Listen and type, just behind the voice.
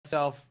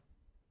Self.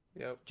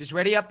 Yep. Just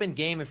ready up in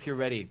game if you're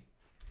ready.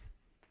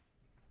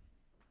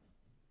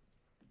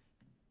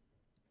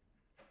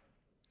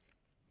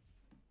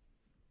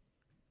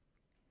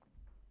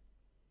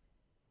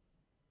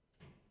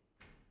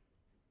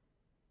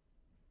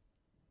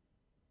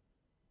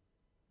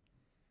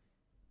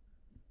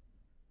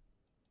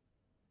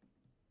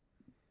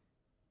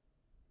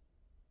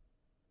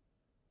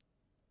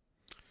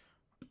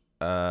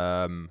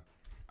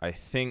 I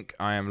think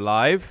I am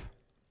live.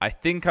 I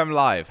think I'm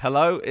live.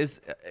 Hello, is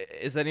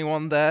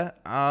anyone there?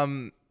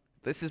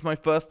 This is my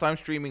first time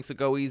streaming, so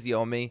go easy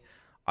on me.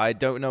 I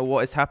don't know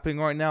what is happening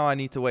right now. I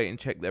need to wait and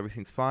check that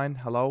everything's fine.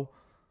 Hello.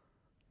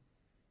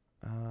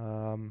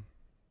 Are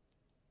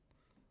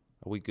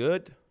we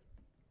good?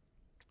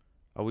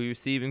 Are we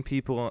receiving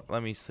people?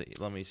 Let me see.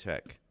 Let me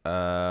check.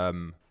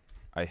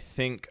 I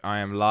think I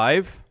am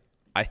live.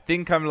 I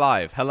think I'm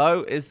live.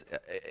 Hello, is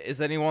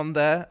anyone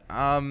there?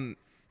 I'm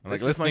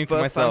like listening to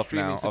myself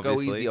now, so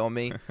go easy on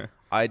me.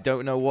 I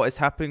don't know what is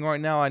happening right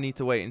now. I need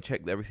to wait and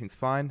check that everything's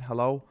fine.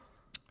 Hello.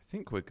 I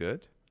think we're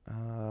good.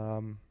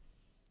 Are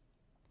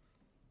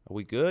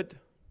we good?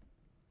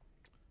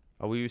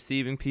 Are we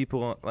receiving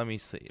people? Let me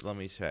see. Let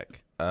me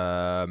check.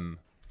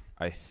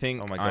 I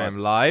think I am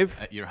live.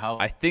 At your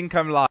house. I think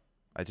I'm live.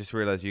 I just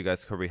realized you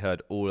guys probably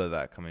heard all of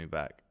that coming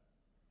back.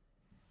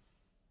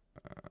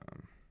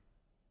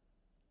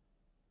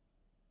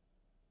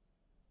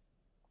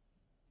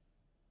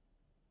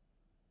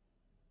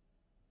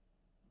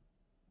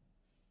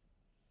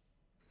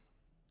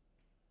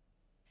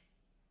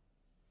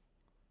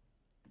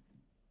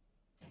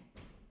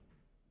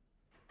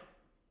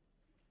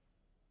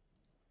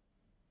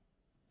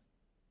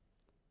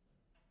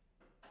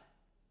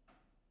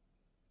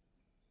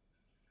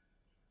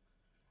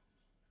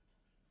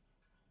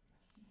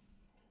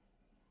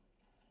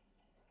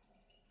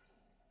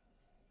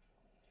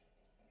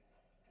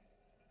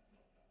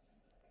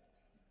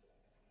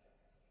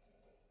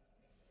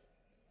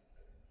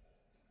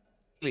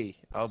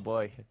 Oh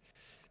boy,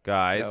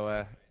 Guys.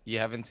 So you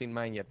haven't seen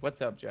mine yet.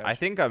 What's up, Josh? I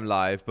think I'm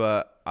live,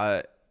 but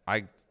I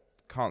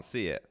can't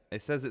see it.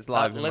 It says it's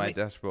live in my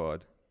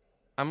dashboard.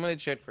 I'm gonna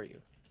check for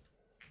you.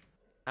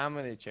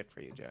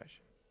 Josh.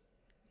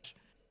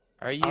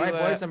 Are you? All right,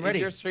 boys, I'm ready.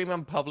 Is your stream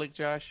on public,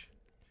 Josh?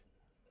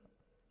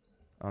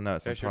 Oh no,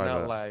 it's on Josh, you're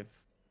private. not live.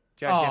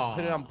 Josh, you have to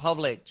put it on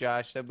public,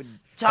 Josh. That would.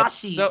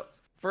 Joshy. So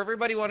for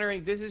everybody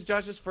wondering, this is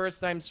Josh's first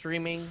time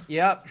streaming.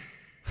 Yep.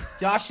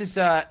 Josh is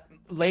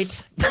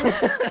late.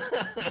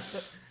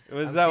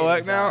 Does that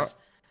work now?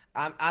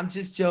 I'm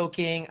just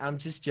joking. I'm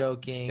just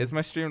joking. Is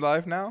my stream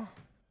live now?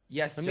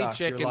 Yes, Let Josh,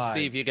 me check you're and live.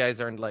 see if you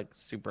guys aren't like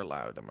super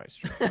loud on my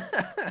stream.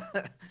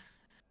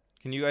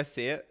 Can you guys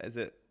see it? Is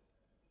it?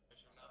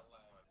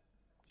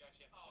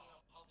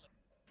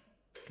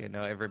 Okay,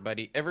 no,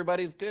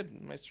 everybody's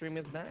good. My stream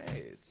is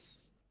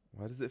nice.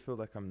 Why does it feel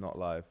like I'm not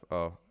live?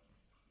 Oh,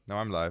 no,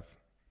 I'm live.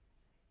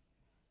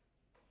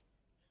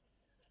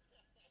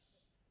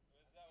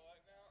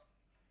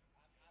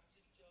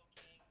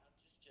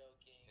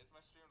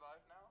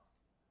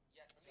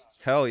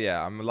 Hell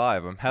yeah, I'm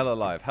live. I'm hella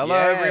live. Hello,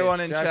 everyone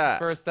in Josh's chat.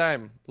 First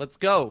time. Let's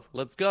go,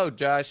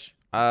 Josh.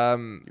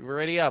 We're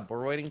ready up.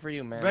 We're waiting for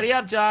you, man. Ready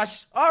up,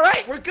 Josh. All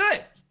right, we're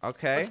good.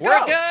 Okay.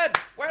 We're good.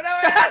 We're doing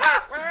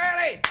it. We're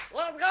ready.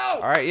 Let's go.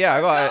 All right, yeah,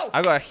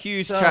 I got a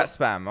huge chat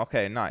spam.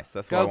 Okay, nice.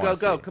 That's what I want to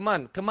see. Go. Come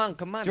on.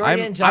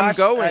 Jordy and Josh,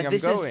 I'm going.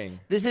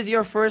 This is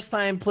your first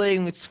time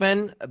playing with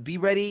Sven. Be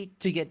ready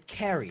to get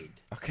carried.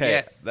 Okay,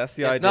 yes, that's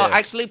the idea. No, I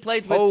actually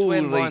played with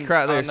Sven once. Holy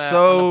crap, there's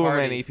so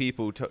many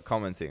people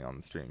commenting on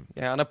the stream.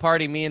 Yeah, on a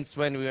party, me and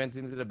Sven, we went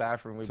into the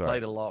bathroom. We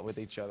played a lot with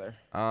each other.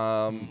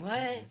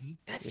 What?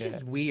 That's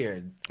just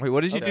weird. Wait,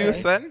 what did you do with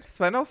Sven?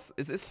 Svennoss?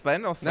 Is it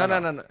Sven or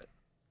Svennoss? No.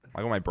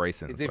 I got my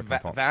brace in. Is it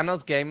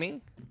Vanos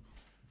Gaming?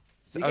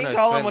 You can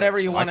call him whatever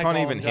you want to call him. I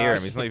can't even hear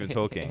him. He's not even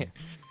talking.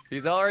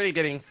 He's already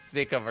getting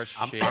sick of our shit.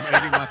 I'm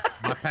eating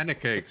my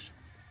pancakes.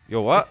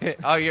 Your what?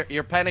 Oh,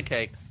 your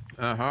pancakes.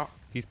 Uh-huh.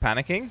 He's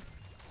panicking?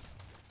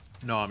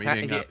 No, I'm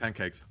eating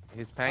pancakes.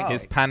 His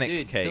pancakes. His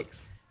panic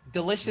cakes.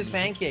 Delicious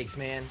pancakes,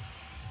 man.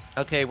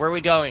 Okay, where are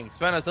we going?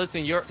 Svennoss,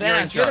 listen, you're in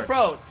charge. You're the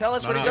pro. Tell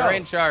us where to go. You're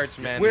in charge,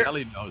 man.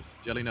 Jelly knows.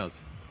 Jelly knows.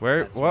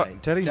 Where? That's What?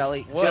 right. Jelly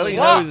Jelly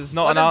knows is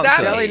not an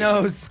answer. Jelly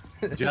knows.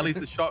 Jelly's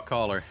the shot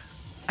caller.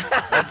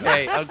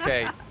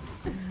 Okay.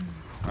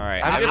 All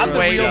right. I'm the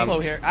real pro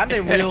here. I'm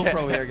the real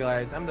pro here,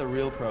 guys. I'm the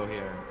real pro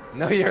here.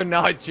 No, you're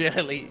not,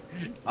 Jelly.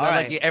 It's not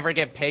like you ever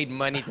get paid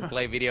money to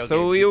play video games.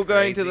 So are we all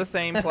going to the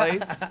same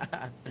place?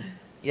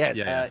 Yes.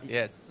 Yeah.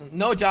 Yes.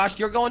 No, Josh,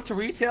 you're going to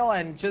retail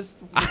and just.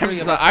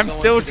 I'm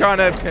still trying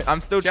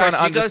to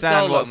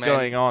understand what's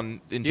going on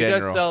in general.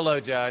 You go solo,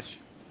 Josh.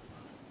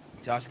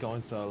 Josh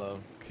going solo.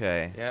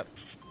 Okay. Yep.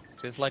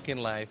 Just like in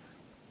life.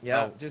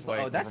 Yeah. That's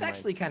never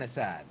actually kind of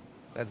sad.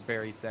 That's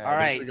very sad. All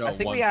right. I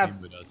think we have.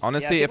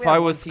 Honestly, if I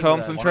was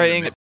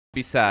concentrating, it'd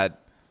be sad.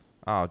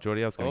 Oh,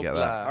 Jordy, I was gonna get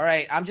that. All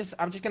right. I'm just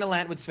gonna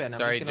land with Sven.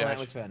 Sorry, I'm just gonna land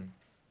Josh. with Sven.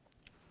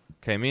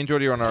 Okay, me and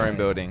Jordy are on our own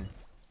building.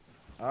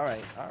 All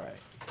right.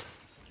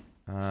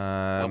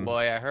 Oh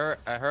boy, I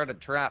heard a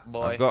trap,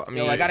 boy. I've got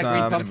Yo, I got a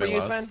green some. pump for you,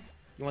 Middle Sven.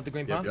 You want the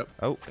green pump? Yep.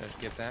 Oh, Let's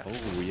get that.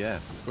 Oh yeah,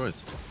 of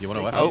course. You want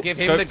to weapon? Oh, give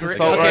him the scoped okay,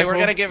 assault we're rifle.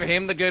 gonna give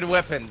him the good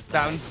weapon.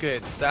 Sounds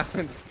good.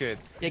 Sounds good.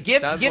 Yeah,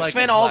 give Sounds give like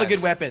Sven a all the plan.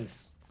 good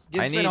weapons.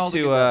 Give I Sven need all the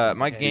good to. weapons,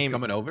 My okay? game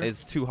coming over.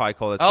 is too high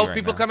quality. Oh, right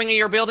people now. coming in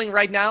your building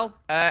right now.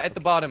 At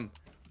the bottom.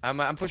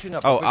 I'm pushing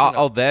up. Oh, I'm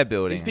pushing up. they're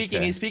building. He's speaking.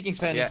 Okay. He's speaking,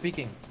 Sven. Yeah. He's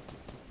speaking.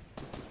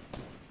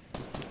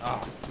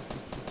 Oh,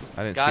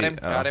 I didn't Got see him.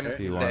 Got him.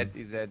 see He's one. dead.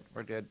 He's dead.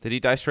 We're good. Did he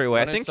die straight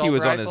away? I Want an think he assault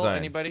was on his rifle? own.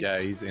 Anybody? Yeah,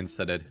 he's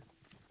insta dead.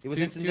 he was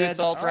Two instant dead.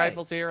 assault All right.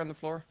 rifles here on the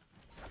floor.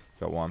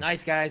 Got one.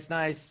 Nice, guys.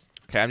 Nice.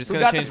 Okay, I'm just Who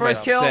gonna got the change my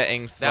first kill?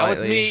 settings That was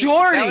slightly. me.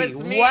 Shorty! That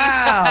was me.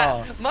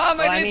 Wow. Mom,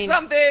 Well, I I did mean-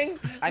 something.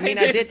 I mean,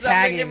 I did tag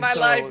something him in my so,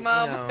 life, you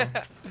Mom. know.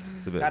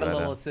 It's a bit Got a better.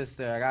 little assist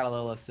there. I got a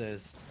little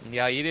assist.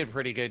 Yeah, you did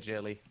pretty good,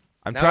 Jelly.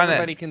 I'm Now trying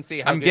everybody to. can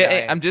see how I'm good I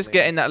getting. am I'm just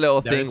playing. getting that little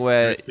thing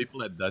where. There's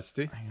people at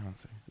Dusty. Hang on a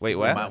second. Wait, You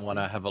where? might want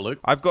to have a look.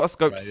 I've got a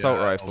scoped Right, assault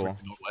over rifle.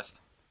 to Northwest.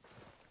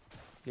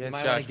 Yes,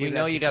 might wanna Josh, we give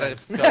know that you to got a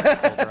Sven. scope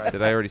assault rifle.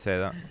 Did I already say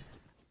that?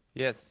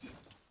 Yes.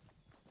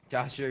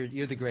 Josh,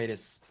 you're the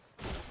greatest.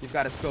 You've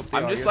got a scope there.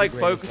 I'm just You're like the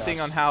greatest, focusing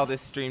Josh. on how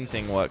this stream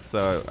thing works,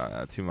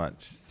 so too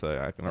much, so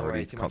I can Don't worry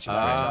already too much concentrate.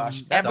 about it,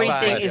 Josh. That's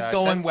Everything fine, is Josh,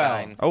 going that's well.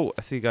 fine. Oh,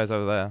 I see you guys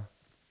over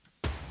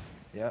there.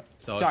 Yep.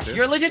 So Josh, it's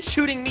you're legit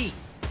shooting me.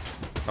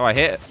 Oh, I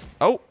hit.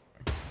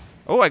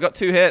 Oh, I got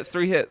 2 hits,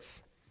 3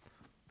 hits.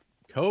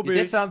 Kobe. You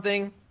did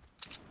something.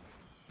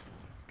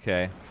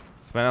 Okay.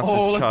 Svennoss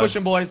Oh, is let's push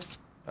him, boys.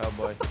 Oh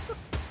boy.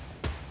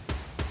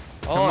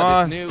 Come Oh,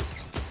 on.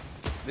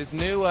 this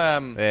new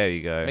There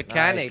you go.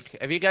 mechanic. Nice.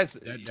 Have you guys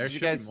there you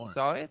should guys be more.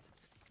 saw it?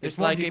 There's It's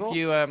more like people?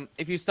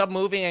 if you stop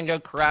moving and go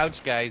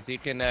crouch, guys, you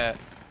can have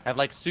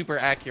like super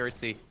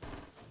accuracy.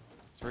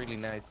 It's really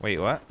nice. Wait,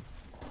 what?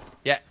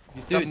 Yeah, if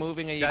you stop Dude,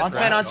 moving and you on On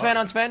crouch. Sven, on Sven,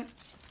 on Sven.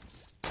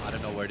 I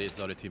don't know where this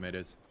other teammate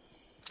is.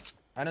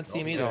 I don't see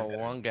him No, either.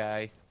 one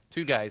guy.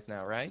 2 guys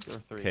now, right? Or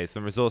 3? Okay,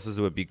 some resources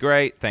would be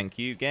great. Thank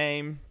you,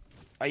 game.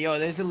 Oh, yo,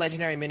 there's a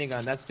legendary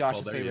minigun. That's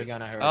Josh's there he favorite is.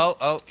 gun, I heard.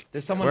 Oh,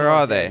 There's someone. Where north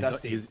are there, they?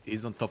 Dusty.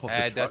 He's on top of the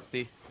truck.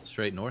 Dusty.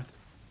 Straight north.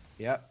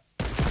 Yep.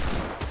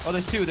 Oh,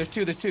 there's two. There's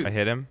two. There's two. I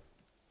hit him.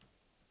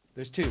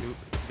 There's two.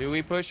 Do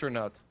we push or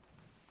not?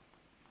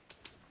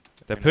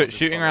 They're I know this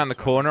shooting one around is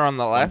the corner on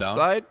the left down.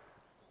 side.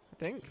 I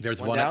think. There's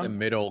One one at the down?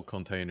 middle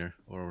container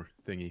or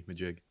thingy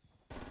majig,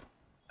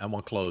 and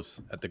one close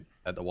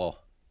at the wall.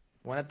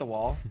 One at the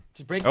wall.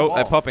 Just break the Oh, wall.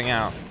 they're popping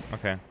out.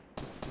 Okay.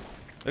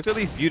 Look at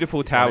these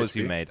beautiful towers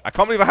you HP. made. I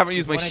can't believe I haven't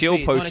used my One shield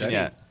HP, one potion HP.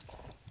 yet.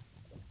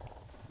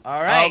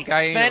 All right.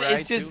 Okay, Sven you're is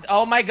right, just. too.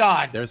 Oh my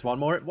God. There's one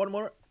more. One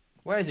more.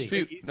 Where is he?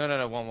 Shoot.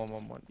 No.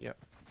 1. Yeah.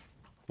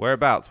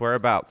 Whereabouts?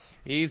 Whereabouts?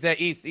 He's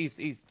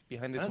east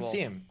behind I this don't wall. see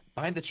him.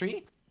 Behind the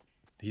tree?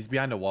 He's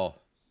behind the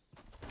wall.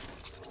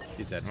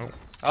 He's dead. Oh.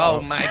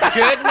 Oh my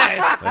goodness!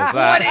 There's What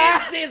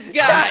that. is this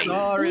guy?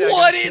 sorry, I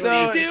What got is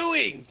so- he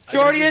doing?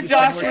 Jordy and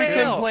Josh were What the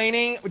hell?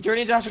 complaining.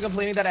 Jordy and Josh were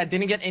complaining that I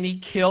didn't get any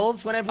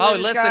kills when I Oh, played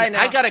this listen, guy.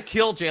 Now, I got a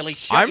kill, Jelly.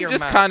 Shut I'm your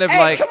just mouth. kind of Hey,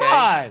 like. come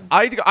on,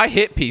 I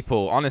hit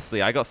people.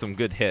 Honestly, I got some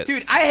good hits.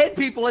 dude! I hit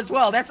people as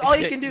well. That's all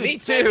you can do. Me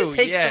Sven too, Just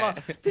takes yeah.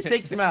 them out. Just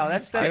takes them out.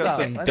 That's I got all.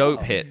 some That's dope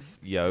all. hits,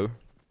 yo.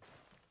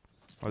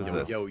 What is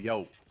this?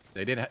 Yo.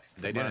 They didn't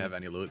have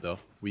any loot though.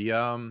 We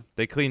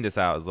They cleaned this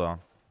out as well.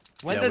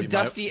 When yeah, does we might-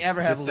 Dusty ever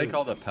have just loot? take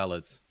all the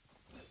pellets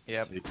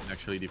Yep. so you can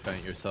actually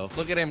defend yourself.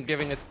 Look at him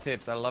giving us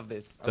tips. I love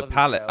this. I The love this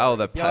pallet. guy Oh,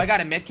 the Yo, I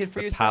got a med kit for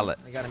the you. Sven.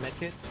 pallets. I got a med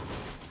kit.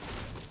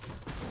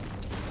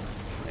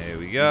 There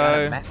we You got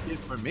a go. map kit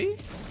for me?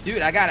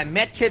 Dude, I got a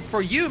med kit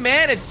for you,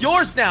 man. It's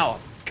yours now.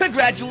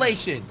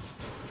 Congratulations.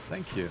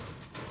 Thank you.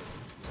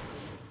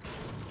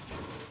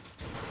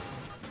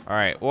 All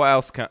right. What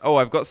else can? Oh,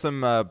 I've got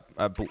some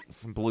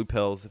blue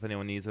pills if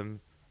anyone needs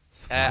them.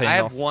 I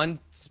have Svennoss. one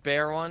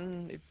spare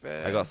one. If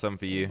I got some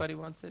for you. Anybody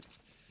wants it?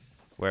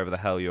 Wherever the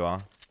hell you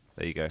are.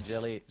 There you go.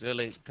 Jelly,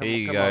 come, Here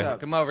you come go. over,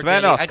 come over,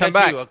 Svennoss, Jelly. I come got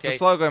back. you, It's okay? a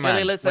Slogo, man.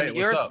 Jelly, listen, Wait,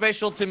 you're what's up?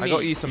 special to me. I got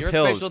you some you're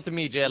pills. special to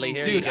me, Jelly.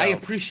 Here Dude, you go. I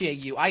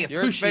appreciate you. I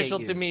appreciate You're special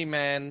you. to me,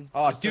 man.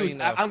 Oh, Just so dude, you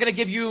know. I'm gonna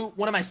give you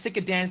one of my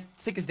sickest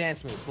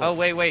dance moves. Oh,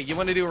 Look. wait. You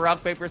want to do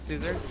rock, paper,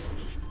 scissors?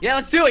 Yeah,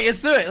 let's do it.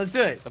 Let's do it. Let's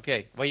do it.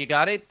 Okay, well, you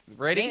got it?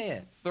 Ready? Yeah.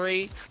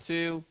 3,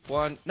 2,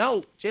 1.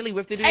 No, Jelly, we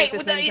have to do Hey, it at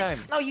the same time.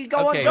 no, you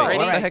go Okay, on, go. ready?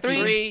 All What the right, heck is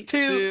 3,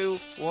 2,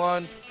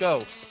 1,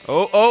 go.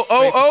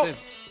 Oh.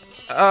 Scissors.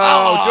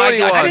 Oh, Jordy I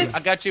got won. you. I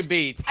got you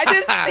beat. I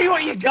didn't see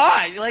what you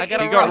got. Like, I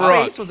got a your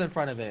rock. face was in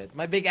front of it.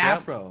 My big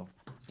afro.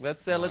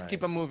 Let's Alright.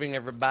 keep on moving,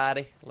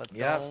 everybody. Let's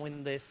Yep. go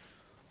in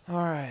this. All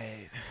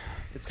right.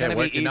 It's Okay, gonna be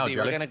working easy. out, we're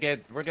Jelly. gonna go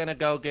get.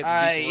 beat the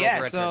world Yeah,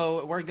 record.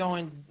 so we're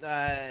going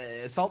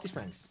Salty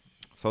Springs.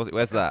 So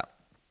where's that?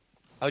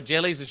 Oh,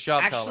 Jelly's a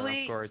shot caller,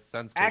 Actually- of course.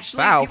 Sounds good. Actually,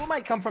 South. people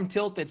might come from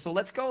Tilted, so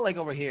let's go like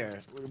over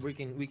here. We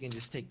can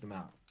just take them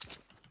out.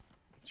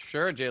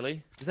 Sure,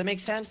 Jelly. Does that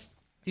make sense?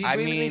 Do you I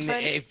agree with me, mean,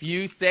 Sven? if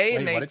you say it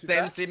Wait, what makes did you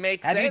say? sense, it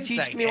makes Have sense. you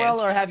I teached me well,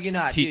 guess. or have you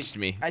not? Teached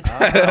Dude, me. I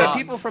said Taught.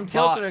 people from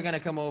Tilted are Taught. gonna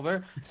come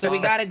over, so we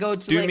gotta go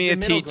to Do like, me the a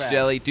middle teach, grass.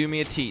 Jelly. Do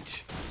me a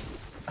teach.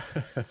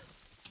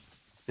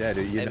 Yeah,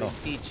 dude, you I know. will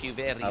teach you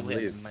very I well,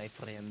 believe. my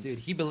friend. Dude,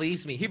 he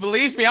believes me. He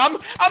believes me. I'm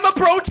a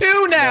pro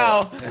too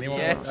now. Anyone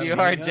Yes, want that you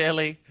are, minigun?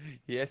 Jelly.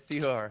 Yes,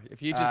 you are.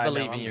 If you just No,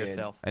 believe in I'm good.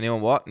 yourself.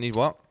 Anyone what? Need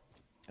what?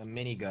 A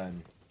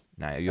minigun.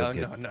 Nah, you're Oh,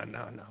 good.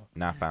 no.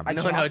 Nah, fam. I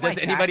No, dropped my does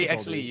anybody tactical,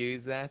 actually dude.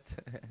 use that?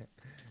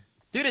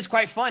 Dude, it's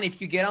quite fun.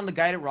 If you get on the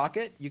guided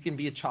rocket, you can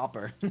be a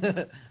chopper.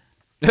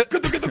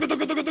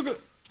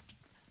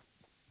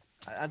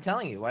 I'm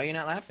telling you. Why are you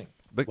not laughing?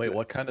 But Wait,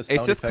 what kind of it's sound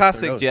just effects are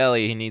classic those?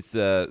 Jelly. He needs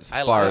to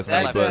I fire love as that.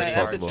 many That's bullets a, as that's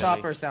a possible.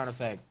 chopper sound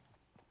effect.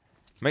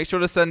 Make sure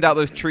to send out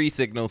those tree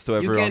signals to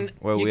everyone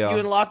where we you are.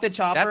 unlock the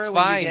chopper That's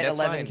when fine, you get that's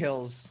 11 fine.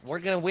 kills. We're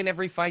gonna win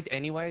every fight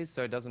anyways,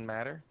 so it doesn't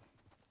matter.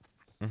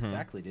 Mhm.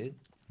 Exactly, dude.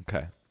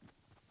 Okay.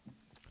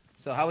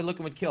 So how are we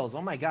looking with kills?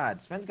 Oh my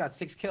God, Sven's got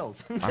 6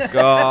 kills. I've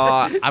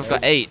got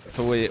 8.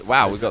 So we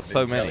got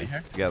so many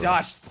together.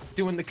 Josh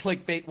doing the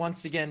clickbait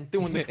once again.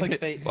 Doing the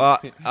clickbait. Well,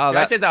 oh,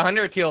 Josh that, has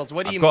 100 kills.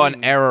 What do you I've got mean?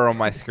 an error on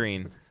my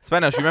screen.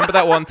 Svennoss, you remember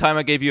that one time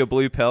I gave you a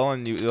blue pill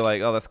and you were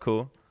like, "Oh, that's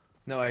cool."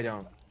 No, I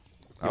don't.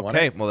 You want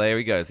Okay, it? well there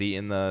he goes,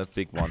 eating the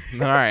big one.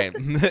 All right.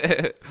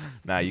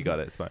 Nah, you got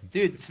it. It's fine.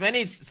 Dude, Sven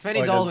needs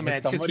does- all the does meds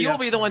because somebody he'll have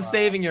be the one some,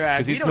 saving your ass.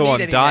 Because We he's don't the need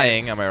one any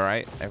dying. meds. Am I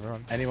right,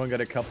 everyone? Anyone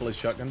got a couple of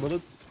shotgun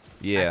bullets?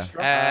 Yeah.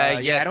 Extra? Yeah,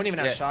 yes, I don't even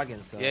have yeah.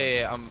 shotguns. So.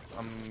 Yeah, I'm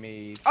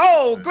me.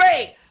 Oh,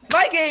 great!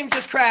 My game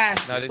just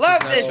crashed. No, this Love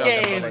is not this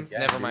shotgun game. bullets. Yeah,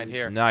 Never dude. mind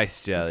here. Nice,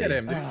 Jelly. Get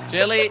him, dude.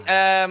 Jelly,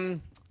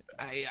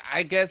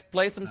 I guess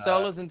play some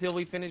solos until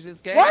we finish this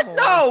game. What? or-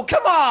 No,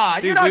 come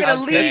on! You're not gonna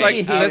leave there's like,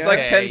 me there's here. like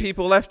 10 Okay.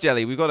 people left,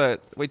 Jelly. We gotta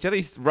wait.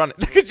 Jelly's running.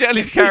 Look at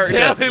Jelly's character.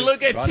 Jelly,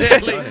 look at Running,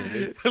 Jelly. running,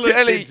 dude. Look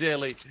Jelly. at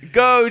Jelly.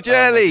 Go,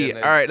 Jelly!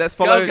 goodness. All right, let's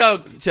follow Go.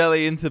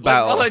 Jelly into Let's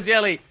battle. follow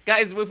Jelly.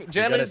 Guys,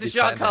 Jelly's the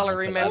shot defend him. caller, I'm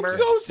remember?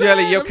 so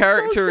Jelly, your I'm so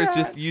character is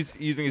sad. just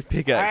using his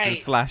pickaxe All right, and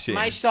slashing.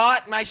 My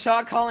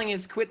shot calling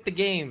is quit the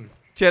game.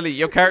 Jelly,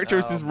 your character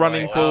is Oh, just boy.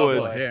 running Oh, forward.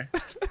 boy. Here.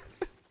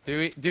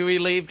 Do we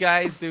leave,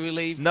 guys? Do we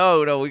leave?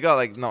 No, we got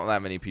like not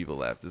that many people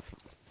left. It's,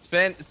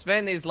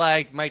 Sven is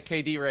like my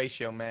KD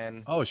ratio,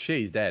 man. Oh shit,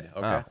 he's dead.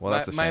 Okay. oh, well,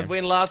 that's a my shame.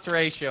 win-loss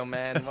ratio,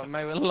 man.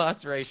 My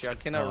win-loss ratio. I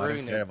cannot No, I don't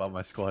ruin care it. about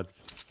my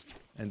squads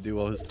and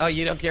duos. Oh,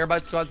 you don't care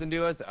about squads and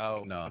duos?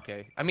 Oh, No.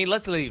 okay. I mean,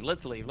 let's leave.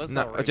 Let's leave. Let's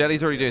No, not ruin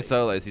Jelly's it, already doing Jelly.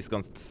 solos. He's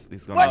gone.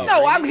 What? out.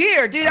 No, I'm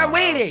here, dude. I'm Oh.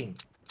 waiting.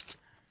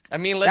 I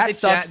mean, let That the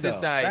sucks, chat though.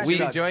 decide. That We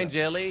sucks, join though.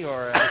 Jelly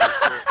or?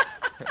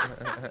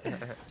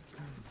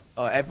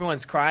 Oh,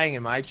 everyone's crying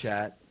in my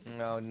chat.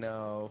 Oh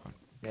no.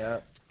 Yeah.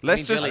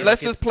 Let's mean, just Jelly,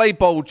 let's like, just play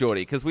bold,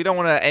 Jordy, because we don't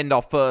want to end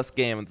our first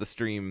game of the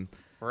stream.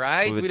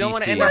 Right? With a We don't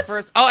want to DC. end our What?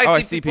 first. Oh, I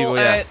see people.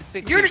 yeah.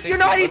 60, You're 60,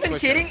 not let's even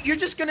push kidding. it. You're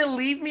just gonna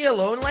leave me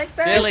alone like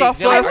that? Jelly, our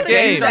Jelly, first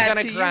games game. are That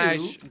gonna to you.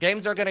 crash.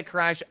 Games are gonna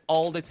crash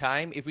all the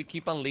time. If we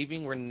keep on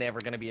leaving, we're never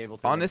gonna be able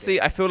to. win Honestly,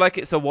 games. I feel like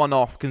it's a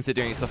one-off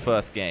considering it's the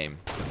first game.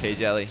 Okay,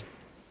 Jelly.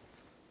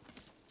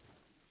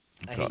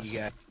 I hate Gosh. you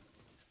guys.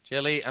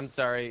 Jelly, I'm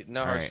sorry.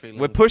 No All harsh right. feelings.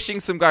 We're pushing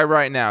some guy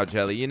right now,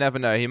 Jelly. You never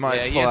know. He might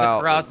Yeah, he pull has out a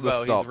the crossbow.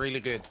 He's stops. really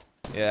good.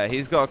 Yeah,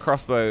 he's got a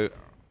crossbow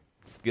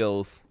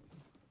skills.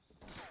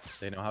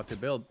 They know how to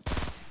build.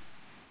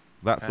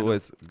 That's I know.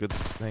 always a good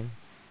thing.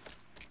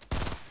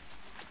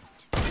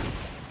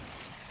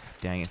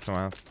 Dang it,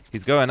 someone else.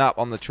 He's going up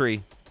on the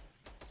tree.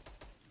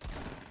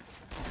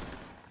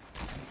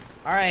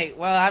 All right.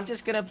 Well, I'm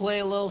just gonna play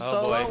a little Oh,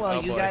 solo boy. while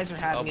Oh, you boy. guys are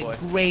having Oh, a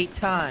boy. great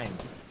time.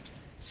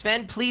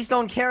 Sven, please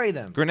don't carry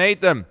them. Grenade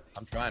them.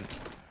 I'm trying.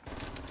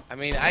 I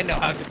mean, I know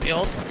how to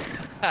build.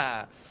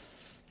 I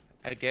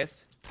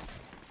guess.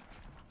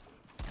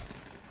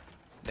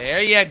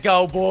 There you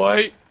go,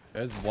 boy.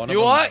 There's one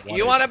You of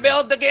them. want to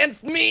build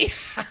against me?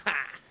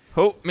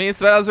 Oh, me and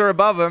Svennoss are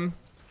above him.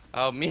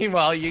 Oh,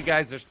 meanwhile, you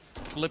guys are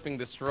flipping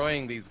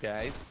destroying these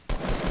guys.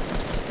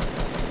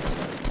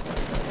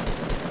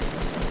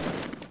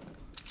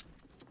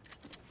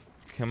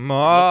 Come Looked like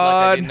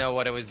I on. didn't know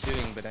what I was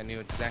doing, but I knew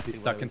exactly.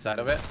 He's what I stuck was inside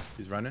doing. of it.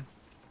 He's running.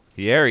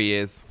 Here he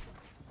is.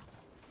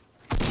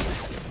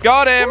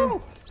 Got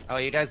him. Oh,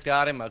 you guys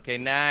got him. Okay,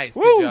 nice.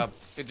 Woo. Good job.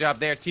 Good job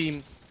there,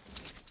 team.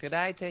 Could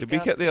I take? Did we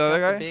up- get the pick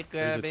other up guy? Big,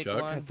 Here's a big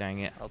chug. one? Dang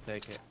it. I'll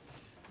take it.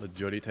 Let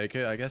Jody take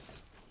it, I guess.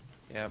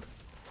 Yeah.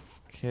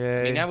 I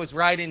Okay. mean, I was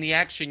right in the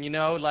action, you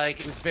know,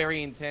 like it was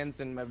very intense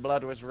and my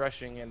blood was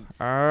rushing and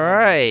All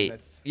right.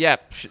 goodness.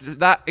 Yep.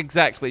 That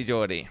exactly,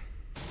 Jordy.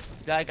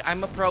 like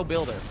I'm a pro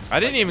builder.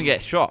 I didn't even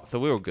get shot, so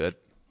we were good.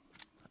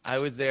 I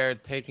was there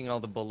taking all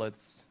the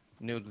bullets,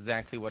 knew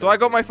exactly what. So I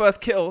got my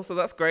first kill, so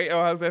that's great.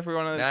 I hope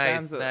everyone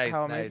understands Nice,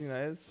 how nice, amazing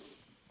nice.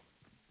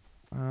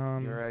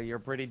 that is. You're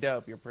pretty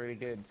dope. You're pretty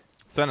good.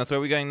 Svennoss, where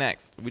are we going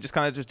next? We just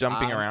kind of just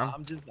jumping around.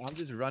 I'm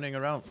just running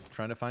around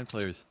trying to find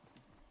players.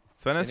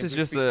 Svennoss And is if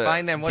just we a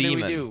find them. What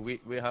demon. do?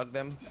 We hug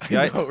them.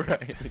 Yeah, I know,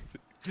 right?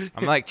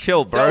 I'm like,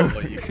 chill, bro.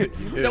 Well, you could-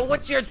 you So could.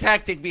 what's your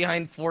tactic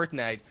behind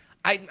Fortnite?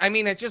 I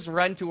mean, I just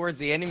run towards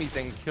the enemies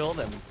and kill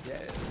them. Yeah.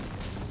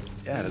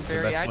 Yeah, that's the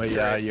very best way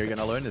accurate. you're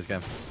gonna learn this game.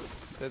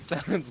 That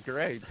sounds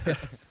great.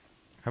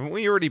 Haven't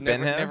we already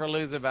been never, here? never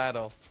lose a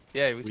battle.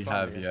 Yeah, We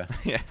have, yeah,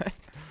 Yeah.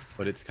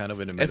 but it's kind of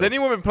in the Has middle.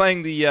 anyone been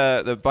playing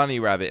the bunny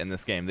rabbit in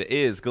this game? The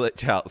ears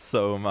glitch out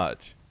so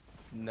much.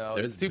 No,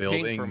 There's it's too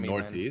building pink for me, man.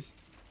 northeast.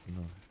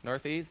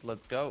 Northeast,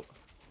 let's go.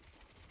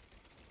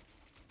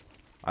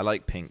 I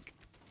like pink.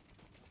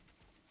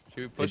 Should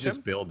we They push just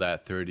him? build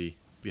that 30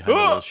 behind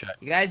the little shack.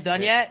 You guys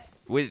done yet?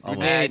 We're Almost.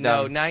 nearly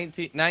No, done.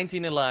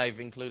 19 alive,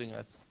 including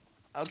us.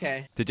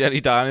 Okay. Did Jelly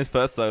die on his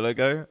first solo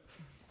go?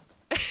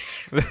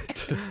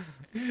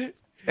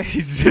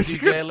 He's just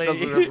Jelly.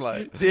 doesn't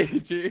reply.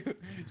 Did you?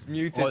 Just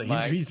mute his Oh,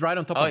 mic. he's right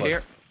on top Oh, of here.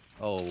 us.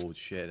 Oh,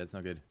 shit. That's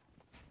not good.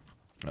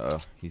 Oh,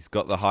 he's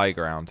got the high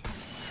ground.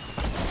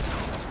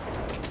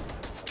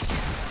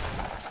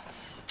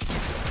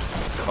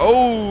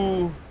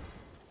 Oh!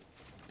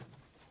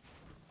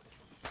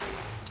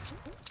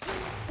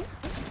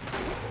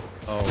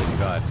 Oh,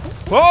 God.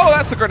 Oh,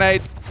 that's a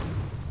grenade.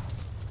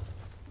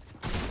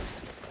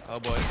 Oh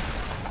boy.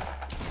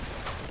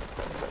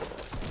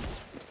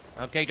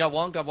 Okay, got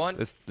one, got one.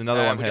 There's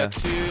another one we here. got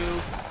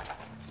two.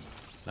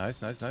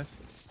 Nice, nice, nice.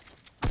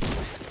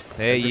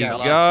 There you Yeah,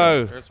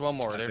 go. There's one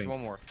more, there's think.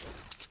 one more.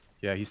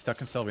 Yeah, he stuck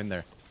himself in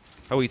there.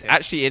 Oh, he's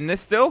actually in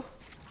this still?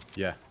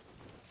 Yeah.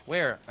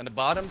 Where? On the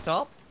bottom,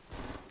 top?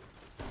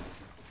 I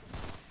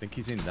think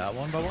he's in that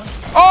one by one.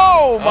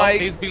 Oh, Oh, my!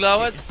 he's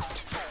below us.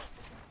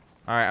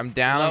 All right, I'm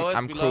down. Below us,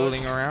 I'm below us.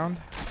 crawling around.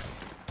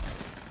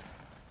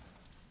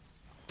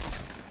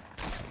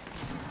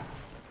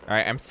 All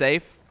right, I'm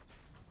safe.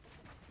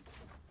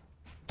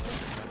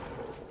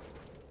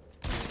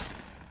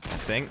 I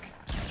think.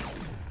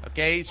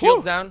 Okay,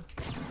 shields Woo. down.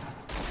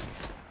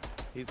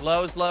 He's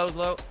low, he's low, he's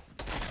low.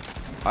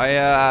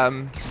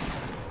 I'm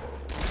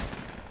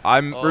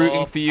Oh,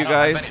 rooting for you I don't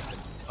have guys. anything.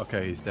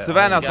 Okay, he's dead.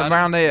 Svennoss, Got I'm him.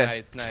 around here.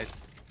 Nice, nice.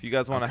 If you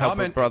guys want to I'm help a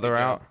coming. brother Good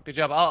out. job. Good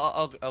job.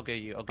 I'll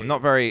get you. Okay. I'm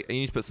not very. You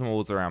need to put some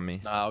walls around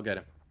me. Nah, I'll get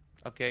him.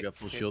 Okay. You got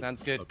full Okay, shield.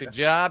 sounds good. Okay. Good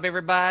job,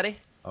 everybody.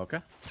 Okay.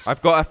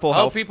 I've got a full Oh,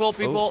 health.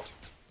 people.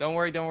 Don't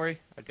worry, don't worry.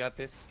 I got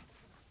this.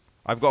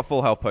 I've got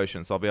full health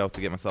potion, so I'll be able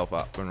to get myself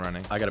up and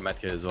running. I got a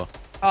medkit as well.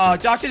 Oh,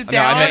 Josh is No,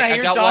 down. I I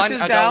hear got Josh one,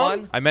 is I got down.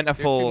 one. I meant a Here,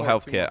 two full more,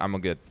 health two kit. more. I'm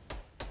all good.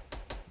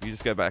 You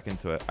just go back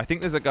into it. I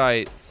think there's a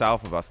guy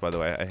south of us, by the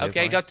way. I hear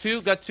Okay,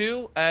 something. got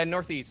two.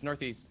 Northeast.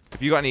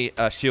 If you got any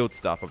shield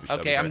stuff, that'd be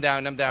Okay, I'm great.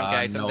 down,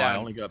 guys. no, I'm I down.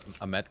 only got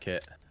a medkit.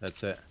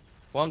 That's it.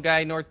 One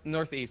guy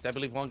northeast. I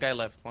believe one guy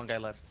left.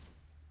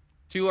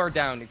 Two are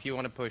down if you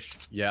want to push.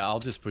 Yeah, I'll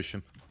just push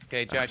him.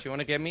 Okay, Josh, you want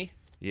to get me?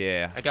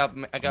 Yeah. I got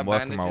I'm bandages.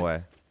 working my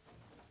way.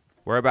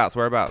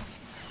 Whereabouts?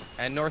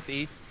 And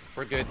northeast.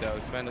 We're good though.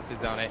 Svennoss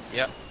is on it.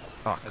 Yep.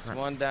 Oh, That's crap.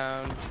 one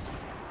down.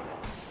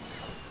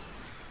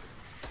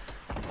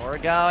 We're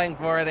going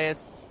for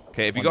this.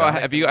 Okay, have you One got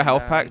down. have you got a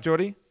health pack, Down.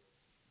 Jordy?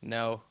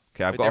 No.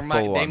 Okay, I've But got a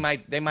there full one. They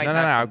might. No,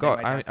 have I've some, they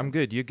got. might have I'm some.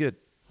 good. You're good.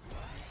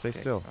 Stay Okay,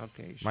 still.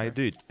 Okay. My Sure.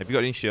 dude. Have you got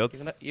any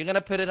shields? You're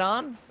gonna put it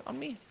on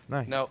me?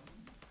 No. No. Oh,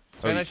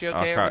 you- Svennoss, you oh,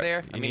 okay crap. over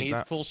there? You I mean, need he's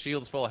that? full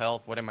shields, full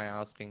health. What am I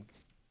asking?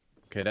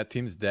 Okay, that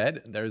team's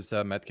dead. There's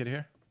a medkit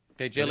here.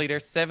 Okay, Jilly,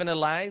 there's 7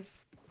 alive.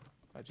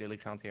 Oh, Jilly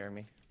can't hear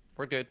me.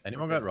 We're good.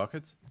 Anyone We're got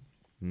rockets?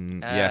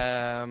 Yes.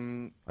 I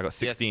got yes,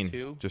 16.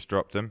 two. Just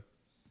dropped him.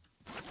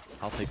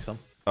 I'll take some.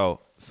 Oh,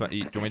 so do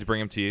you want me to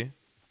bring him to you?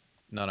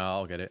 No,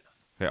 I'll get it.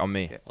 Okay, on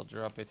me. Okay, I'll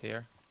drop it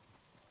here.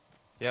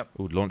 Yep,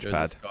 Ooh, launch There's a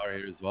pad. scar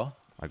here as well.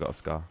 I got a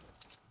scar.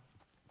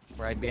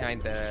 right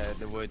behind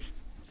the wood.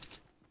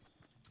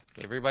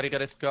 Everybody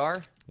got a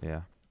scar?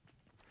 Yeah.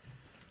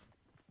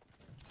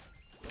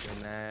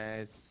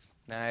 Okay,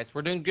 nice.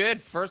 We're doing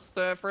good. First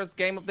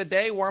game of the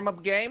day,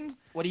 warm-up game.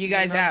 What do you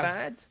guys Not have?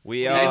 bad.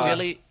 We Okay, are.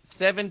 Jilly,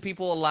 7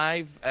 people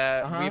alive. We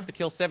Uh-huh. have to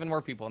kill 7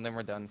 more people, and then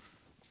we're done.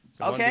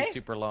 So it won't be Okay.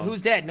 super long.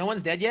 Who's dead? No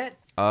one's dead yet?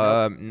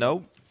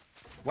 No.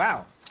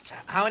 Wow.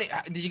 How many?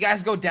 Did you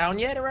guys go down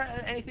yet or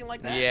anything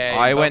like that? Yeah.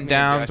 I both went me and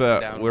down, Josh but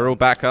went down we're all once.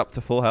 back up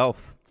to full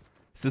health.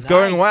 This is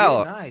going Nice,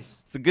 well. dude,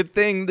 nice. It's a good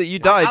thing that you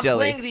died, I'm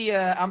Jelly. playing the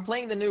I'm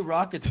playing the new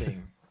rocket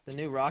thing. The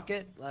new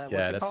rocket. What's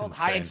Yeah, it that's called?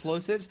 High insane.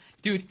 explosives.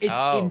 Dude, it's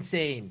Oh.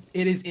 insane.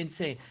 It is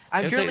insane.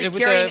 I'm Is it currently with the-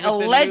 carrying with a the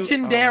new-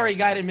 legendary oh,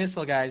 guided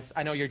missile, guys.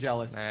 I know you're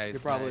jealous. Nice,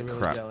 You're probably nice. really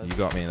Crap, jealous. you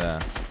got me there.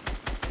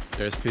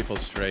 There's people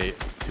straight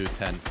to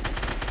 10.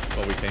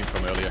 What we came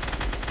from earlier.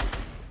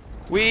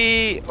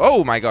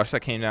 Oh my gosh,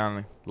 that came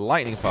down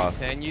lightning fast.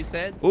 10, you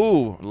said?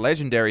 Ooh,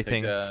 legendary Take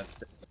thing. the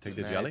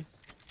jelly.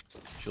 Nice.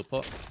 Shield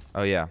pot.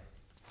 Oh yeah,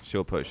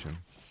 shield potion.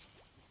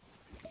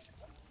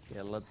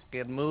 Yeah, let's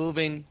get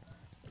moving.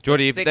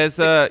 Jordy, if Stick- there's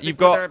stick you've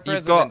with our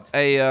got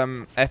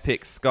a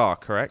epic scar,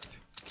 correct?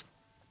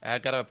 I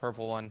got a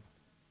purple one.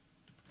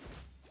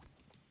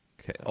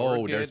 Okay. So we're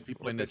Oh, there's good.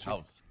 people We're in good. this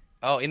house.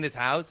 Oh, in this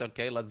house?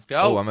 Okay, let's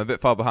Oh, go. I'm a bit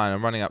far behind.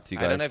 I'm running up to you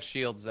I don't have guys.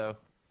 shields though.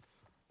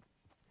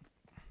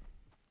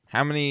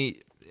 How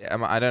many?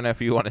 I don't know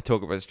if you want to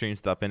talk about stream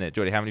stuff in it.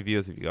 Jordy, how many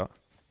viewers have you got?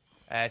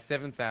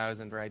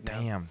 7,000 right now.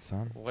 Damn,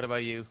 son. What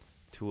about you?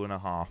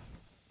 2.5.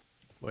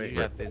 Wait, You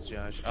got this,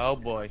 Josh. Oh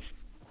boy.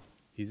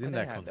 he's in What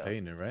that they had, though?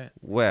 container, right?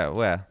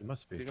 Where? He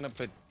must Is he be. gonna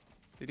put?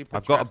 Did he put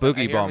I've got a traps on? boogie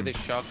I hear him bomb. with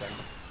his shotgun.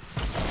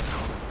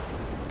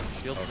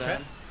 Shields Okay.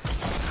 down.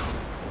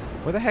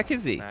 Where the heck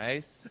is he?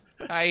 Nice.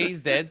 Ah,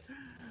 he's dead.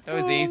 That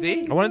was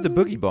easy. I wanted to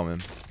boogie bomb him.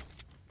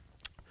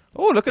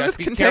 Oh, look at Just this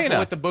be container. careful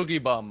with the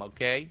boogie bomb,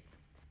 okay?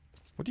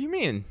 What do you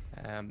mean?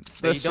 So It's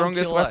you the don't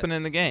strongest kill weapon us.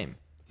 in the game.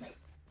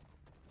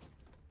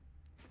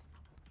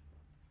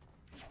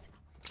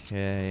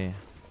 Okay.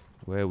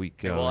 Where we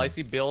Okay, go? well, I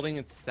see building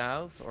in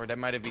south, or that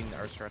might have been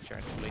our structure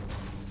actually.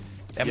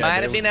 That Yeah, might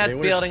they have been were- us they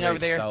were building over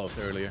straight there. South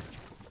earlier.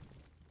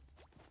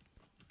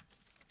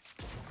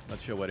 Not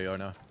sure where they are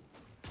now.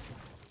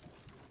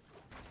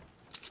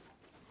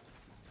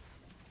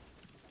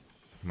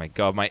 Oh my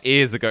god, my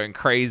ears are going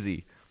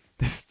crazy.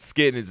 This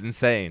skin is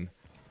insane.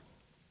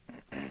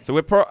 So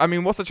we're I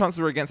mean, what's the chance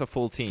we're against a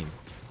full team?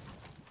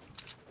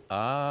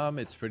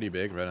 It's pretty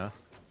big right now.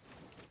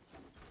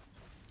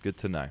 Good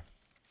to know.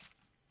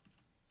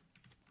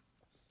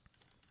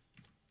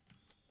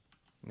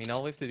 I mean,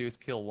 all we have to do is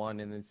kill one,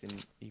 and it's an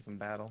even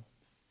battle.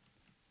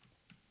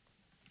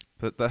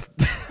 But that's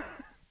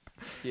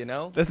You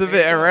know? that's a Hey,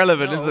 bit no,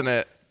 irrelevant, no. isn't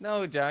it?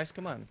 No, Josh,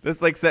 come on.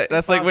 That's like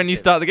that's like when you positive.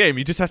 start the game,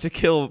 you just have to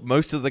kill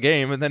most of the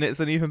game, and then it's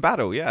an even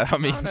battle. Yeah, I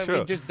mean, No, no, sure.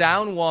 we just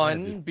down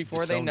one just- before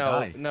just they don't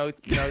die.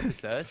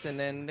 notice us, and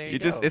then they You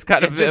go. just it's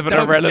kind of a Yeah, bit of just an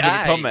don't irrelevant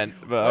die. comment,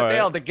 but What the alright.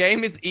 hell? The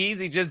game is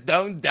easy. Just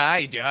don't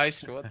die,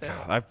 Josh. What the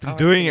hell? I've been How hard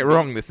doing can it be?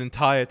 wrong this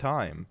entire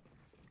time.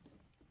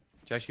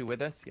 Josh, you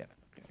with us? Yeah.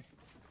 Okay.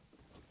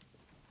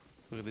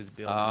 Look at this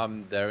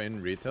building. They're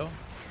in retail.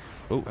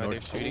 Oh, Are they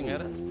shooting at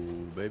us?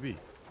 Ooh, baby.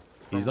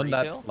 From He's on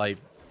retail? that, like,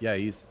 yeah,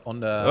 he's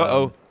on the.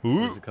 Uh-oh.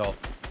 What's it called?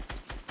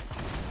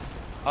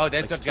 Oh,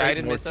 that's Like, a straight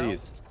guided missile.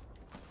 northeast.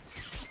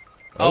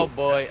 Oh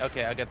boy.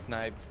 Okay, I got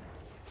sniped.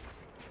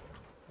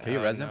 Can you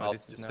Oh, res him? no, I'll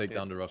this is just not take good.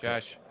 down the rocket.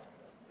 Josh.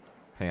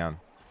 hang on.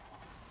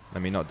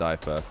 Let me not die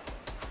first.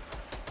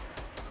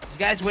 Did you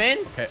guys win?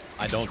 Okay,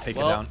 I don't take it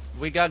Well, down.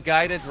 we got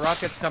guided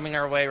rockets coming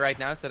our way right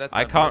now, so that's.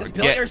 I not can't good.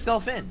 Build Get-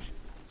 yourself in.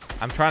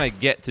 I'm trying to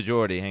get to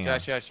Geordie. Hang on.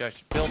 Josh.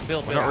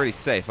 Build. We're not really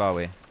safe, are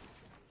we?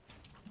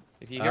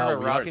 If you hear a We are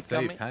rocket safe,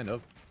 coming. kind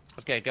of.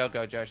 Okay, go,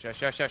 Josh.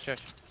 Oh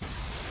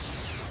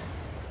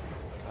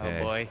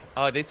Okay. boy.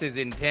 Oh, this is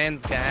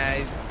intense,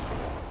 guys.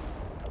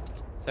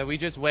 So we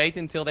just wait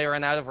until they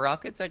run out of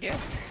rockets, I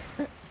guess.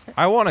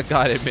 I want a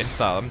guided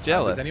missile. I'm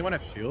jealous. Does anyone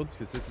have shields?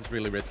 Because this is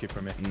really risky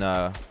for me.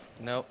 No.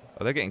 Nope.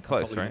 Oh, they're getting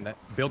close, Probably right? in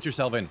that- Build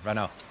yourself in right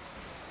now.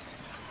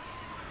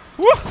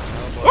 Woo!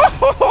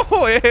 Oh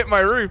Oh, it hit my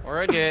roof.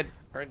 We're good.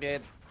 We're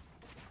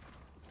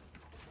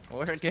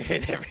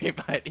good,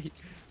 everybody.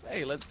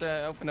 Hey, let's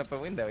open up a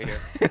window here.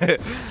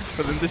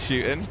 For them to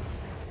shoot in.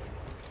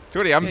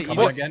 Geordie, I'm. Yeah, you Come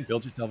what- on again.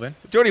 Build yourself in.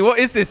 Geordie, what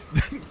is this?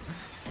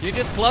 You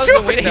just close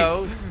Shoot the me!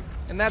 windows,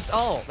 and that's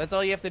all. That's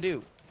all you have to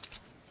do.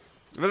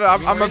 No,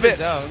 I'm We're a in the bit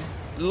zone.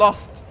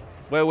 lost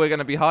where we're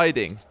gonna be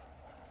hiding.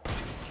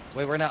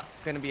 Wait, we're not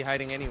gonna be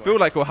hiding anywhere. Feel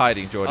like we're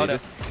hiding, Geordie. Oh, no.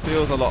 This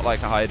feels a lot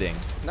like a hiding.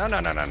 No.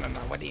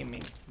 What do you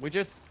mean? We're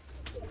just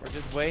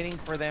waiting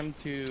for them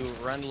to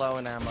run low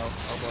on ammo.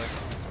 Oh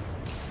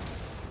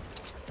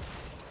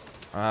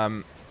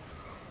boy.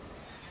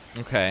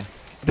 Okay.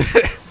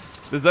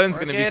 The zone's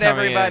We're gonna be good,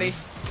 coming everybody. in.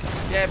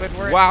 Yeah, but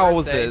we're safe.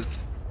 Wowzers.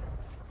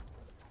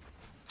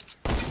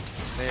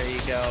 There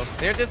you go.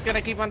 They're just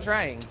gonna keep on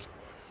trying.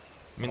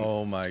 I mean,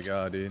 Oh my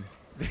god, dude.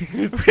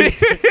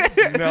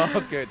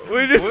 No good.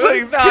 we're just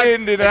We're like not-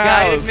 pinned in the a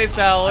guided house.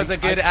 missile was a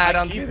good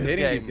add-on I keep to this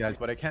hitting game. these guys,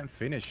 but I can't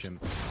finish him.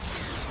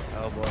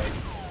 Oh boy.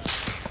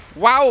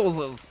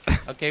 Wowzers.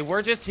 Okay,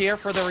 we're just here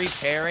for the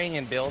repairing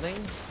and building.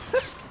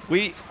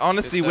 We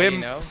honestly, Just so we're you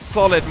know.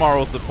 solid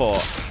moral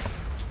support.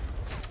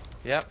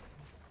 Yep.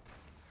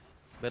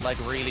 But like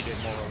really good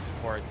moral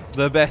support.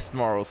 The best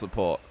moral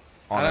support,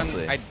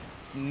 honestly. I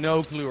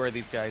no clue where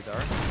these guys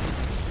are.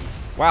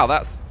 Wow,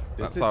 that's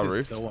This is our just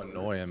roof. so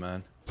annoying,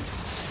 man. Do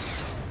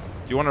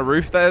you want a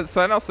roof there,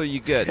 Svennoss, or are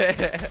you good?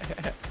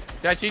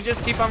 Josh, you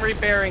just keep on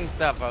repairing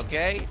stuff,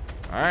 okay?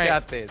 All You right.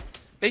 got this.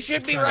 They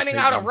should be trying to running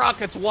take out of them.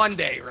 rockets one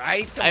day,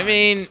 right? Come I on.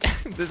 mean,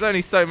 there's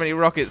only so many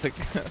rockets.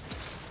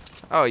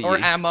 Oh, or you.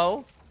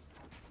 ammo,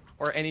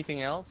 or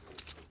anything else.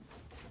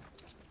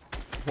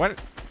 When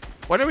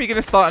are we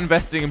gonna start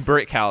investing in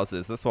brick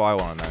houses? That's what I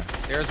want to know.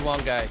 There's one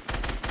guy.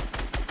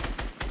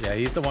 Yeah,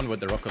 he's the one with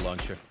the rocket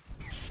launcher.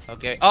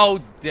 Okay. Oh,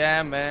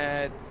 damn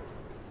it.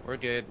 We're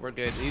good.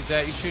 He's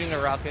shooting a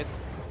rocket.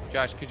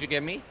 Josh, could you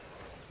get me?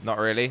 Not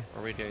really.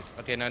 Or are we good?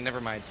 Okay, no, never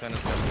mind. Sven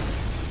is good.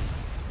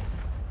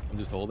 I'm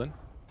just holding.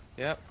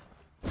 Yep.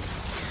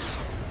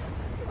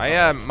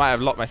 I might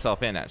have locked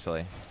myself in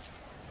actually.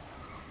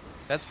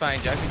 That's fine,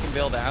 Josh. We can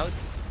build out.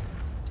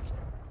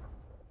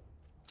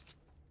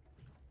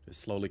 It's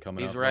slowly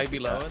coming He's up. right Look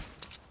at below that. us.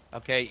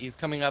 Okay, he's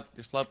coming up.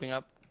 They're sloping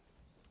up.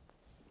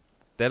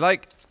 They're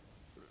like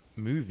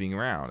moving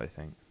around, I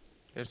think.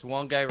 There's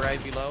one guy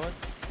right below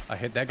us. I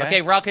hit that guy.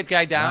 Okay, rocket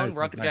guy down. Nice,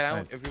 rocket nice, guy down.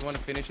 nice. If you want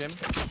to finish him.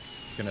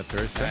 Gonna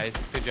thirst him.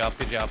 Nice. Good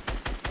job.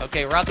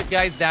 Okay, rocket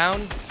guy's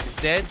down. He's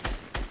dead.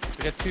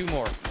 We got two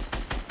more.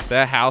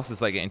 Their house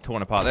is like getting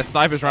torn apart. Their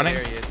snipers Oh, running.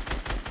 there he is.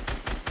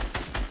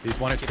 He's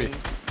 1 HP. Getting,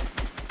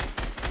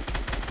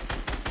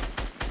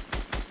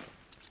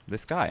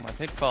 This guy. come on,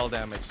 take fall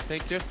damage.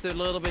 Take just a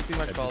little bit too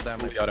much I fall just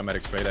damage. fully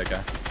automatic spray that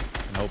guy.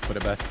 And hope for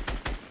the best.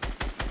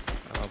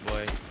 Oh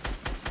boy.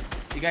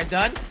 You guys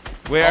done?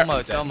 We're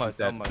Almost.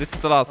 dead. This is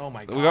the last. Oh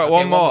my We God. got Okay,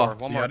 one more. One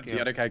The more. other,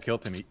 the other guy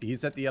killed him.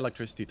 He's at the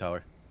electricity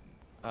tower.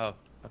 Oh,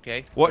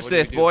 okay. So Watch what do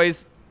we this, do?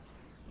 boys.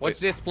 Watch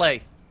this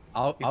play.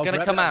 I'll gonna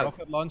grab come that out.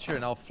 rocket launcher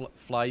and I'll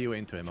fly you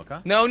into him, okay?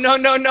 No, no,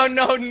 no, no,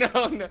 no,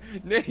 no, no.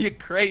 No, you're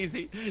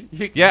crazy.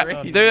 You're Yeah,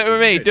 crazy. do it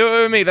with me. Do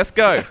it with me. Let's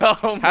go.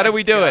 Oh How do my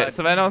we do it,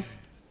 God. Svennoss?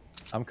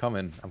 I'm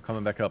coming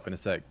back up in a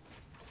sec.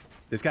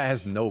 This guy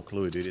has no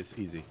clue, dude. It's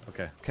easy.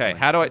 Okay. Okay,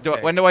 how do I do it?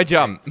 Okay. When do I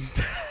jump?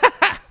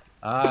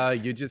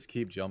 You just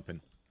keep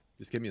jumping.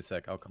 Just give me a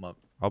sec. I'll come up.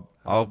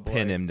 I'll boy.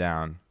 pin him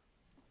down.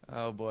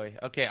 Oh boy.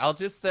 Okay, I'll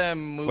just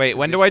move. Wait,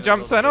 when do I position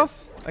a jump, little bit.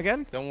 Svennoss?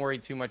 Again? Don't worry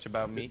too much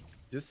about me.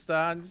 Just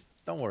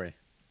don't worry.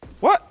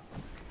 What?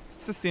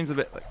 This just seems a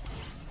bit like...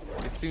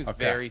 This seems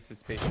Okay. very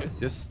suspicious.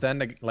 Just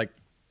stand like.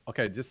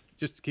 Okay, just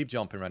keep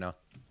jumping right now.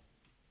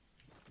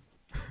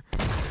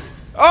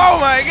 Oh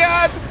my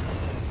god!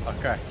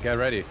 Okay, get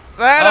ready.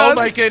 Svennoss! Oh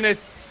my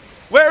goodness.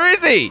 Where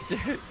is he?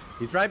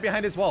 He's right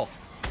behind his wall.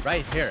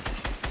 Right here.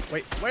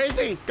 Wait, where is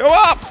he? Go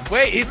up!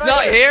 Wait, he's right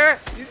not there.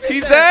 here.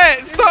 He's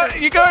there! Stop!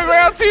 You're going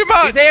around too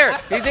much! He's here.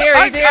 He's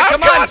here. He's here. Oh,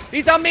 Come God. on.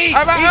 He's on me.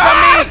 I'm He's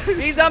out. on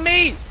me. He's on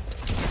me.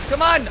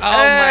 Come on. Oh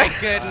my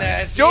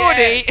goodness.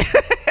 Jordy!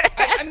 Yes.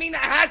 I mean, I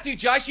had to,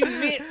 Josh. You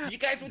missed. You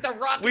guys with the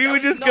rocket. We that were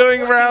was just not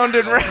going working round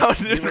and out. round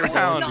and You were going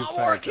round. too not fast.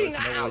 There working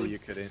was no out. way you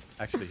could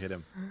actually hit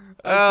him.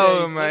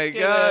 Oh Okay, my let's get,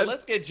 god.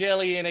 let's get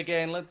Jelly in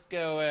again. Let's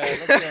go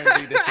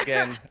and do this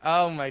again.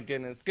 Oh my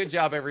goodness. Good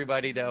job,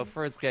 everybody, though.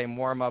 First game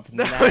warm up.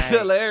 That was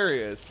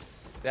hilarious.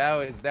 That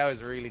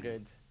was really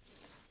good.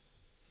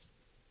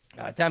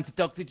 Time to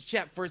talk to the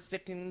chat for a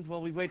second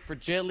while we wait for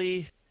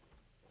Jelly.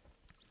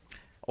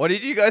 What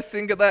did you guys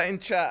think of that in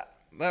chat?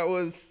 That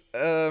was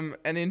an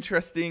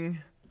interesting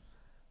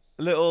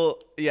little...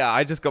 Yeah,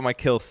 I just got my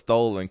kill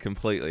stolen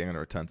completely. I'm going to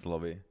return to the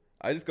lobby.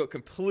 I just got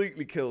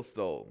completely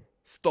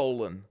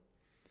stolen.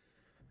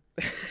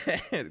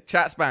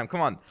 Chat spam,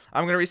 come on.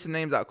 I'm going to read some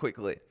names out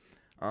quickly.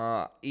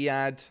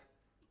 Ead,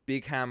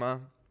 Big Hammer.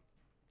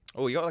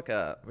 Oh, we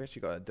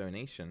actually got a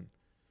donation.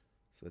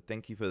 So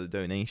thank you for the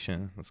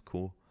donation. That's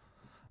cool.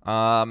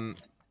 That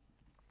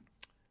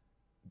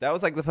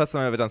was like the first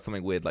time I've ever done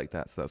something weird like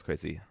that, so that was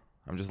crazy.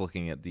 I'm just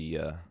looking at the...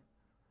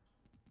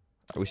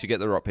 we should get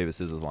the rock, paper,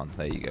 scissors one.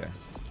 There you go.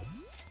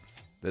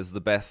 There's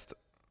the best...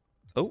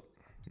 Oh,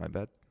 my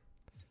bad.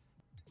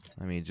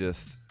 Let me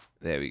just...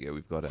 There we go,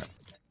 we've got it.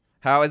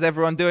 How is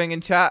everyone doing in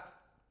chat?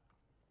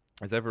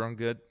 Is everyone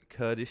good?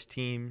 Kurdish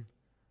team.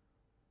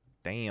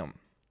 Damn.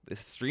 This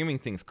streaming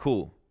thing's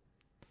cool.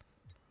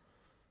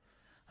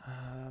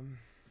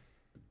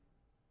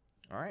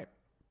 Alright.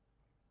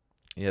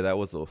 Yeah, that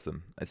was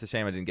awesome. It's a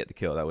shame I didn't get the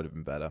kill. That would have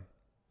been better.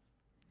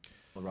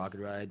 Rocket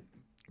ride.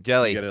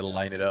 Jelly. You gotta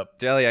line it up.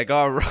 Jelly, I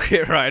got a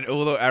rocket ride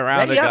all the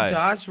around Ready the up,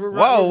 guy. Josh. We're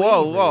Whoa, we're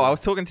whoa, waiting for whoa. you. I was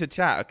talking to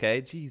chat,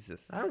 okay?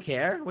 Jesus. I don't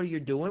care. What are you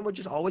doing? We're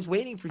just always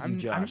waiting for you,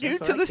 Josh. I'm That's new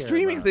what to I the care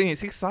streaming about. thing.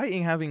 It's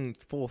exciting having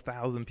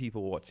 4,000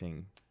 people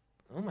watching.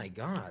 Oh my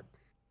god.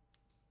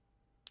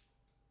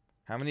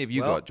 How many have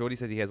you Well- got? Jordy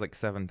said he has like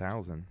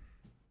 7,000.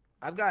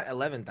 I've got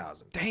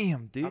 11,000.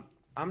 Damn, dude.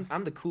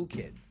 I'm the cool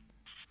kid.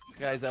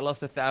 Guys, I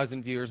lost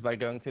 1,000 viewers by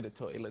going to the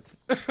toilet.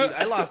 Dude,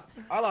 I lost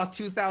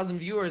 2,000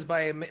 viewers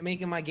by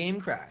making my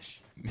game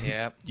crash.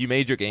 Yeah, You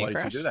made your game Why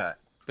crash? did you do that?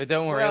 but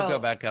don't worry, I'll go Well,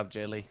 back up,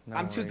 Jelly. No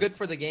I'm too worries. good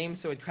for the game,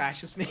 so it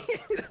crashes me.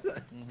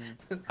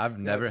 I've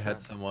never it's had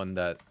not. someone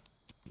that,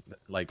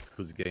 like,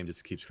 whose game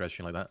just keeps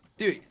crashing like that.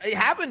 Dude, it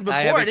happened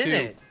I have before, it didn't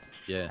too. it?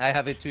 Yeah. I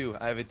have it too.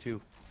 I have it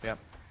too. Yeah.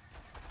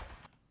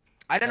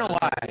 I don't know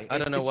why. I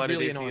don't know It's what it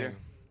really is annoying. either.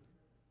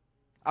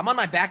 I'm on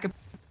my backup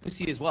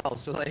PC as well,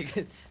 so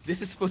like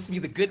this is supposed to be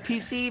the good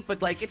PC,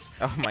 but like it's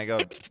Oh my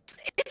god.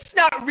 it's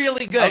not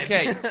really good.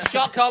 Okay,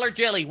 shot caller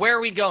Jelly, where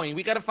are we going?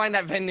 We gotta find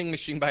that vending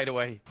machine, by the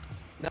way.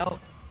 No,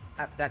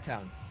 that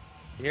town.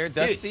 Here,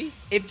 Dusty?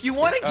 If you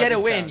want to Oh, get a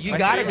this win, town. you My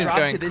gotta stream is drop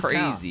going to this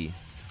town. crazy.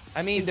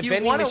 I mean, If the you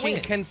vending wanna machine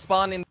win. can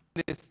spawn in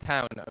this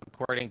town,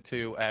 according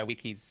to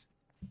wikis.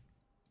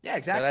 Yeah,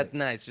 exactly. So that's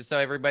nice, just so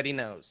everybody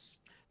knows.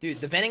 Dude,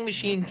 the vending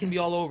machine can be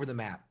all over the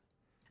map.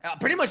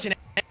 Pretty much in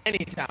any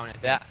town.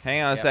 Yeah.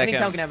 Hang on a Yeah. Any town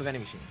second. can have a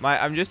vending machine.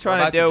 I'm just We're trying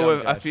to about to deal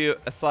jump, with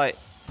Josh. a slight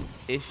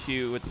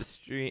issue with the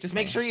stream. Just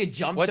make sure you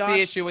jump, What's Josh.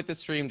 the issue with the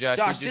stream, Josh?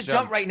 You Josh, just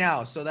jump right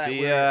now so that The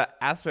we're...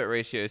 aspect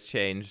ratio has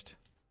changed.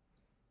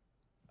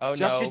 Oh,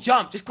 Josh, no. just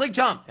jump. Just click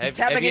jump. Just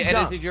tap have back you and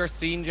jump. edited your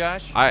scene,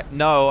 Josh?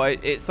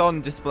 It's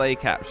on display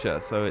capture,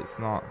 so it's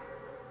not.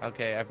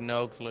 Okay, I have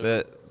no clue.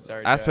 The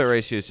Sorry, aspect Josh.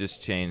 ratio has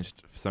just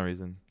changed for some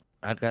reason.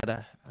 I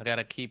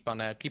gotta keep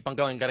on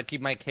going. Gotta keep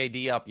my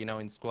KD up,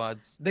 in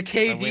squads. The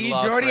A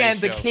win-loss KD, Jordy, and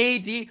the ratio.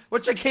 KD.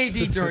 What's your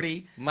KD,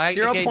 Jordy? My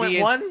 0.1?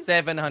 KD is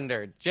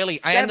 700. Jelly,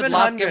 I ended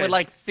last game 700. with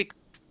like 6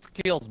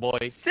 kills, boy.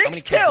 How 6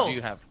 many kills did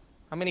you kills? have?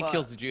 How many Well,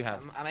 kills did you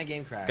have? My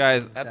game crashed.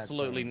 Guys, That's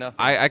Absolutely sad. nothing.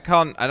 I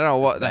don't know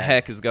what the Bad.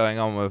 heck is going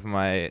on with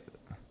my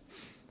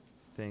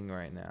thing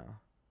right now.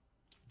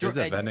 There's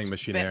a Hey, vending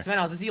machine here.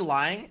 Svennoss, is he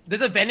lying?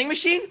 There's a vending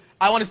machine?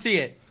 I want to see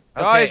it.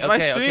 Guys, my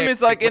okay, stream okay.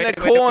 is like in a Wait,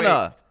 wait, wait.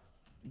 corner.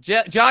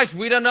 Josh,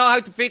 we don't know how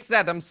to fix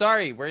that. I'm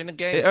sorry. We're in a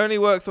game. It only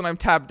works when I'm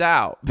tabbed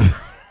out.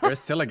 There's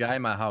still a guy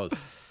in my house.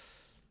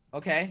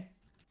 Okay.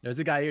 There's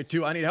a guy here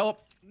too. I need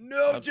help.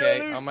 No, Okay,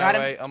 Jelly. on my Got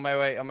him. way, on my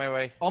way, on my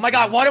way. Oh my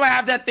god, why do I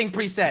have that thing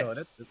preset? Oh,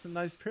 that's a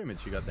nice pyramid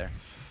you got there.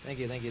 Thank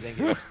you, thank you, thank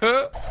you.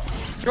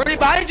 Jordy,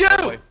 behind you!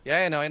 Yeah,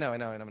 I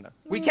know.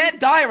 We can't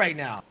die right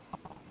now.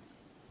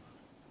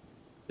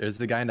 There's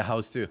the guy in the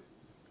house too.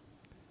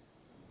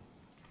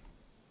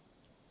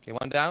 Okay,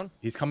 one down.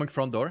 He's coming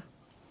front door.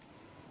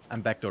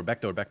 And back door.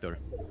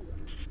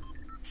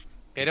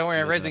 Okay, don't worry,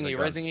 I'm He doesn't raising have you, a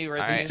gun. raising you.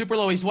 Alright. He's super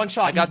low, he's one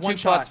shot. I got he's one two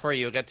shot. pots for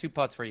you. I got 2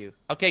 pots for you.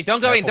 Okay, don't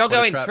go in, don't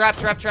go in. Trap,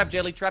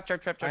 Jelly. Trap.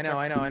 I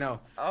know.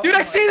 Oh Dude, I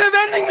my- see the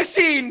vending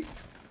machine!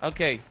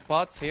 Okay,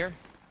 bots here.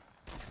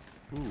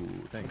 Ooh,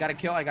 I thanks. gotta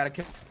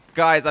kill.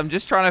 Guys, I'm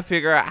just trying to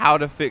figure out how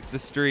to fix the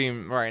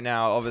stream right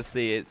now.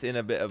 Obviously, it's in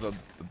a bit of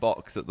a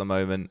box at the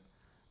moment,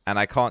 and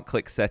I can't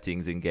click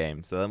settings in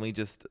game. So let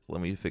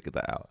me figure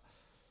that out.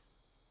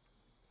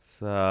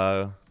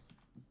 So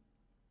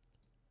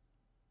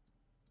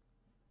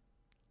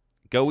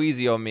go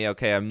easy on me,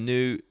 okay? I'm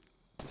new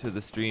to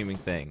the streaming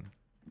thing.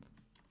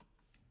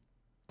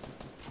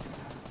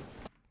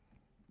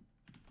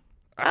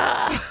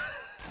 Ah!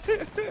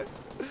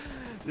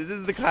 This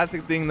is the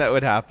classic thing that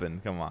would happen.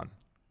 Come on.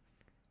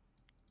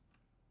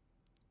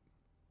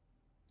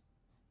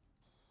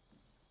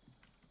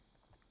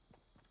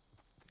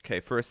 Okay,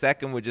 for a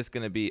second, we're just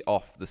going to be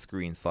off the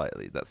screen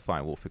slightly. That's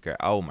fine. We'll figure it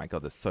out. Oh my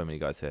god, there's so many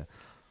guys here.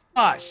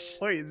 Gosh.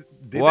 Wait,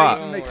 did What?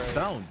 they even make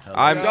sound?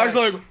 I'm Josh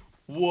like,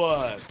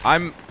 what?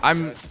 I'm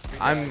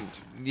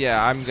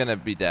yeah, I'm going to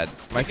be dead.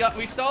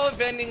 We saw a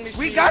vending machine.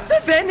 We got the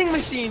vending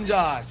machine,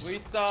 Josh. We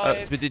saw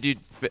it. But did you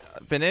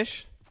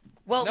finish?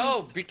 Well,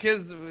 No,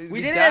 because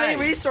we didn't have any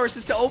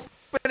resources to open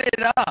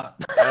it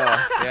up.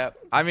 Oh, yeah.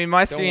 I mean,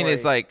 my Don't screen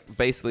is worry. like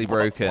basically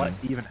broken. What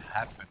even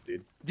happened,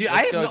 dude? Dude,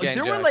 Let's go again,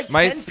 there were Josh. like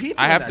My 10 people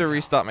I in have that to town.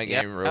 restart my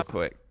Yep. game real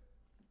quick.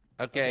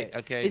 Okay,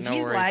 Is no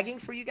he worries. lagging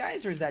for you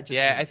guys, or is that just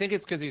Yeah, me? I think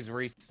it's because he's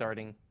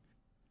restarting.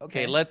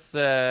 Okay, Okay, let's.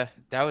 That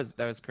was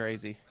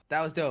crazy.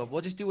 that was dope.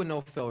 We'll just do a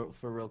no fill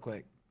for real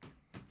quick.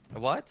 A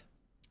what?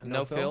 A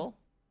No fill?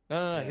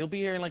 No. Yeah. He'll be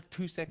here in like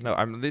 2 seconds. No,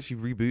 I'm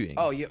literally rebooting.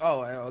 Oh,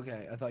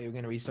 okay. I thought you were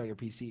gonna restart your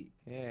PC.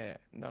 Yeah.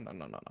 No.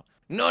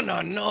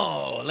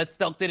 Let's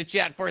talk to the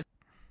chat first.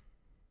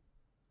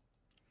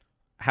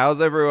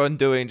 How's everyone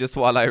doing just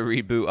while I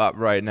reboot up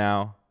right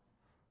now?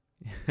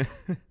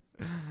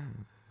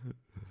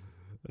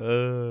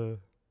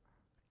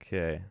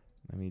 Okay,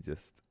 let me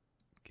just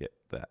get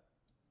that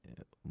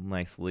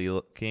nicely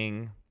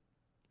looking.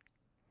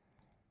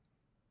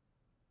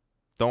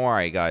 Don't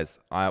worry, guys.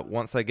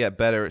 Once I get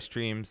better at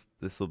streams,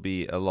 this will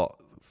be a lot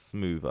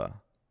smoother.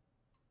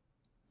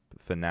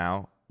 But for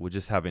now, we're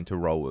just having to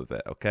roll with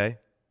it, okay?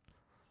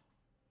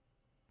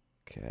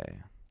 Okay.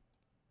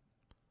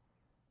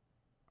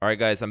 All right,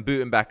 guys, I'm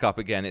booting back up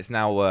again. It's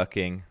now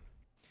working.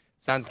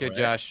 Sounds good, Alright.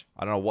 Josh.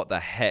 I don't know what the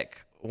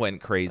heck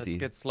went crazy. Let's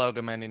get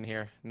Slogo Man in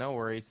here. No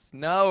worries,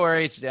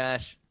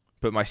 Josh.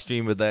 But my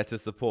streamer there to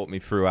support me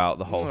throughout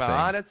the whole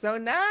Aw, thing. that's so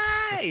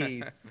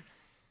nice.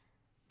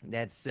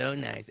 That's so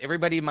nice.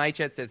 Everybody in my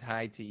chat says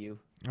hi to you.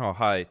 Oh,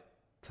 hi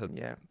to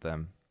Yeah,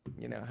 them.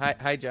 you know,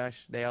 hi,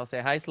 Josh. They all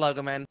say hi,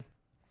 Slogo Man.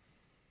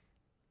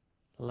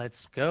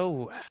 Let's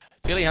go.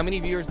 Chili, how many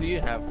viewers do you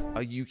have?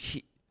 Are you?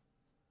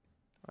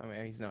 I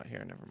mean, he's not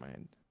here. Never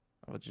mind.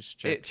 I'll just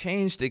check. It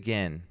changed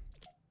again.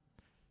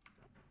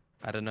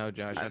 I don't know,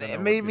 Josh. I don't know It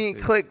what made me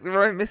this is. click the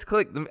right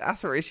misclick. The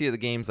aspect ratio of the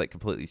game's like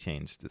completely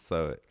changed.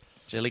 So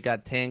Chili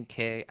got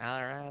 10K.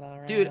 All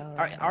right. Dude,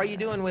 are you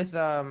doing with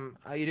the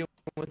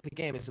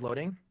game? Is it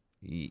loading?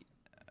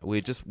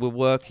 we're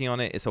working on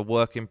it. It's a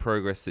work in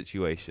progress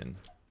situation.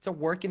 It's a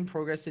work in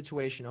progress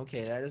situation.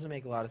 Okay, that doesn't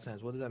make a lot of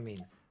sense. What does that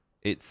mean?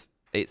 It's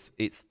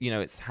you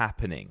know, it's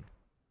happening.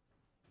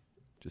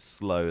 Just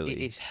slowly. It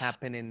is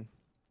happening.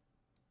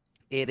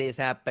 It is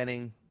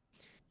happening.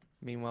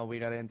 Meanwhile, we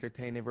gotta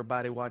entertain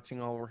everybody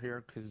watching over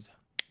here, cause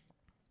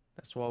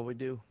that's what we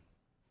do.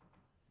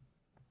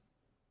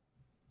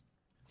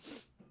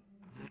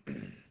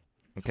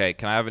 Okay,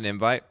 can I have an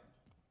invite?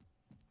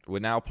 We're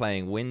now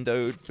playing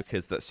windowed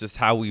because that's just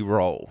how we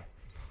roll.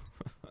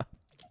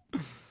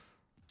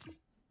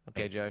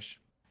 Okay, Josh.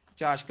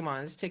 Josh, come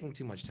on. This is taking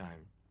too much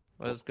time.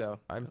 Let's go.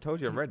 I told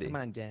you I'm ready. Come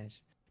on,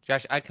 Josh.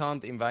 Josh, I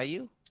can't invite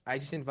you. I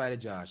just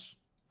invited Josh.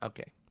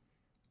 Okay.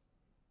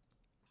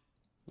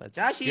 Let's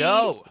Joshy!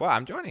 go. Well,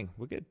 I'm joining.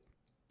 We're good.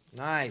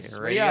 Nice.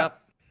 Ready Hurry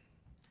up.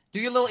 Do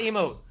your little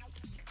emote.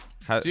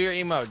 Do your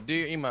emote. Do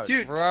your emote.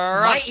 Dude,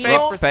 Rock, my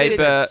emote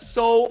paper. is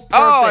so perfect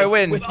I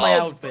win. with my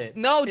Oh, outfit.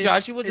 No, It's-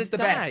 Josh, it was it's a the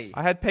die. best.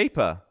 I had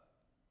paper.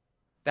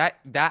 That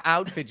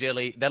outfit,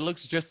 Jelly, that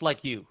looks just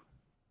like you.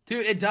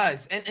 Dude, it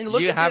does. And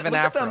look, You at, have the, an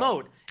look at the afro.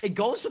 emote. It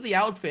goes with the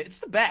outfit. It's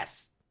the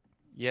best.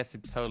 Yes,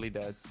 it totally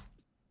does.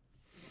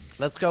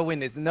 Let's go win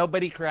this.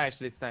 Nobody crash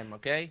this time,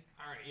 okay?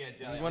 All right, yeah,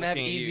 Jelly. We want to have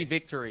easy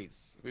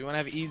victories. We want to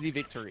have easy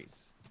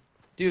victories.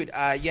 Dude,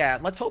 yeah,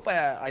 let's hope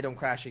I don't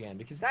crash again,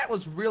 because that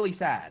was really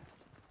sad.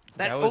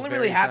 That was only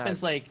really very happens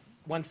sad. like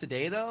once a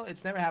day, though.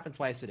 It's never happened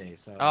twice a day.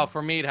 So. Oh,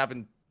 for me, it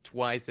happened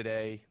twice a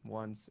day,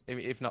 once,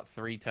 if not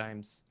 3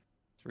 times.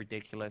 It's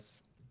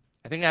ridiculous.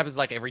 I think it happens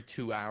like every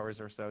 2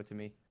 hours or so to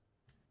me.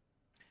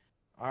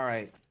 All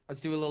right. Let's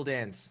do a little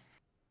dance.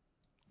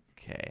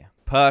 Okay.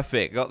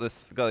 Perfect. Got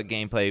this. Got the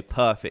gameplay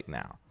perfect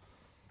now.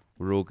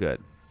 We're all good.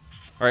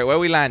 All right, where are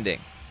we landing?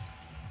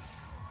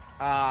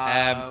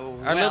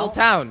 Our little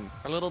town.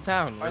 Our little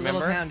town. Our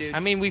remember? little town, dude.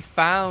 I mean, we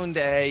found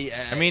a.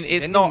 I mean,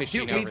 it's vending not.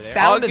 machine Dude, we over there.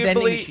 found a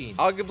vending machine.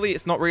 Arguably,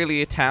 it's not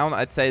really a town.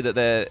 I'd say that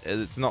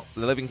it's not.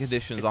 The living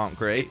conditions aren't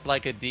great. It's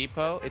like a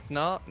depot. It's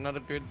not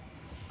a good.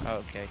 Oh,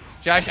 okay,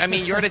 Josh. I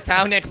mean, you're the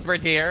town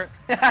expert here.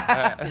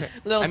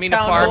 Little I mean, the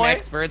town farm boy.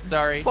 expert.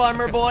 Sorry.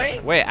 Farmer boy.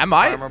 Wait, am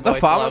I Farmer the boy,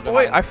 farmer Slogo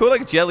boy? man. I feel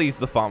like Jelly's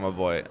the farmer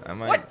boy.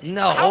 Am I? What?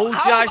 No, How am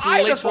Josh I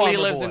the literally farmer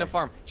lives in boy? a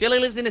farm. Jelly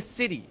lives in a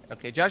city.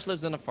 Okay, Josh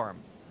lives in a farm.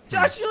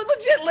 Josh, you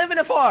legit live in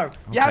a farm.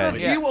 You have a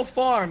Okay. view of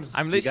farms.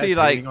 I'm You guys literally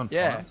like. hating on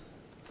Yeah. farms?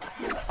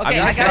 Okay, I'm I gonna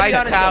gotta be drive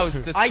honest. cows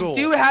though. to I school.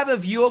 do have a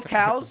view of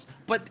cows,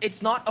 but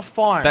it's not a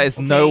farm. That is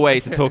no okay? way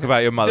to talk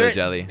about your mother, There-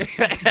 Jelly.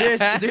 There's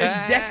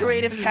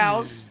decorative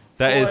cows.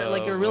 That for, is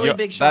like a really you're-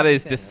 big that shopping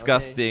is center, okay?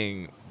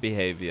 disgusting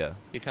behavior.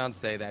 You can't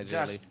say that,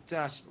 Josh,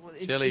 Jelly.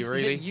 it's, Jelly, it's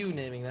really? you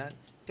naming that.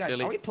 Guys,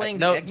 Jelly. are we playing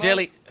No, egg mode?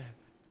 Jelly.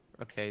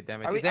 Okay,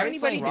 damn it. Are Is there we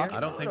anybody playing here? Rocket I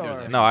don't think mode, there's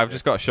or- any. No, I've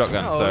just got a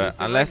shotgun. No, so it's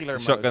a unless regular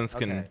mode. shotguns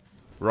can Okay.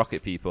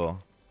 rocket people.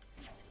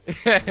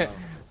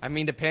 I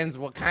mean, depends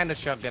what kind of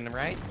shotgun,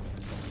 right?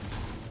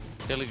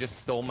 Jelly just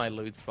stole my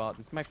loot spot.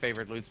 This is my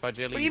favorite loot spot,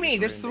 Jelly. What do you mean?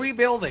 just There's ruined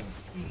 3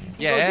 buildings.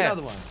 Yeah, Go to the yeah.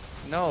 other one.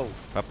 it. No,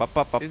 Ba, ba,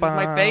 ba, ba, this is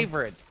my ba.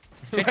 favorite.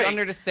 Check Right.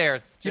 under the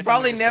stairs. You Check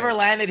probably under the never stairs.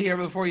 landed here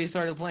before you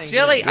started playing.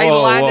 Jelly, did I you?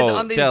 Whoa, landed whoa,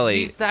 on Jelly,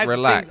 these type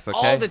relax, of things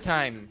okay? all the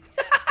time.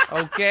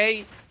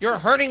 Okay? You're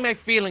hurting my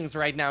feelings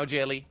right now,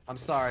 Jelly. I'm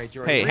sorry,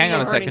 Jordan. Hey, Really hang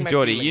on a hurting second, my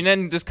Jordy. You feelings.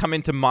 then just come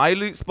into my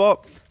loot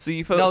spot, so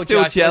you felt No,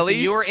 still Josh, jelly.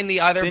 listen, you were in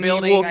the other Then you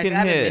building. walk Guys, in I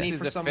have a here. This mini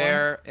is for a someone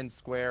fair and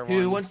square one.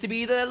 Who wants to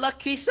be the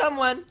lucky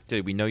someone?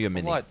 Dude, we know you're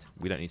mini. What?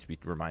 We don't need to be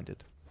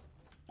reminded.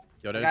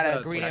 Yo, there's got a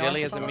a green what arrow Jelly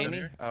for has a someone mini?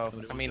 here. Oh,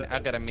 Somebody I mean, want I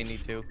check? got a mini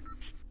too.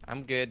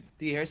 I'm good.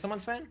 Do you hear someone,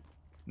 Sven?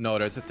 No,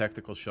 there's a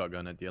tactical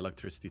shotgun at the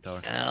electricity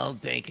tower. I'll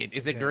take it.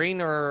 Is it Okay.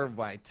 green or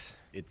white?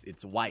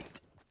 It's white.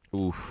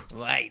 Oof.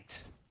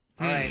 White.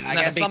 All right, I Not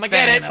a guess big I'ma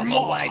get fan it. of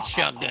a white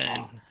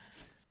shotgun.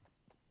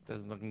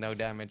 Doesn't look no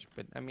damage,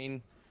 but I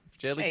mean, if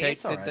Jelly Hey,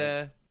 takes it's it,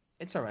 alright.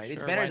 It's all right.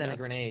 It's Sure, better why than a not?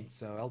 grenade,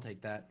 so I'll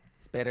take that.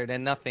 it's better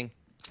than nothing.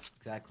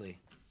 Exactly.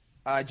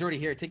 Jordy,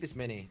 here, take this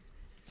mini.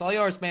 It's all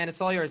yours, man.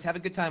 It's all yours. Have a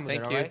good time with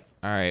Thank it, you. all right?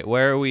 All right,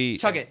 where are we?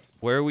 Chug it.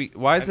 Where are we?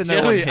 Why is there no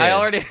one Jelly, here? I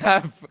already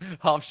have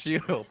half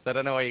shields. I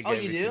don't know why you Oh,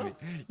 gave you it to do?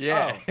 me.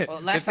 Yeah. Oh,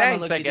 well, last Just time I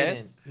thanks, looked, you guess.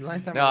 didn't.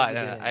 Last time No, I looked,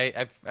 no, you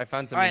didn't. I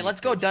found some. All right, minis let's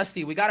go, too.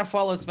 Dusty. We gotta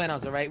follow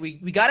Svennoss, all right? We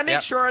gotta make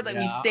Yep. sure that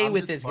we stay I'm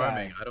with just this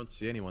farming. guy. I don't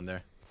see anyone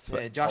there.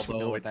 Yeah, Josh would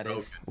Although know what it's that broke.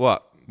 is.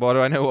 What? What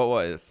do I know?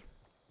 What is?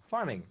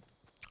 Farming.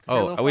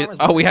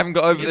 Oh, we haven't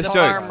got over He's this a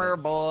joke. farmer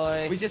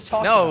boy. We just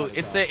talked No, about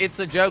it, it's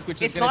though. a joke which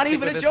is It's gonna not stick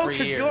even with a us joke for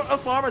because years. you're a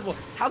farmer's boy.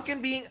 How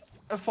can being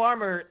a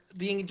farmer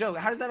being a joke?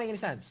 How does that make any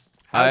sense?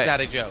 How's I-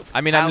 that a joke?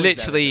 I mean, How I'm is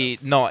that a literally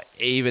joke? not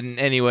even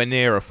anywhere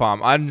near a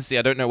farm. Honestly,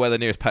 I don't know where the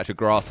nearest patch of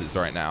grass is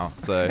right now.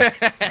 So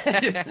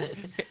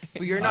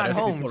Well, you're not there's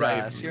home, people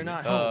right Josh. here. You're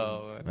not home.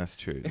 Oh, that's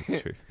true.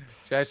 That's true.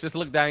 Josh, just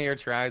look down your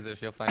trousers.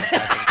 You'll find a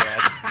patch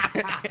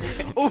of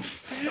grass.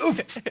 Oof,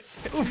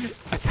 oof,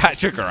 oof. A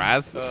patch of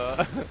grass. Okay,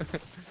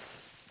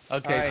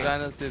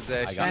 Alright. Svennoss is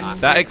I got Sven-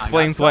 That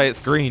explains why it's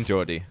green,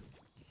 Jordy.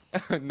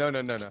 no.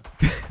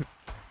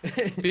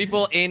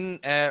 People in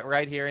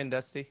right here in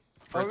Dusty.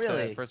 Oh, First,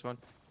 really? first one.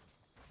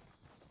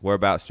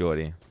 Whereabouts,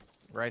 Jordy?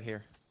 Right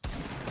here.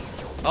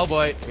 Oh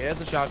boy, he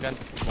has a shotgun.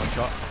 One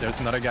shot. There's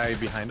another guy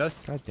behind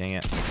us. God dang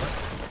it.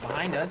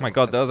 Behind us. Oh my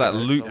God, that was that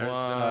That's loot.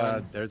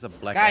 so- There's a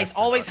black. Guys,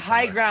 astronaut always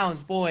high somewhere.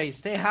 grounds, boys.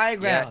 Stay high Yeah,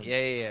 ground.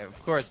 yeah, of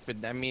course. But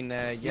I mean,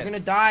 yes. You're gonna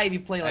die if you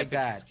play I like have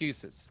that.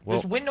 excuses. Well,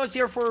 There's windows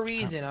here for a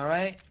reason, all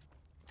right?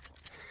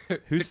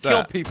 who's to kill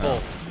that? people.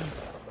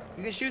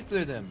 You can shoot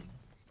through them.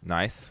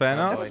 Nice, That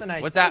Svennoss. was a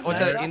nice- What's that that? was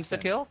What's a that? nice shot,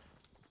 Insta kill?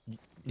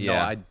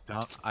 Yeah.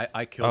 No,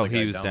 I killed Oh, the guy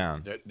he was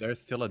down. There's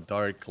still a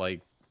dark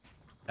like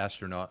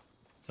astronaut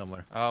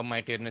somewhere. Oh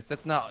my goodness,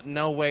 that's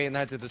no way in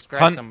that to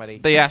describe Hunt somebody.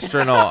 the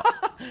astronaut.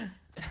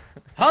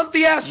 Hunt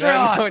the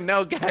astronaut!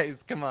 no,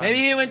 guys, come on. Maybe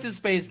he went to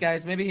space,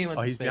 guys. Maybe he went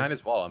Oh, to he's space. behind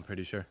his wall. I'm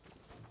pretty sure.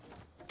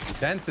 He's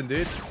dancing,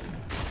 dude.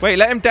 Wait,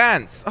 let him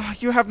dance. Oh,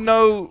 you have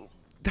no.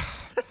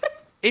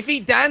 If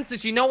he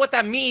dances, you know what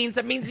that means.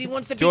 That means he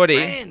wants to Jordy.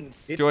 be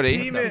friends. Jordy.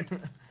 Demon.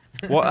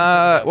 What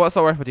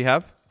assault rifle do you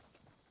have?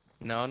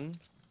 None.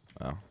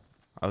 Oh,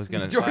 I was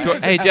gonna. Jordy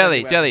doesn't Hey, have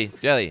Jelly, any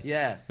Jelly.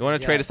 Yeah. You want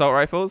to yeah. trade assault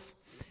rifles?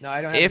 No,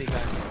 I don't have If- any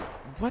guns.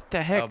 What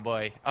the heck? Oh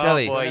boy.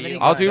 Jelly. Oh boy. Don't have any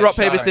I'll guns. do That's rock,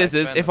 paper, shot.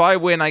 scissors. If I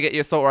win, I get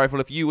your assault rifle.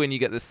 If you win, you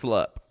get the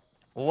slurp.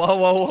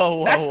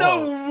 Whoa. That's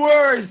the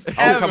worst Oh,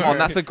 ever. come on,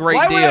 that's a great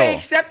Why would I deal.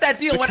 accept that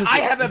deal when Because I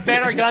it's- have a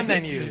better gun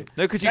than you?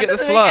 No, because you That get the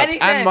doesn't make slurp any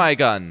and my sense.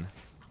 gun.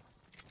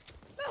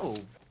 No,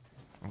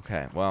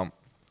 Okay, well,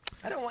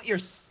 I don't want your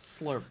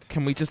slurp.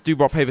 Can we just do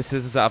rock paper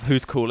scissors out of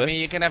who's I coolest?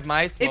 mean, you can have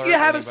my slurp. If you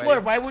have a anybody.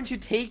 slurp, why wouldn't you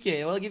take it?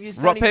 It'll give you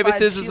 75 rock paper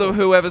scissors shield. or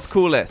whoever's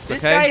coolest.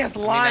 This Okay. guy is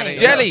lying.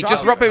 Jelly, Drop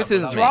just your- rock paper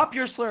scissors. me. Drop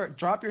your slurp.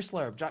 Drop your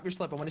slurp. Drop your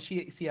slurp. I want to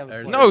see how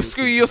it's. No,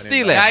 screw you. You're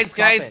stealing. Guys, Drop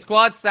guys, it.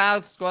 squad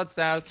south, squad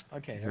south.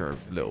 Okay. You're a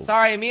little.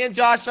 Sorry, me and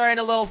Josh are in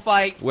a little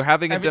fight. We're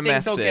having a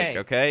Everything's domestic.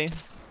 Okay.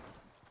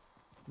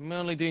 I'm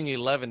only doing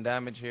 11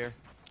 damage here.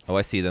 Oh,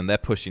 I see them. They're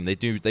pushing. They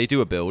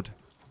do a build.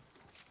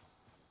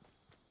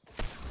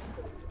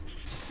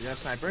 You have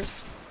snipers?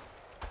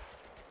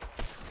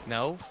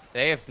 No,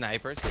 they have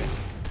snipers.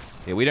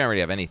 Yeah, we don't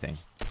really have anything.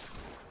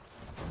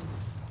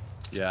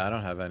 Yeah, I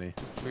don't have any.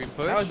 Should we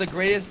push? That was the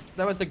greatest.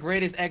 That was the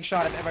greatest egg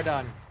shot I've ever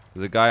done.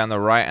 There's a guy on the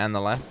right and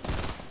the left.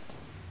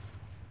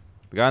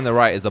 The guy on the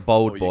right is a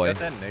bold Oh, boy. You got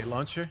that nade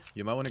launcher?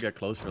 You might want to get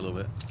close for a little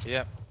bit.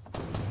 Yep.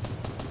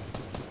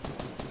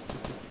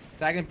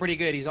 Tagging pretty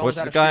good. He's always What's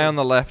out the of guy shield. on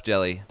the left,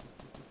 Jelly?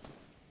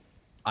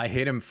 I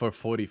hit him for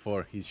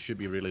 44. He should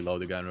be really low,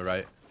 the guy on the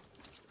right.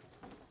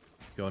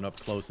 Going up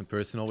close and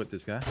personal with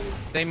this guy.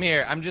 Same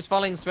here. I'm just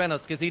following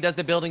Svennoss because he does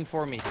the building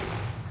for me.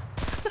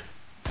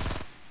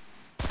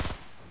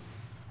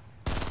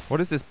 What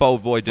is this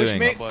bold boy Pushing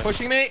doing? me. boy.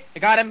 Pushing me. I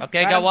got him.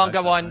 Okay, got got him. one,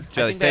 got one.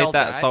 Jelly, I think they save all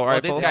that died. assault Oh,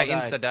 this rifle. guy They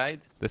all died. insta died.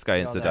 This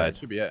guy Oh, insta that died.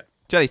 Should be it.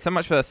 Jelly, so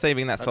much for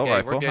saving that assault Okay,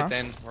 rifle, we're good huh?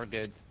 then. We're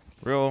good.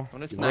 Real, I'm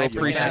gonna real snipe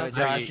your appreciate, ass,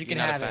 Josh, or you can you're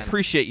not a have it. fan?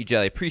 appreciate you,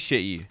 Jelly. Appreciate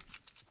you.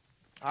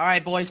 All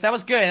right, boys. That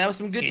was good. That was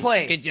some good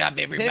play. Good job,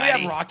 Does everybody.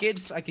 anybody have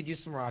rockets? I could use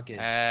some rockets.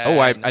 Oh,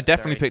 I No,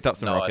 definitely sorry. picked up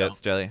some No, I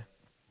rockets, Jelly.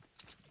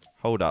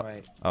 Hold up.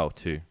 Right. Oh,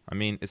 2. I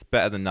mean, it's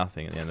better than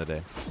nothing at the end of the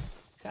day.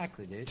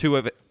 Exactly, dude. 2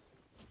 of it.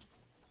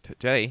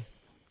 Jelly.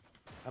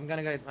 I'm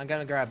gonna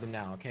grab them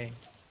now. Okay.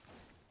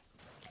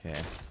 Okay.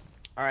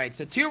 All right.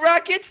 So 2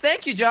 rockets.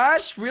 Thank you,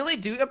 Josh. Really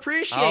do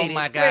appreciate Oh it.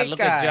 my God! Great Look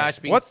guy. at Josh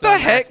being What so the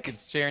nice, heck?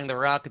 he's sharing the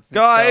rockets. And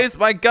Guys, stuff.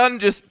 my gun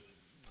just...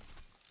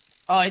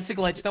 Oh, it's a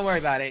glitch. Don't worry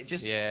about it.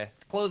 Just Yeah.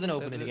 close and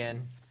open it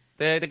again.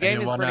 The game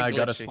is Anyone pretty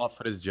got a glitchy. spot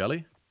for this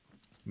jelly?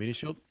 Mini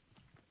shield?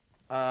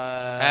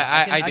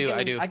 I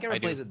do, I can I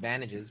replace do. with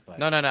bandages, but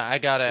No, no, no. I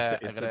got a,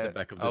 It's I at got the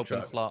back of the open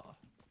truck. slot.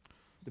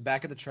 the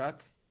back of the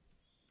truck.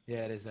 Yeah,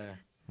 it is there.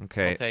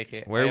 Okay. I'll take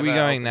it. Where I are have we a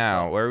going open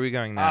now? slot. Where are we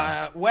going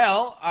now?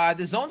 Well,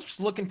 the zone's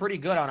looking pretty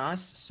good on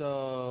us,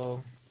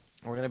 so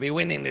We're gonna be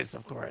winning this,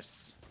 of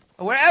course.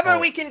 wherever Oh.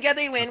 we can get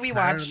a win, we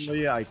watch.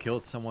 Apparently, I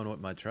killed someone with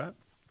my trap.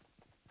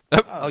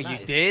 Oh, you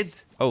nice.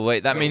 did? Oh,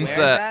 wait. That Wait, means where's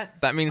that...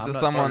 that? means I'm that not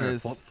someone sure.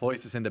 is...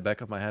 Voices in the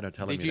back of my head are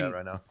telling Did me you- that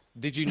right now.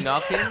 Did you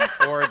knock him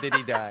or did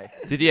he die?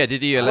 Did you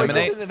Voices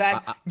eliminate? in the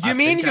back. I You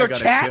mean think I your got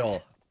a chat?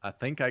 kill. I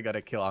think I got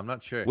a kill. I'm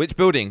not sure. Which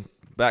building?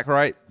 Back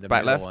right? The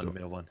Back middle left? one.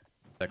 Middle one.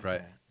 Back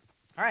right.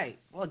 All right.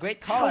 Well,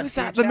 great call. How out is to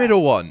your that the chat.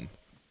 middle one?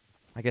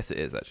 I guess it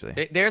is,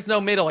 actually. There's no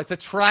middle. It's a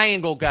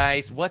triangle,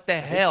 guys. What the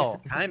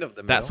hell? Kind of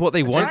the middle. That's what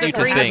they want There's you a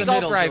to green think.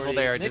 assault rifle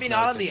there, I Maybe just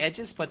not on the noticed.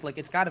 edges, but like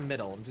it's got a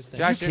middle. I'm just saying.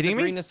 Josh, there's a kidding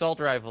me? green assault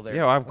rifle there.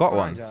 Yeah, I've got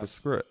What's going one, on, so Josh?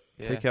 screw it.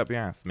 Yeah. Take it up your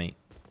ass, mate.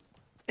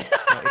 No,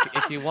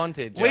 if you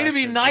wanted. Way to Josh,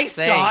 be I'm just nice,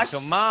 saying, Josh.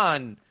 Come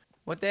on.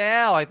 What the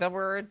hell? I thought we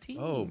were a team.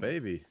 Oh,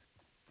 baby.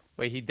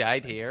 Wait, he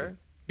died here?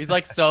 He's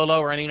like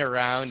solo running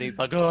around. He's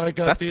like, oh, I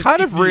got That's this.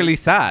 kind of really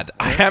sad.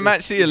 I am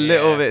actually a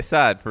little Yeah. bit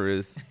sad for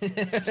his...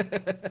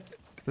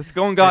 This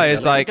gone guy is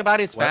Think like... about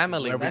his Where-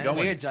 family. where we That's going?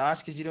 weird, Josh,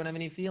 because you don't have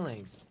any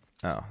feelings.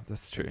 Oh,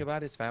 that's true. Think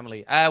about his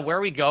family. Where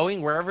are we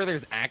going? Wherever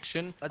there's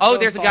action. Let's Oh, go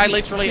there's a guy follow-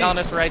 literally See, on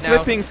us right now.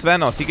 Flipping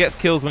Svennoss. He gets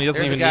kills when he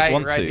doesn't There's a even guy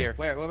want right to. here.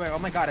 Where? Oh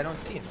my God, I don't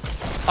see him.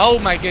 Oh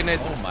my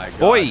goodness. Oh my god.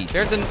 Boy!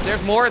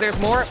 There's more. There's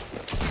more.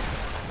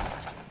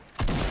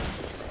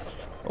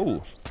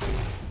 Oh,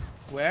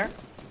 Where?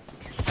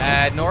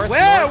 North.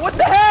 Where? North. What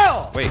the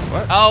hell? wait,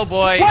 what? Oh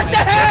boy. What the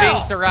We're hell?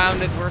 being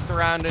surrounded. We're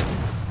surrounded.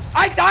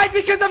 I died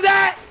because of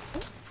that.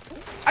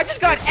 I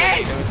just got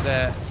egged.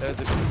 There was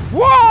a.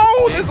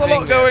 Whoa! Big There's a lot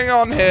finger. going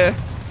on here.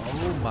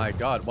 Oh my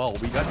god. Well,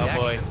 we got the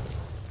Oh boy. action.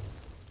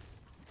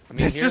 I mean,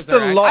 There's here's just our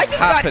a action. lot I just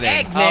happening. got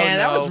egged, man.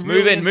 That no. was Move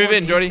really in, move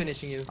in, important. He's Jordy.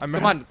 finishing you. I'm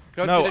Come on,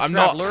 go No, to the I'm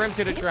trap. not. Lure him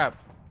to the trap.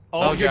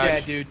 Oh, you're Josh.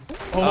 dead, dude.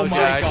 Oh, my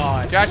Josh.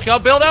 God. Josh, go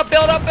build up,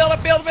 build up, build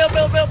up, build,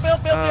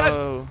 Josh.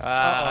 Oh.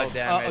 Ah, Uh-oh.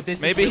 damn it. This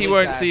is Maybe he really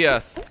won't sad. see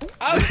us.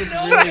 This is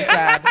really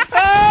sad.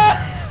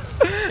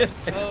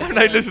 I'm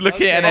not just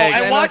looking at an Oh,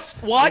 egg. and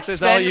Svennoss, watch this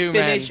is all Sven you,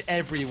 finish man.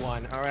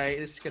 everyone. All right,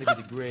 this is gonna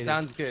be the greatest.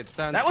 Sounds good.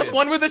 Sounds That was good.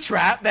 one with a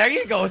trap. There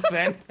you go,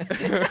 Sven.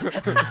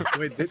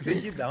 Wait,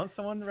 did you down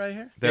someone right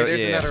here? Yeah, there's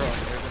yeah. another one.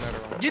 There's another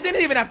one. You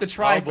didn't even have to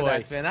try Oh, for boy.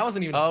 that, Sven. That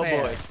wasn't even Oh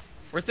fair. boy.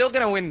 We're still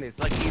gonna win this.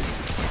 Like easy.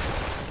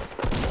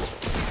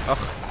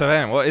 Oh,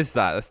 Sven, what is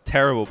that? That's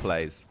terrible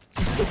plays.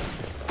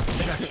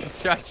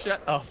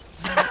 Shut up.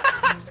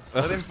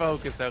 Let him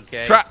focus,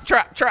 okay? Trap,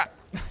 trap, trap.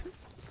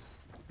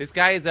 This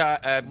guy is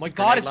a My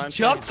God, grenade it's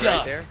launcher. He's Chuck.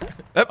 right there.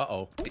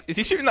 Uh-oh. Is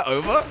he shooting that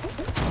over?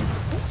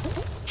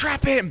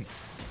 Trap him.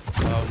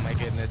 Oh my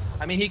goodness.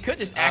 I mean, he could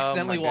just Oh,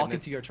 accidentally my walk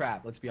goodness. into your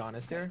trap. Let's be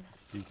honest here.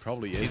 He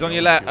probably is. He's on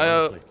your honestly, left.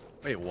 honestly.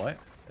 Wait, what?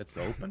 It's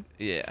open?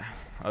 Yeah.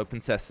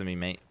 Open sesame,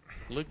 mate.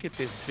 Look at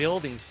this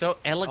building, so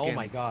elegant. Oh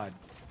my God.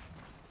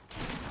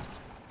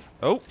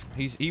 Oh,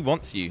 he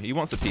wants you. He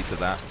wants a piece of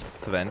that,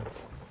 Sven.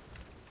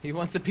 He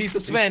wants a piece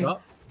of Sven.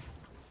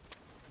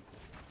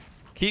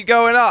 Keep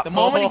going up. The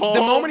moment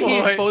he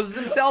boy. exposes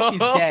himself, he's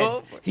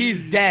dead.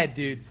 He's dead,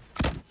 dude.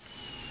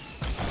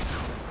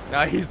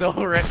 No, he's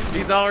already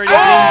being dead.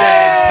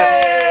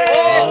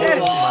 Oh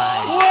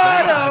my!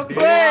 What a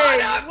play!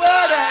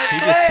 What a He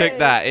just took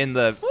that in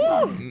the.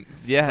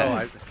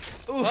 Yeah.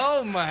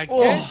 Oh my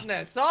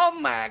goodness! Oh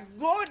my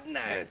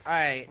goodness! All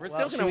right, we're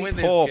well, still gonna win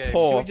this Poor, game.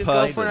 poor Should we just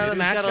go for person. another We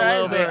match, just got a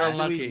little guys? bit Or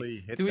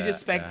unlucky. do we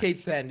just spectate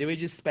Sven? Do we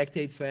just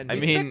spectate Sven? I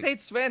We mean- spectate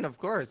Sven, of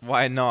course.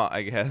 Why not?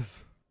 I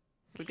guess.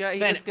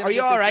 Sven, are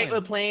you all right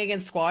with playing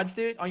against squads,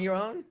 dude, on your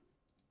own?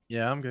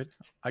 Yeah, I'm good.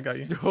 I got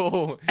you.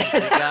 Oh, you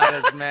got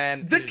us,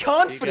 man. The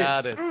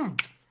confidence.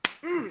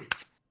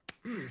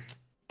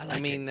 I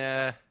mean,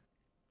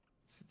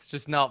 it's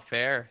just not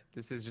fair.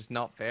 This is just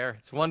not fair.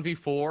 It's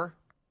 1v4.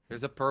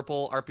 There's a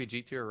purple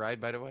RPG to your right,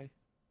 by the way.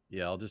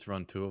 Yeah, I'll just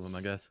run 2 of them,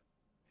 I guess.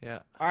 Yeah.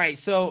 All right,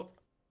 so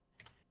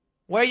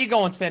where are you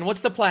going, Sven?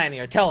 What's the plan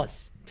here? Tell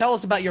us. Tell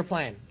us about your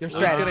plan, your We're just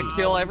strategy. gonna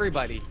kill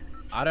everybody.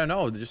 I don't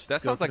know. Just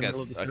That go sounds to like the a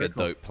middle of the like a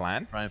circle. dope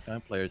plan. Try and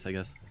find players, I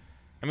guess.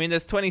 I mean,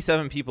 there's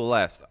 27 people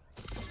left,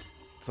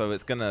 so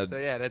it's gonna So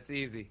yeah, that's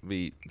easy.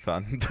 be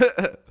fun.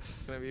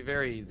 It's gonna be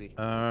very easy.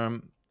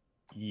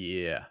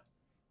 Yeah.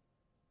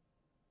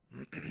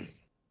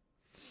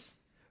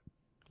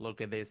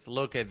 Look at this.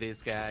 Look at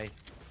this guy.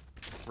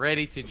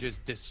 Ready to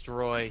just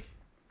destroy.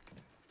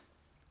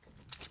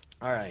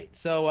 All right,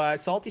 so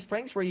Salty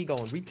Springs, where are you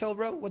going? Retail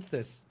row? What's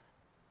this?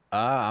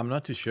 I'm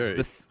not too sure.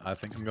 This- I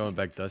think I'm going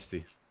back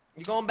Dusty.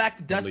 You going back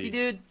to Dusty,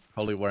 Probably- dude?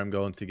 Probably where I'm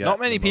going to get.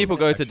 Not many the people most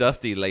go to action.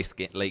 Dusty late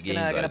game.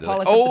 Gonna though, do they?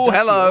 polish up the Oh, Dusty.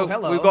 hello. Oh,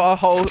 hello. We've got a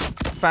whole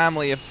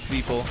family of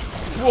people.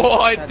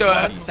 What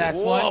That's one. That's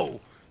one.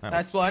 Whoa.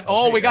 That's one.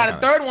 Oh, we got a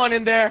third one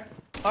in there.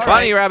 All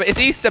Bunny right. rabbit. It's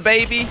Easter,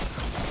 baby.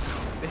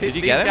 Did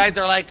you These get him? guys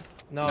are like,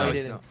 No, No, he it's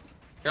didn't. not.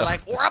 they're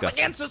like, we're up disgusting.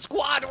 against a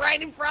squad right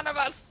in front of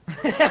us.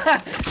 We're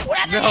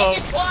the No.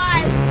 biggest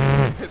squad.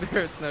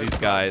 There's no These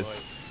squad, guys.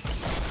 boys.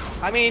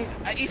 I mean,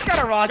 he's got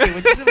a rocket,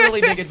 which is a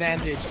really big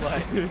advantage,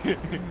 but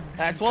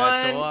that's one.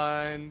 That's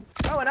one.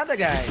 Oh, another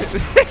guy.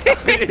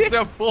 It's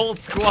a full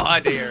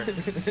squad here.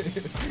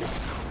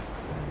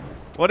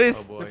 What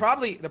is? Oh,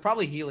 boy. They're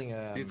probably healing.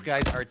 These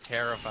guys are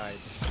terrified.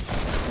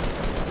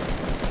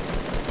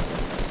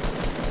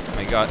 Oh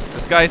my god.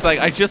 This guy's like,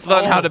 I just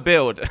learned how to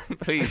build.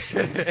 Please.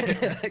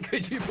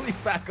 Could you please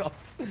back off?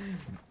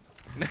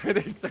 No,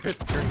 they start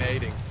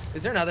grenading.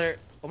 Is there another?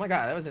 Oh my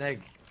god, that was an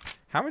egg.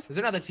 How much? Is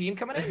there another team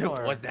coming in?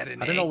 Or? Was that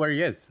an I don't know egg? where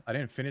he is. I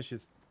didn't finish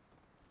his.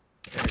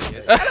 There he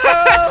is.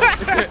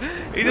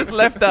 He just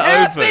left that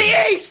Happy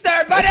open.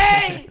 Easter,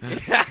 buddy!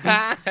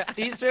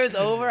 Easter is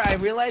over. I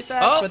realized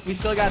that, Oh. but we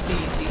still got the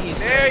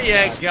Easter. There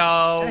you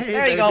go.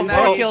 There you go, Hey,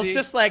 4 baby. kills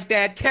just like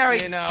that.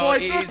 Carry, You know,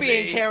 boys, we're easy,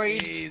 being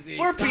carried. easy.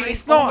 We're being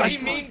It's not- What do you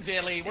mean,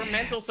 Jelly? We're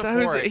mental Those,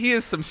 support. he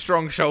has some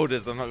strong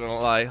shoulders, I'm not gonna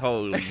lie.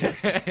 Holy.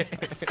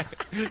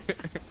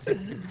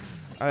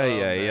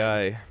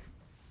 Ay.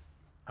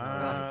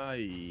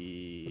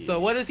 So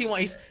what does he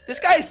want? This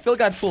guy's still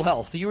got full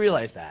health. Do you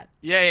realize that?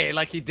 Yeah,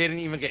 like he didn't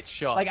even get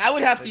shot. Like I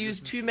would have to Like, use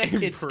this 2 is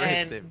medkits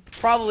impressive. and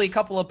probably a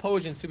couple of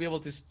potions to be able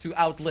to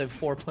outlive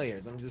 4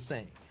 players. I'm just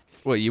saying.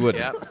 Well, you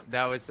wouldn't. Yep,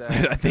 that was. I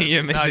think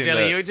you're missing.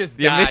 Jelly, the, you just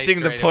you're die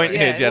missing the straight point away.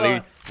 here, Yeah, Jelly.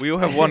 well- We all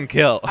have 1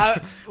 kill.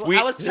 I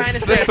was trying to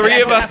the say 3 I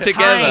of don't us have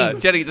together, time.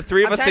 Jelly. The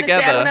 3 of I'm us trying to say I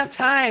don't together have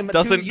time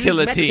doesn't to kill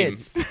use a team.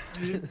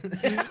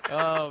 medkits.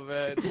 Oh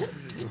man.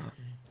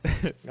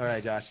 All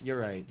right, Josh. You're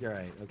right. You're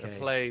right. The Okay.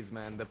 plays,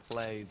 man. The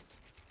plays.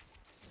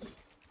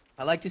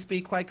 I like to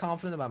speak quite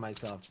confident about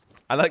myself.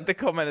 I like the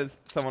comment of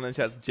someone in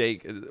chat,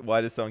 Jake. Why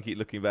does someone keep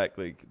looking back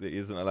like that he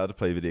isn't allowed to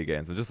play video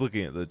games? I'm just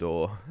looking at the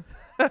door.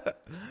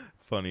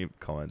 Funny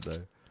comment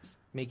though. It's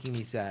making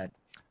me sad.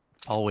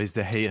 Always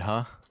the hate,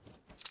 huh?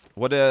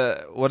 What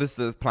is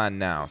the plan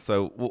now?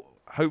 So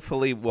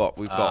hopefully what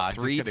we've got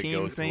 3 just gonna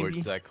teams go maybe.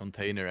 towards that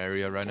container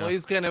area right now. Well,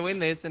 he's gonna win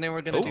this, and then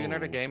we're gonna do Oh.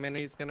 another game, and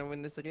he's gonna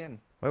win this again.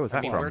 Where was that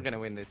I mean, from? we're gonna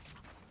win this,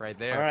 right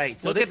there. All right.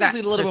 So Look this at is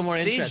a that little bit more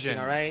precision. interesting.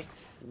 All right.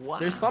 Wow.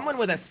 There's someone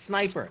with a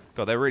sniper.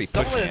 God, they're really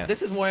Someone pushing with, it.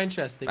 this is more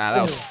interesting. Nah,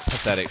 that was a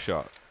pathetic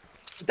shot.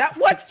 That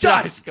what,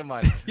 Josh? Come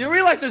on. You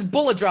realize there's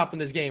bullet drop in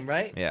this game,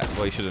 right? Yeah,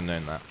 well, you should have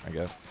known that, I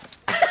guess.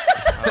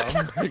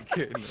 Oh my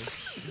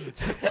goodness.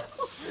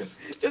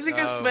 Just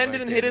because Oh Sven my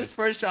didn't hit his goodness.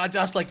 first shot,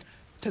 Josh like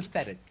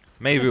pathetic.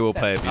 Maybe we'll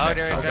play a few Oh,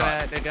 next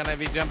time. they're gonna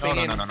be jumping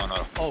in. no.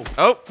 Oh.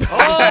 Oh,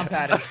 Oh,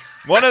 Patty.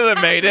 one of them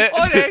made it.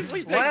 Oh, they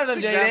actually One of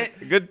them took did down.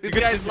 it. Good, This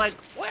good. guy's like,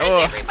 where's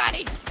Oh.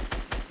 everybody?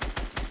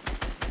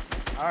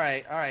 All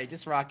right.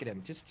 Just rocket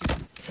him. Just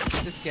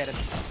get him.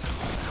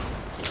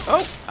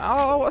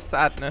 Oh, what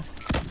sadness.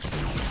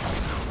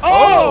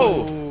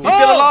 Oh! He's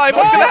still alive.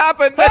 What's gonna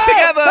happen? They're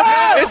together.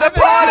 It's a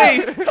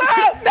party.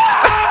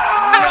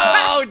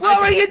 No!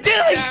 What were you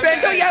doing,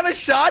 Sven? Don't you have a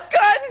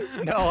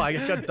shotgun? No, I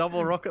got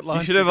double rocket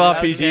launcher. You should have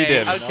RPG'd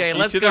him. Okay, You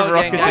let's should go have again,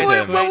 rocketed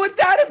guys. him. What would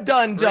that have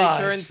done,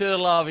 Josh? Return to the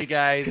lobby,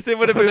 guys. 'Cause it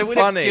would have They been would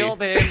have funny.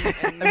 killed him.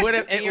 It would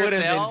have been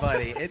yourself.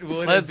 funny. It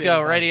would. Let's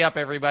go. Ready up,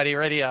 everybody.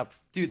 Ready up.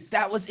 Dude,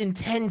 that was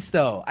intense,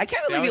 though. I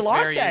can't believe That you was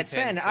lost very that,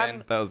 Sven. intense, I'm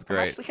Sven. That was I'm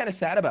great. actually kind of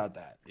sad about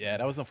that. Yeah,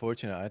 that was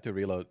unfortunate. I had to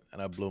reload,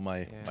 and I blew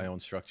my own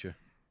structure.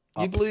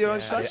 You blew your own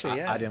structure,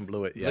 I didn't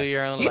blow it. Yeah. Blew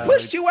your own He load.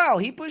 pushed you well.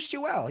 He pushed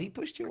you well. He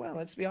pushed you well.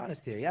 Let's be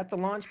honest here. You had the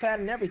launch pad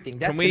and everything.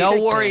 That's we- the No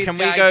trick, man. worries, Can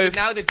we guys, go but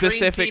now the dream team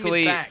is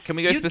specifically? back. Can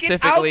we go You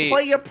specifically can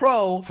outplay your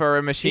pro for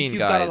a machine, you've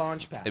got a guys?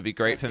 launch pad. It'd be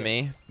great That's for it.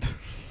 me.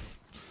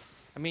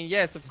 I mean,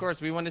 yes, of course,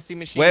 we want to see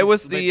machines. Where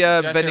was but the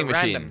Josh, vending they're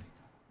machine? random.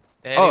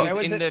 Oh. It Where was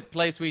was in the- the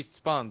place we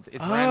spawned.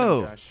 It's Oh.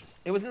 random, Josh.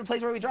 It was in the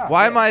place where we dropped.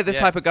 Why yeah. am I the Yeah.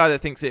 type of guy that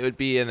thinks it would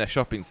be in a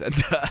shopping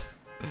center?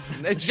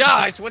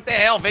 Josh, what the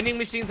hell? Vending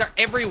machines are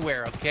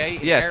everywhere, okay?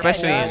 In Yeah,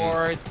 especially in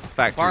airports,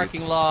 factories.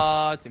 parking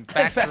lots, and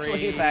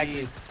Especially in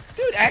factories. factories.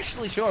 Dude,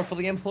 actually, sure, for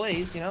the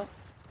employees, you know.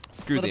 A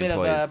Screw little the bit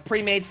employees. of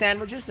pre-made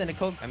sandwiches and a I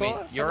Coca-Cola.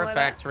 mean, you're a like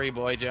factory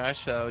boy, Josh,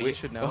 so you Wait,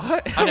 should know.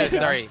 what? Oh, no,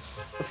 sorry.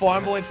 that. The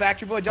farm boy,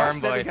 factory boy, Josh Farm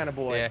is every boy. kind of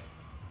boy. Yeah.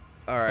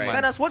 All right.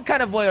 Svennoss, what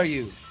kind of boy are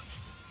you?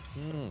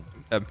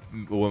 A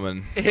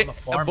woman. A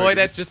farmer, boy dude.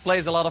 that just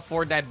plays a lot of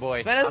Fortnite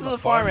boy. Svennoss is a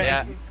farmer.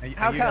 Yeah.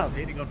 How you guys come?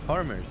 hating on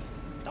farmers?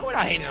 No, we're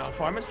not hating on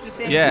farmers. We're just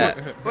saying.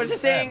 Yeah. We're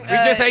just saying. We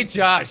just hate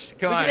Josh.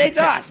 Come we on. just hate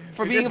Josh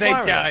for We being a just hate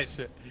farmer.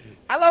 Josh.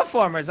 I love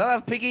farmers. I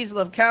love piggies.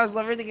 Love cows.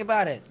 Love everything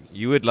about it.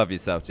 You would love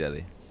yourself,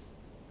 Jelly.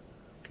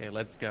 Okay,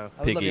 let's go.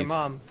 I would love your Piggies.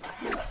 mom.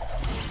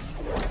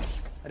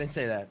 I didn't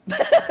say that.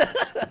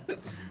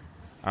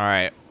 All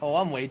right. Oh,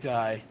 I'm way too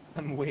high.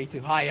 I'm way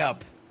too high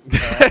up.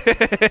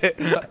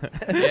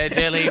 Yeah,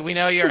 Jelly, we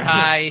know you're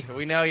high.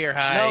 We know you're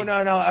high.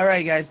 No. All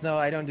right, guys. No,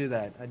 I don't do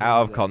that. I don't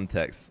Out do of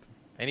that.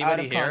 Anybody context. Out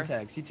of here?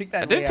 context. You took that.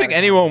 I way didn't out think of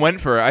anyone context.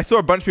 went for it. I saw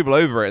a bunch of people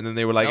over it, and then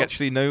they were like, Nope.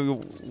 actually,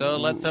 no. So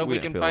let's hope we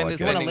don't can feel find like this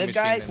You it. want to vending live,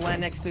 guys? machine.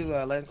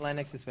 Land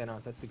next to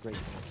Svennoss. That's a great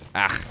thing.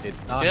 Ah.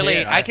 It's not Jelly,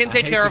 here. I can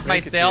take hate care to of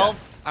break it to ya.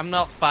 myself. I'm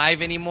not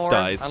 5 anymore,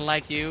 Dies.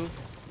 unlike you.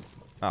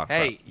 Oh, crap.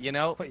 Hey, you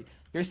know, Wait,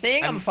 you're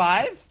saying I'm I'm-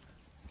 5?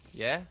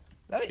 yeah,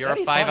 That'd, you're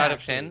that'd a be 5 fun, out of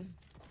actually. 10.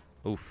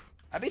 Oof.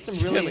 That'd be some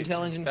really Jelly,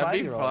 intelligent That'd be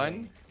 5-year-old.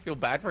 fun. Feel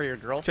bad for your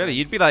girlfriend. Jelly,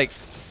 you'd be like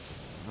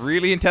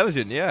really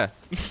intelligent, yeah.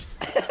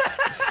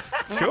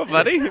 Sure,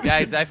 buddy.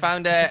 Guys, I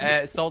found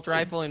a assault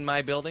rifle in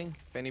my building.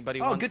 If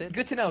anybody Oh, wants good, it.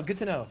 good to know. Good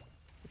to know.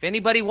 If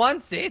anybody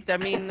wants it, I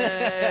mean,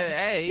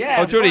 hey. Yeah,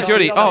 Oh, Jordy, Oh,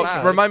 Jordy. oh, Oh,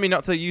 wow. remind me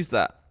not to use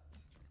that.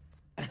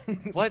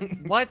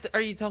 What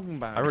are you talking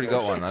about? I already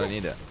got one. I don't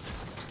need it.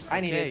 I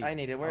need it. Okay. I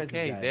need it. Where is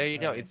Okay, this guy? there you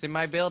go. It's in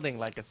my building,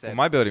 like I said. Well,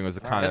 my building was a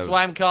kind That's of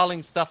why I'm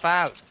calling stuff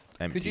out.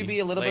 empty. Could you be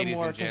a little Ladies bit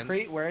more and gents.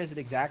 concrete? Where is it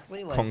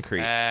exactly? Like,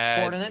 concrete?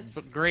 Coordinates?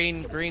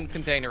 Green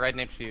container right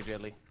next to you,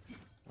 Jelly.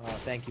 Oh,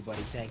 thank you,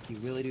 buddy. Thank you.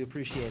 Really do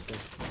appreciate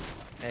this.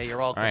 Hey,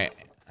 you're All welcome. right.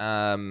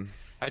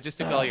 I just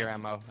took all your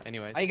ammo.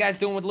 Anyways. How you guys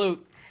doing with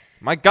loot?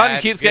 My gun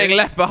That's keeps getting good.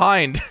 left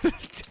behind.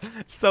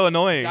 So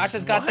annoying. Josh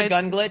has got the What?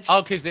 gun glitch.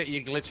 Oh, because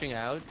you're glitching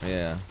out?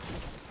 Yeah.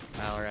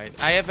 All right.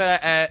 I have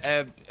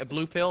a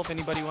blue pill if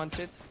anybody wants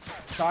it.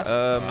 Shots.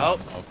 Oh,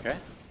 Okay.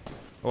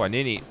 Oh, I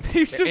nearly.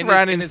 He's just in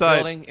ran this inside.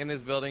 building, in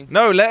this building.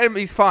 No, let him.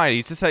 He's fine.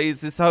 He's just.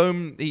 He's his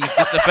home. He's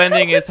just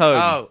defending his home.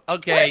 Oh,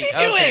 okay. What is he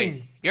okay.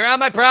 doing? You're on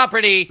my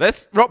property.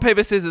 Let's rock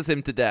paper scissors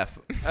him to death.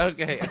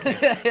 Okay.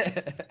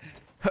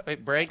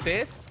 Wait, break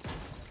this.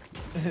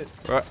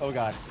 Right. Oh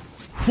God.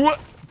 What?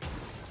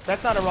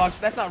 That's not a rock.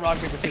 That's not rock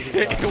paper scissors.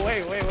 wait, Josh.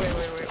 wait.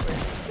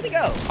 Where'd he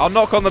go? I'll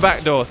knock on the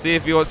back door. See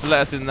if he wants to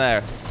let us in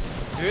there.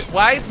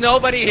 Why is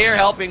nobody here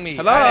helping me?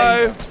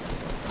 Hello.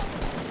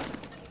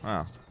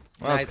 Wow.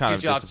 Well, Nice, that's kind good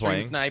of job, stream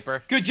disappointing.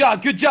 sniper. Good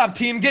job,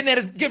 team.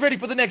 Get ready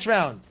for the next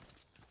round.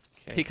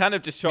 He kind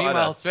of just shot at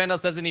Meanwhile, us.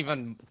 Svennoss doesn't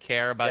even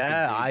care about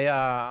Yeah, this.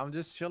 I'm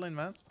just chilling,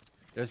 man.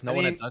 There's no I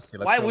one mean, that does it.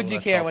 why would you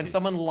care when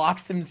someone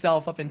locks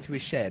himself up into a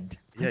shed?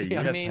 Yeah, you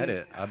I guys mean- had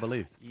it. I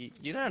believed.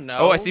 You don't know.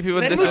 Oh, I see people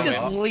in Someone this would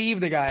one. just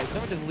leave the guy.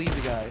 Someone just leave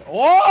the guy.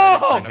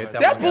 Oh! hit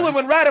That that one bullet guy.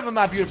 went right over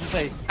my beautiful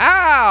face.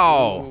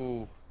 Ow!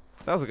 Ooh.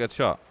 That was a good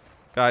shot.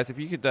 Guys, if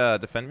you could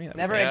defend me. that'd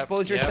be Never Yep,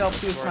 expose yep, yourself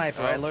to a of course.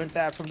 sniper. Oh. I learned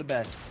that from the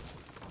best.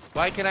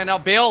 Why can I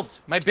not build?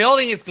 My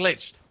building is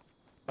glitched.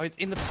 Oh, it's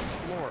in the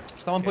floor.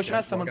 Someone pushing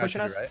us. Someone One guy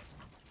pushing should us. be right.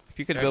 If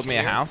you could Josh, build me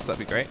a here? house, that'd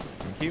be great.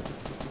 Thank you.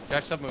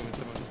 Josh, stop moving,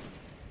 stop moving.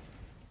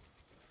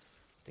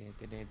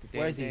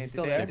 Where is he? Is he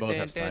still there? They both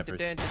have snipers.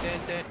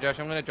 Josh,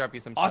 I'm gonna drop you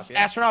some Us, stuff.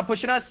 Yeah? astronaut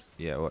pushing us.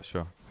 Yeah, what?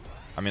 Sure.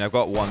 I mean, I've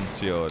got one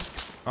shield.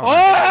 Oh,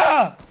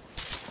 Oh!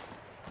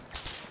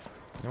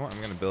 You know what?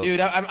 I'm gonna build.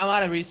 Dude, I'm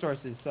out of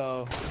resources,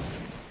 so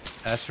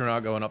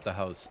Astronaut going up the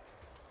house.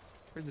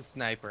 Where's the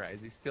sniper?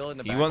 Is he still in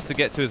the He back? wants to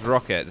get to his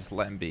rocket. Just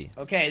let him be.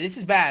 okay. This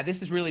is bad.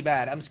 This is really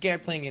bad. I'm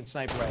scared playing against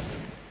sniper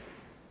rifles.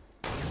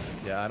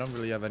 Yeah, I don't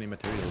really have any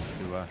materials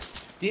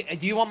to.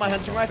 Do you want my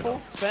hunting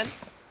rifle, Sven?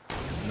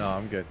 No,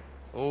 I'm good.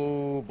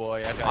 Oh boy,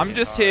 I got I'm hit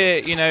just hard. here,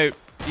 you know,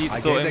 gave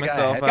sorting the guy a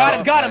myself head out. Got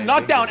him. Got him. Right,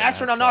 Knocked down. big guy.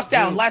 Astronaut knocked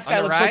down. Who? Last guy.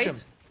 On the Let's push right?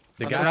 him.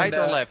 The On guy the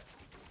right or left?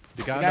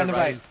 The The guy guy on the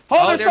right. Oh,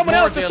 Oh, there's there's someone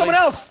more, else. There's Jelly. someone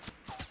else.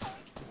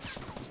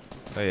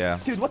 Oh yeah.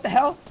 Dude, what the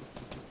hell?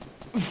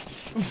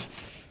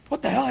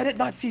 What the hell? I did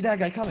not see that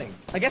guy coming.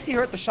 I guess he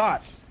hurt the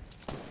shots.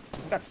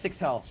 I've got 6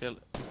 health. Chill.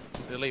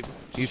 Really.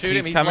 He's- Shoot him.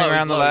 he's He's coming low,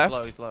 around he's the low, left. He's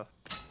low. He's low.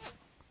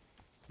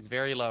 He's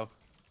very low.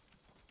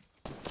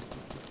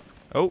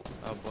 Oh,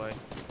 Oh boy.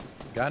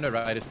 Guy on the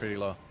right is pretty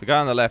low. The guy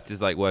on the left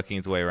is like working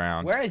his way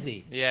around. Where is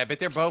he? Yeah, but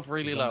they're both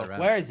really He's low. on the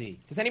ramp. Where is he?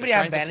 Does anybody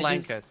They're have trying to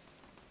bandages?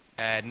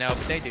 flank us. No,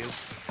 but they do.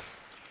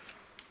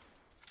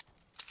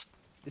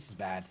 This is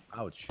bad.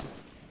 Ouch.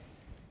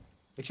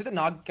 Make sure the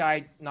knock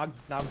down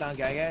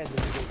guy.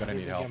 Gonna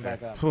need help back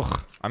here. up.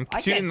 Ugh, I'm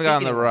I shooting can't the guy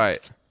on speak the anymore.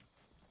 right.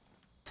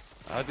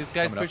 This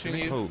guy's Coming up to pushing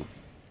me. you. Oh,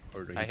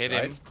 Or did I he hit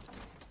try? him.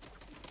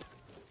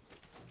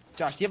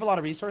 Josh, do you have a lot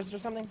of resources or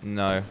something?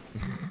 no.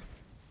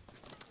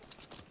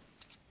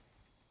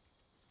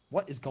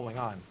 What is going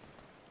on?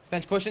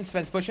 Sven's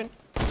pushing.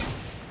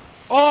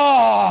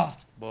 Oh!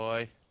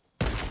 Boy.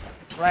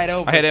 Right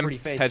over I hit his him. pretty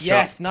face. Headshot.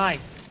 Yes,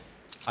 nice.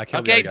 I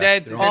killed Okay, the other guy.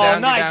 dead. They're They're Oh, all-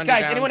 down, they're nice, down, they're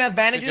guys. down. Anyone have Good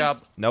bandages? job.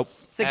 Nope.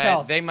 6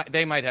 health. They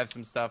might have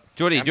some stuff.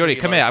 Jordy, I'm Jordy,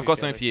 pretty come low here. too, I've got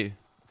something for Jordy. you.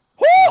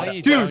 No,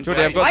 you Dude, don't,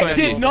 Jordy, I've got Josh. something I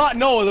for did you. not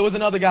know there was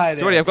another guy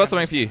there. Jordy, I've got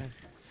something for you.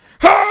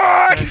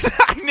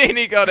 I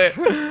nearly got it.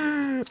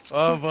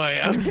 Oh boy.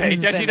 Okay,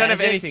 Josh, you don't have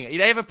Bandages? anything.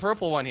 They have a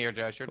purple one here,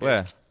 Josh. You're good.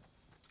 Where?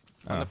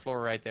 On Oh. the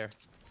floor right there.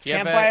 Do you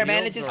have, Campfire heals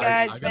bandages, or-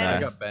 guys. I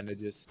Bandages. got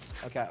bandages.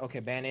 Okay,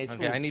 band-aids.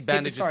 Okay, I need Take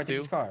bandages this car, too. Take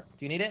this car.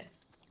 Do you need it?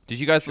 Did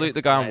you guys loot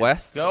the guy on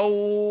west?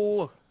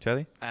 Go.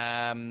 Charlie?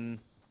 I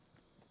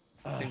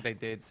think they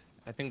did.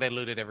 I think they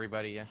looted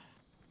everybody. Yeah.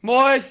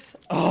 Moist.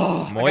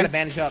 Oh, I got Moist? a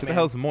bandage up, Who the man.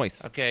 hell's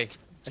moist? Okay.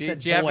 I Do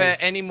said you have boys.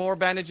 any more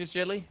bandages,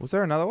 Jelly? Was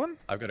there another one?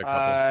 I've got a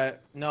couple.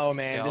 No,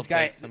 man. Yeah, this I'll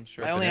guy. take some,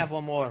 sure. I only have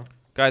one more.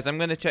 Guys, I'm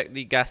going to check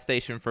the gas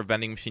station for a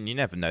vending machine. You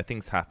never know.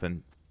 Things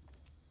happen.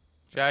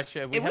 Josh,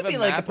 we It have would a be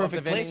like a map of the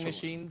perfect place vending for-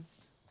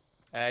 machines.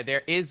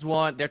 There is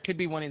one. There could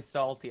be one in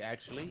Salty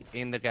actually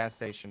in the gas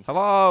station.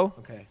 Hello?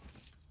 Okay.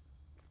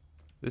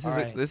 This All is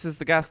right. this is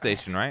the gas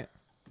station, right?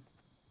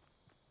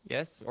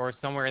 Yes, or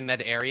somewhere in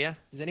that area.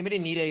 Does anybody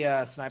need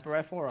a sniper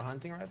rifle or a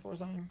hunting rifle or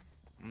something?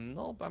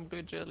 Nope, I'm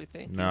good, Jelly.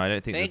 Thank you. No, I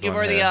don't think Thank there's you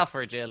one for the here.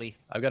 offer, Jelly.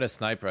 I've got a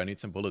sniper. I need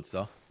some bullets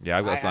though. Yeah,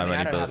 I've got so I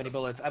many don't have any bullets.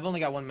 bullets. I've only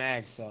got one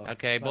mag, so.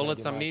 Okay, it's not gonna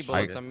bullets do on me, much.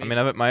 bullets on me.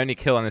 I mean, my only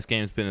kill on this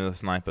game has been a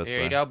sniper. Here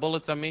so. you go,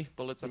 bullets on me.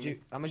 Bullets on Did me. you?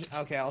 How much?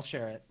 Okay, I'll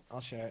share it.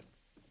 I'll share it.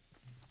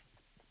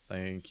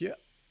 Thank you.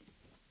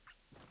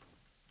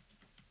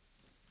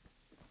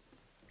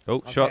 Oh,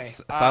 Okay,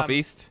 shots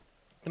southeast.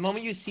 The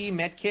moment you see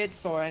med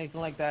kits or anything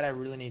like that, I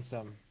really need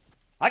some.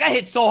 I got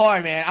hit so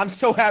hard, man. I'm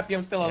so happy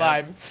I'm still Yeah,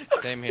 alive.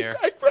 Same here.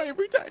 I cry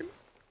every time.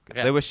 I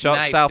got There was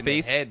shots sniped in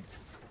the southeast. head.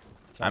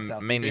 I'm Shots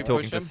out. mainly Did you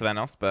talking to push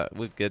Svennoss, but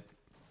we're good.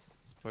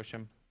 Let's push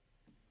him.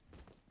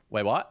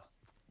 Wait, what?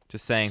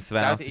 Just saying,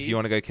 Svennoss, if you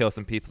want to go kill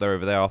some people that are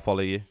over there, I'll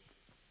follow you.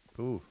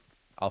 Ooh,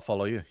 I'll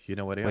follow you. You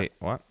know where they are. Wait,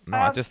 what? No,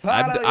 I'll follow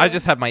I you.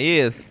 just have my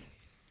ears.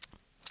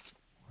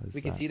 What is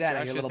We can that? see that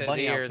in Josh your just little has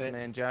bunny ears, outfit.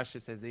 man. Josh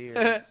just has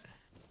ears.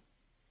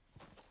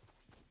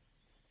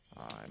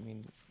 I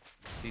mean,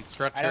 these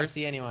structures. I don't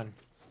see anyone.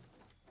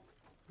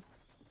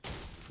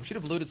 We should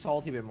have looted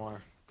Salty a bit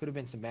more. Could have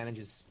been some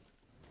bandages.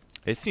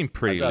 It seemed I've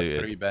pretty got looted.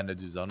 3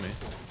 bandages on me.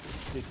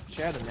 Dude,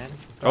 share them, man.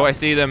 Oh, I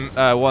see them.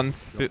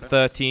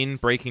 113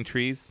 breaking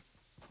trees.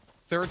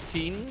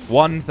 13.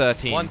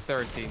 113.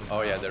 113.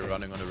 Oh yeah, they're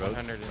running on the road.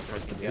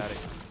 100%. Got it.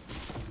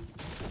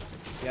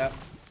 Yep.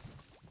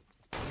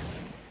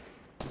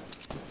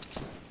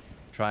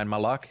 Trying my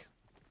luck.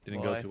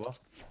 Didn't go Boy. too well.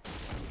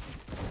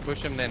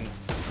 Push him then.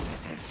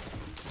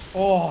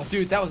 Oh,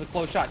 dude, that was a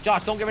close shot.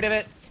 Josh, don't get rid of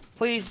it.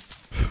 Please.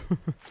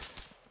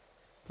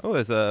 Oh,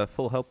 there's a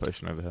full health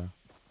potion over here.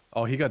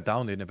 Oh, he got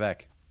downed in the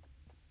back.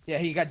 Yeah,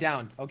 he got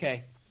down.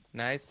 Okay.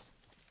 Nice.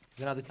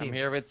 There's another team. I'm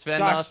here with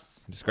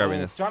Svennoss. I'm just grabbing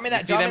Oh, this. drop me You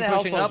that. see Drop me them that health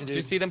pushing up? potion, Do you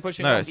dude. see them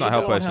pushing No, up? it's not He's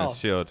health low on potion, it's health.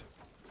 shield.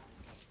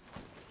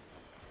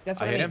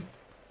 That's I what I hit mean. him.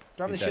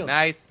 Drop the He's dead. shield.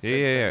 Nice.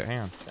 Yeah, hang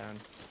on. Down.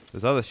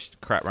 There's other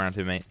crap around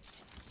here, mate.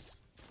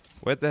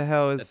 Where the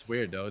hell is... That's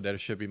weird though. There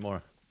should be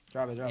more.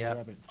 Drop it. Drop Yep. it.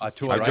 Drop it. Just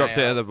Two keep I it right dropped it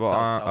now. at the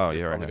bottom. Oh, they're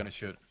you're right probably here. gonna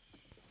shoot.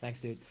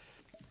 Thanks, dude.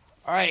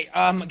 All right,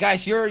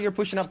 guys, you're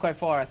pushing up quite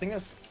far. I think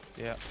there's.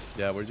 Yeah.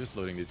 Yeah, we're just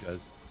looting these guys.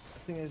 I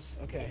think there's.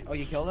 Okay. Oh,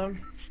 you killed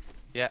him.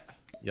 Yeah.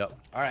 Yep.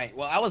 All right.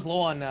 Well, I was low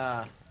on.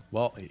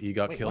 Well, he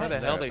got Wait, killed. Where the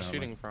there, hell are they apparently.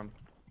 shooting from?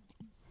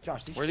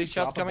 Josh, Where are these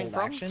shots coming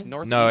from? Action?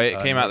 North. No, it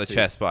Uh, came out the northeast.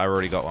 chest, but I've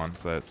already got one,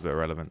 so it's a bit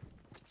irrelevant.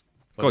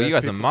 But God, you there's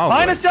guys are people- miles away.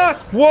 Minus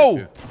Josh.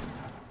 Whoa!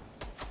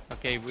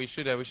 Okay, we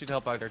should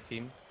help out our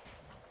team.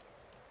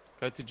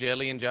 Go to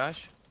Jelly and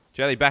Josh.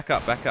 Jelly, back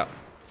up, back up.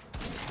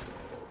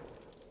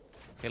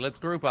 Okay, let's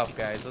group up,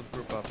 guys. Let's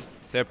group up.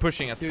 They're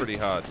pushing us pretty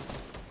hard.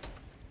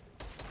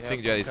 I Yep,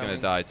 think Jelly's coming.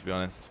 gonna die, to be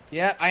honest.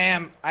 Yeah, I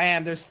am. I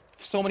am. There's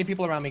so many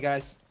people around me,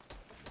 guys.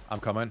 I'm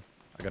coming.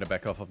 I gotta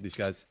back off of these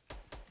guys.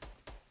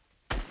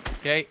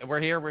 Okay, we're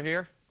here. We're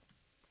here.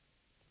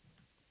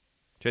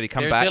 Jelly,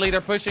 come There, back. Jelly,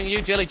 they're pushing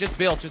you. Jelly, just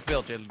build, Jelly.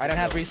 I don't just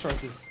have build.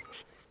 resources.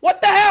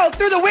 What the hell?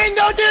 Through the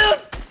window,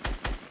 dude!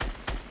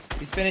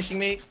 He's finishing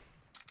me.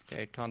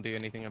 Okay, can't do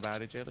anything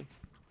about it, Jelly.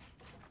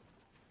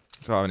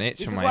 Got an itch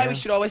This on is my why ear. we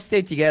should always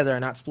stay together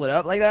and not split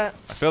up like that.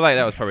 I feel like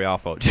that was probably our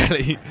fault,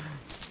 Jelly.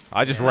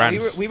 I just Yeah, ran.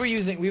 we were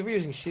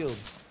using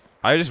shields.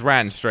 I just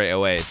ran straight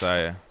away,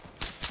 so...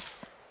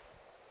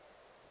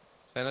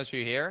 Svennoss,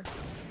 you here?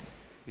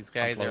 These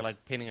guys are close.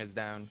 like pinning us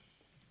down.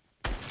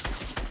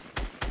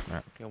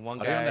 Right. Okay, one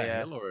Are they on that guy.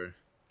 hill or?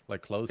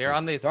 Like closer. They're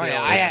on this hill. Sorry,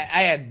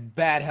 I had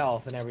bad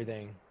health and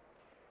everything.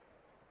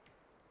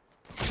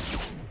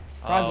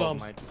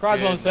 Crossbones. my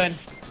Crossbones, Sven.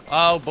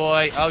 Oh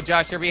boy. Oh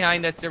Josh, they're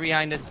behind us. They're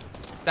behind us.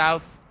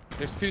 South.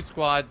 There's 2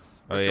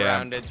 squads. We're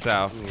surrounded.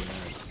 South.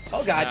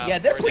 Oh god, No, yeah,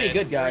 they're we're pretty dead.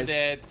 good, guys. We're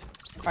dead.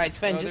 All right,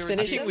 Sven, No, just they were- I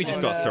finish think it we just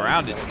and, got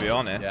surrounded, to be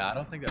honest. Yeah, I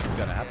don't think that's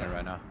gonna happen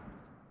right now.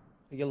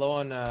 We get low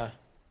on.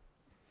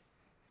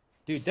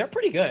 Dude, they're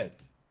pretty good.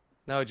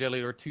 No, Jelly,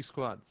 there were 2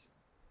 squads.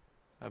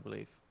 I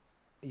believe.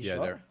 You Yeah,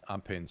 sure?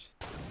 I'm pinched.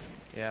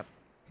 Yep.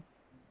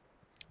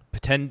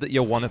 Pretend that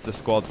you're one of the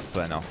squads,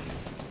 Svennoss.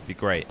 Be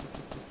great.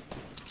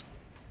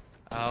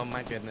 Oh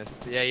my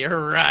goodness. Yeah,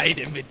 you're right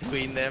in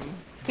between them.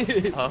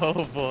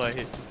 Oh boy.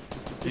 Just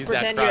Use that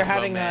pretend you're crossbow,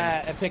 having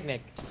man. a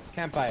picnic,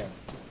 campfire.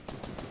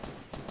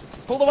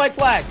 Pull the white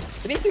flag.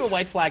 There needs to be a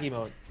white flag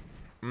emote.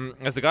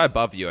 There's a guy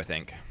above you, I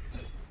think.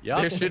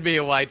 There should be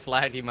a white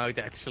flag emote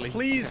actually.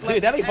 Please,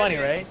 Dude, that'd be funny,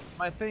 right?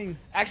 My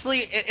things.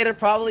 Actually, it'd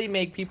probably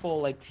make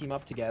people like team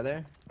up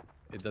together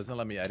It doesn't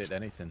let me edit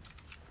anything.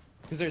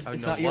 because it's Oh,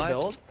 no, not your what?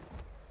 build.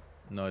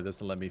 No, it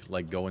doesn't let me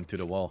like go into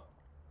the wall.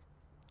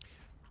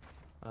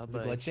 Oh, Is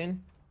it boy. glitching?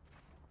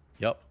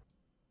 Yep.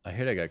 I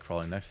hear that guy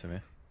crawling next to me.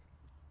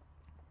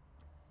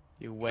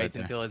 You wait Right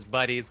there. until his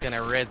buddy's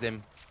gonna res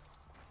him.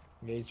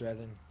 Yeah, he's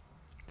resin.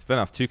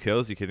 Svennoss, 2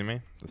 kills? You kidding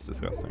me? That's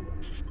disgusting.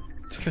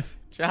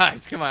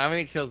 Josh, come on, how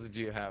many kills did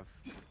you have?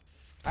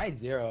 I had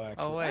 0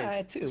 actually. Oh wait, I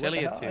had 2. What Jelly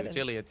the had hell? I 2. didn't-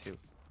 Jelly had 2.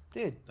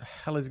 Dude, The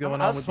hell is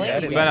going I on was with the playing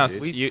editing, Svennoss,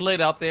 dude? We You- split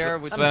up there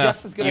with I'm Svennoss,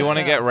 just as good you as want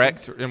to get Svennoss.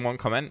 wrecked in one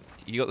comment?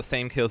 You got the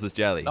same kills as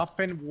Jelly.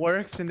 Nothing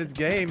works in this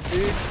game,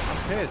 dude.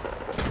 I'm pissed.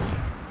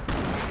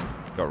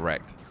 Got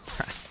wrecked.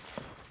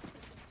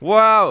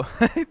 Wow!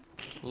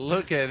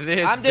 Look at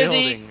this I'm dizzy.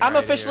 building I'm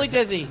right officially here.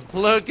 dizzy.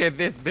 Look at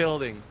this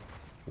building.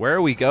 Where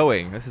are we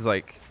going? This is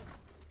like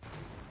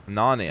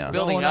Narnia.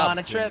 Building Going up, on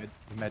a trip.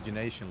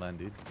 Imagination land,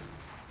 dude.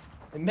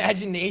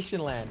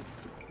 Imagination land.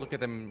 Look at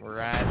them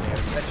right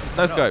there.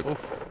 Let's go.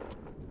 Oof.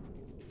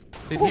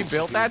 Did he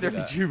build that or do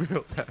that. did you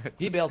build that?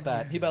 He built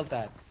that. He built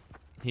that.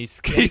 He's,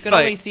 Yeah, you he's can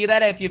only like, see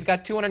that if you've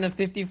got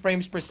 250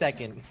 frames per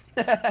second.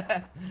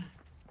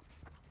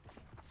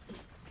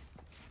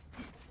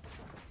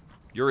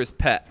 you're his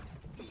pet.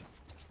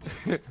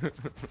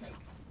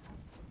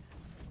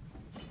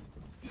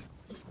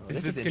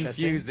 This is interesting.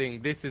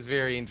 confusing. This is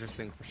very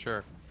interesting for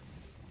sure.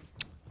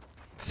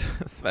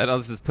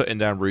 Svennoss is putting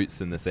down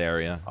roots in this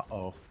area.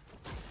 Uh-oh.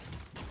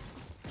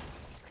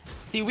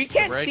 See, we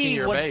can't Breaking see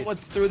your base.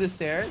 what's through the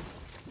stairs.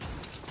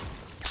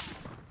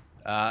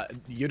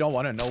 You don't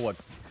want to know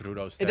what's through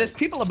those stairs. There's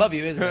people above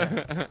you, isn't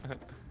there?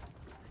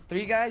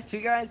 3 guys? 2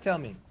 guys? Tell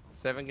me.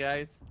 7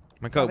 guys.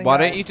 My God, Coming why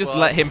don't guys, you just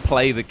well- let him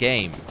play the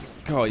game?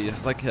 God, you're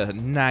like a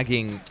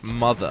nagging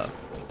mother.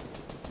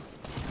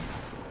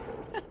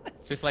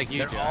 Just like you,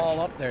 They're Josh. all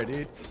up there,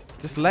 dude.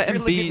 Just let You're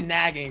him legit be.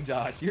 nagging,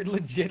 Josh. You're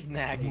legit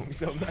nagging,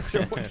 so I'm not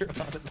sure what you're on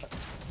about.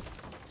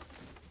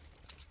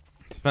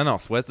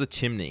 Svennoss, where's the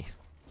chimney?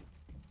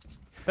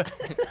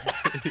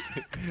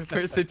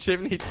 Where's the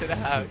chimney to the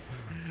house?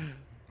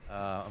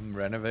 I'm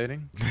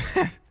renovating.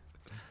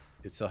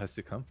 It still has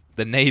to come.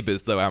 The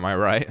neighbors, though, am I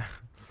right?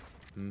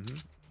 Mm-hmm.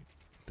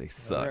 They Oh,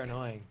 suck. they're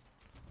annoying.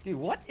 Dude,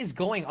 what is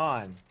going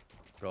on?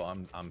 Bro,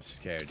 I'm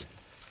scared.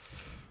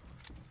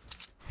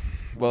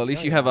 Well, at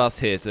least you have us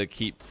here to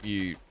keep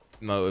you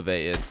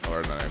motivated, or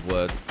I don't know,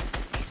 words.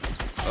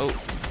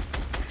 Oh.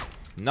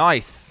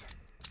 Nice.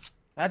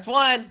 That's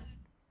 1.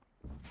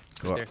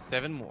 Go There's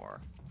 7 more.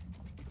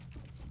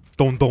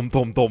 Dom, dom,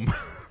 dom, dom.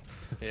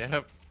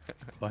 Yep.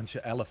 Bunch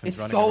of elephants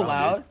It's running so around,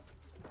 loud.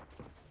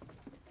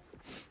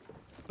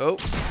 Oh.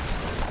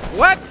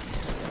 What?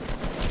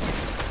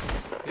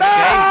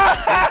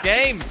 This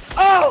game.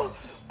 Oh!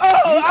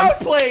 Oh!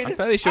 Outplayed! I'm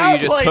fairly sure you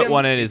just Outplayed put him.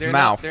 one in his They're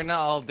mouth. Not, they're not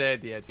all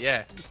dead yet.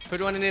 Yeah.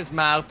 Put one in his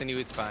mouth and he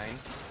was fine. dude.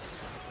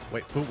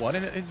 Wait, put what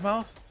in his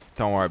mouth?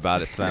 Don't worry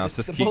about it, Sven. Let's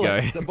just The keep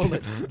bullets, going. The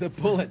bullets. The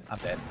bullets. I'm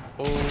dead.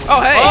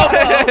 Oh,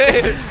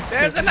 hey! Oh,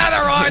 there's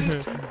another one.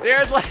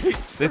 There's like.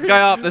 There's a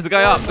guy up. There's a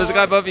guy up. There's a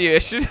guy above you.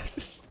 It should...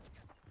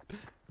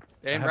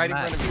 And I right in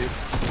have front of you.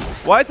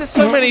 Why is there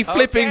so many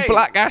flipping Okay.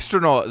 black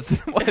astronauts?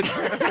 What?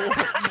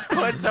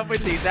 What's up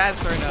with these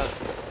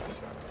astronauts?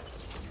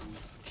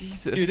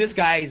 Jesus. Dude, this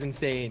guy is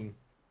insane.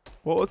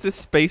 What was this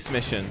space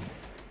mission?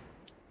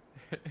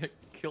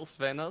 Kill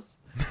Svennoss?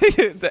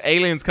 The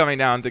aliens coming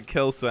down to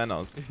kill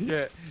Svennoss.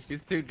 Yeah,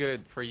 he's too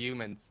good for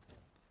humans.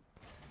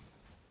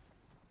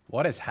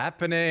 What is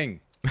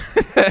happening?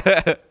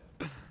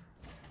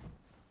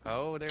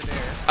 Oh, they're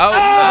there.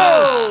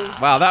 Oh!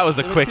 Wow, that was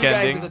a There were quick 2 guys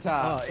ending. at the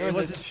top. There It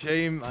was was a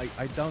shame.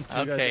 I don't.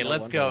 Okay,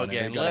 let's go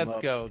again. Let's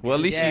go. Well, at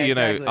least Yeah, you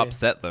know, exactly.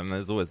 upset them.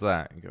 There's always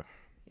that. You go,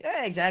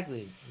 Yeah,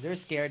 exactly. They're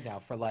scared now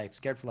for life.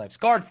 Scared for life.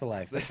 Scarred for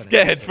life. That's what I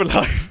scared meant for to say.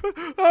 life.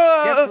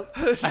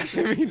 Scared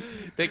for- I mean,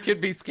 they could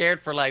be scared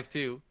for life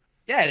too.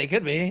 Yeah, they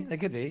could be. They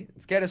could be.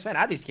 Scared of Sven.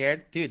 I'd be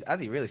scared. Dude, I'd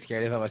be really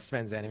scared if I was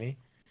Sven's enemy.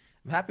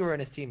 I'm happy we're in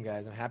his team,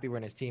 guys. I'm happy we're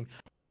in his team.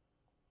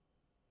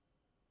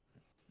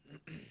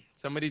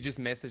 Somebody just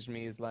messaged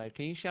me. Is like,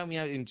 can you shout me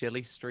out in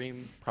Jelly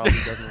stream? Probably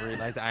doesn't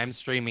realize I'm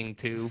streaming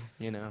too.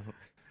 You know.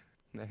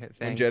 When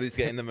When Jelly's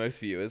getting the most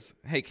viewers.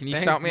 Hey, can you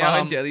Thanks, shout me out on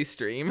Mom. Jelly's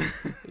stream?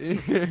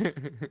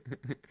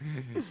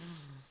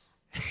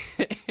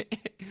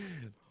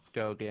 Let's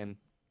go again.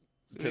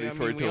 Jelly's I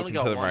probably mean, we only talking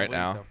got to them one right win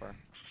now. so far.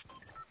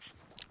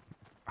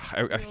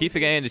 I keep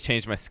forgetting to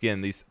change my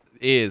skin. These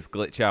ears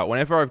glitch out.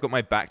 Whenever I've got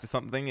my back to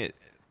something,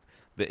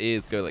 the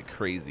ears go like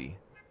crazy.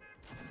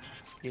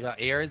 You got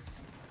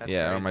ears? That's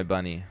Yeah, crazy. or my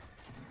bunny.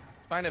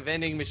 Let's find a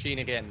vending machine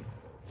again.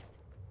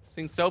 This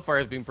thing so far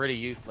has been pretty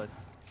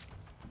useless.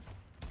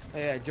 Oh,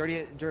 yeah,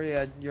 Jordy,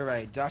 you're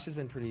right. Josh has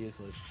been pretty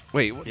useless.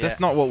 Wait, Yeah. that's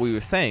not what we were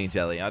saying,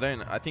 Jelly. I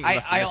think you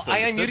must have I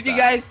misunderstood unmuted you that.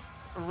 guys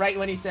right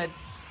when he said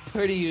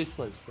pretty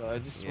useless. So I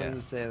just wanted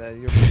to say that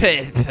you're.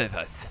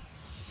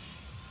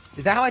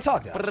 Is that how I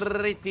talk, Josh?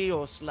 Pretty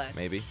useless.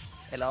 Maybe.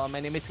 Hello, my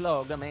name is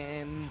Slogo,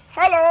 man.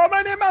 Hello,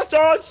 my name is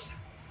Josh.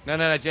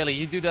 No, Jelly,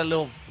 you do that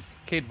little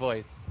kid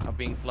voice of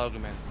being Slogo,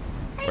 man.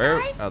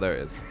 Where? Oh, there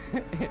it is.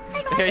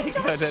 There you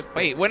go. That's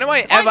Wait, when am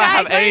I ever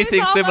have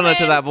anything similar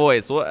to that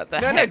voice? What the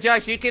no, heck?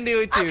 Josh, you can do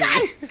it too.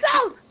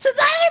 So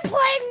today we're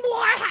playing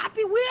more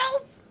Happy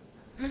Wheels.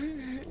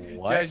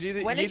 What? Josh,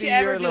 you When do did you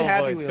ever your do little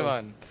Happy voice. Come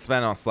Wheels? on.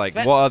 Svennoss, like,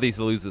 Sven- what are these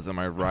losers? Am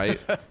I right?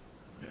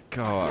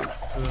 God,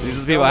 these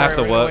are the people Don't I have worry,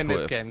 to we're gonna work win this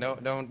with. game.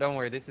 Don't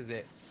worry. This is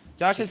it.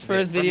 Josh's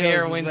first From video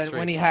here, is win when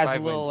streak, he has a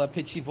 5 little wins.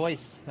 pitchy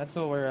voice. That's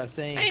what we're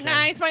saying. Hey so.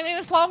 guys, my name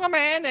is Slogo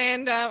Man,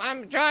 and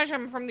I'm Josh.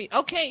 I'm from the.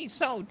 Okay,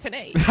 so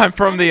today. I'm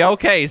from the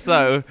okay,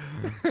 so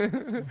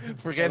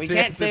Forget we to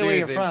can't say where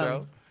you're introduce from.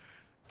 intro.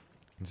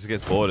 just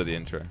gets bored of the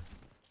intro.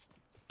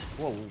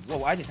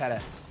 Whoa! I just had a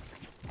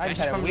Josh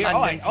weird. from Oh London,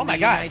 my from the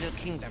god! United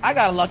Kingdom. I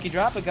got a lucky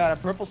drop. I got a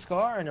purple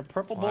scar and a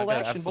purple Oh, I bull got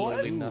action,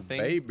 absolutely boys.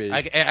 nothing. Baby.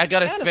 I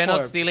got a And a Svennoss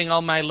sword. stealing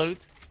all my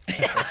loot.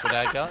 That's what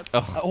I got.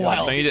 Oh,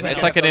 wild no, it's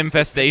Svennoss. like an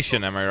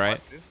infestation, am I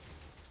right?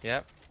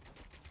 Yep.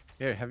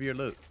 Here, have your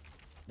loot.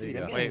 There you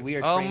Dude, go. I'm getting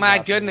weird Oh frame my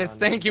drops every goodness! now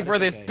and then, Thank you but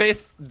for it's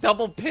this okay.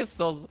 double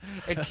pistols,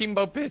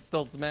 akimbo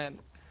pistols, man.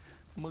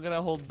 We're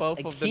gonna hold both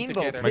of them Akimbo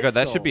together. Oh my god,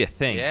 that Pistol. should be a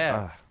thing.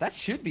 Yeah. Ah. That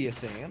should be a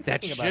thing. I'm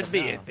That thinking about should it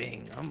be now. a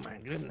thing. Oh my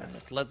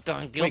goodness! Let's go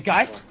and kill. Wait,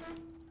 guys.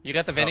 You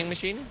got the vending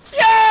machine?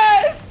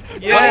 Yes!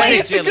 Yeah. Oh, What wait, is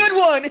it's it, a Jilly? good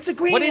one. It's a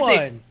green What is one.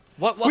 it?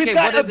 What? Okay, We've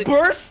got what is a it?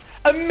 burst,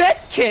 a med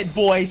kit,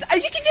 boys.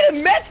 You can get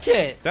a med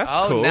kit. That's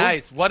Oh, cool.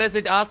 nice. What does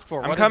it ask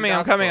for? I'm What does coming, it I'm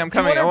ask coming, for? I'm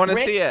coming. I want to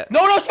see it.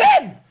 No,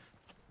 Sven.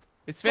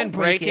 Is Sven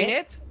Don't break breaking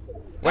it. it?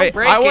 Wait, Don't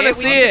break I want to it.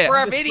 We see use it. for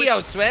our Just video,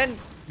 Sven.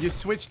 You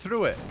switch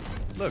through it.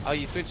 Look. Oh,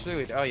 you switched through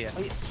it. Oh, yeah.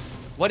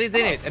 What is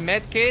in it? A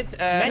med kit?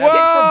 Med kit.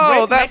 Whoa,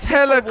 brick, that's make it for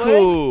hella wood.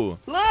 cool.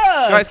 Look.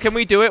 Guys, can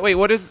we do it? Wait,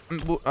 what is...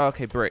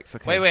 okay, bricks.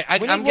 Okay. Wait,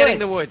 We I'm need getting wood.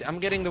 the wood. I'm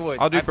getting the wood.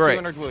 I'll do I have bricks.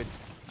 200 wood.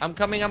 I'm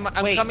coming. I'm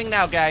Wait. coming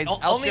now, guys. I'll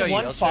Only show you.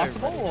 one's I'll show you,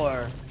 possible,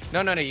 buddy.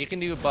 or No. You can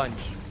do a bunch,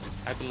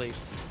 I believe.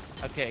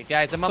 Okay,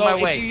 guys, I'm on so my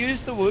if way. you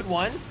use the wood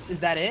once, is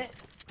that it?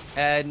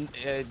 And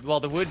well,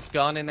 the wood's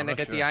gone, and then I I'm not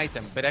get the sure.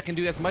 item. But I can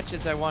do as much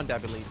as I want, I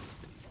believe.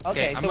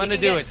 Okay, I'm so we gonna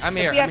can do get- it. I'm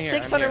If here, we have I'm here,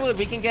 I'm 600 here. wood,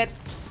 we can get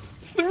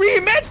 3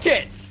 med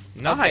kits.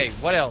 Nice. Okay,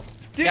 what else?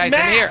 Dude, guys,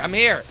 Matt. I'm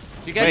here.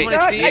 Do you guys Wait. want to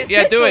Josh, see I it?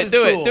 Yeah, do it, Kid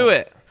do goes it, to do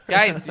it.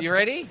 Guys, you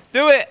ready?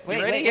 Do it.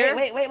 Wait, ready wait, here?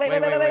 wait.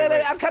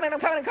 I'm coming.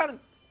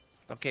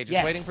 Okay, just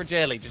Yes. waiting for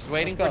Jelly. Just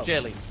waiting Let's for go.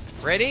 Jelly.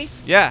 Ready?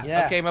 Yeah.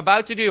 Yeah. Okay, I'm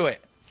about to do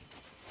it.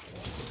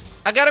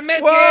 I got a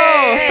med Whoa,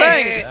 kit!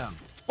 thanks.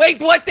 Wait,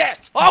 what the?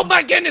 Oh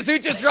my goodness, who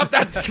just dropped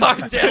that scar,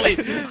 Jelly?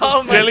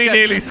 Oh my Jelly God.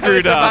 nearly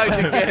screwed I up. was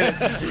about to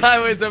get it. I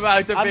was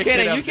about to I'm pick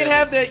kidding. it up, You can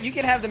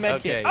Jelly. have the med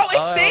Okay. kit. Oh, it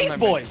Oh, stays, my med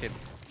boys. kit.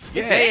 It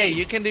Yeah, stays.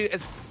 you can do.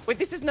 Wait,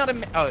 this is not a.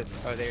 Oh,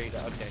 there you go.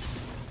 Okay.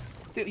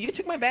 Dude, you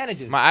took my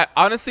bandages.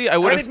 Honestly, I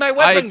would Where have. did my I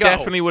weapon go?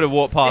 definitely would have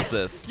walked past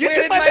this. you Where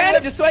took did my my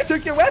bandages, so I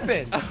took your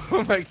weapon.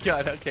 Oh my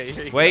God. Okay.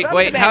 Here you Wait, Drop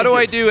wait. the How do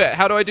I bandages. do it?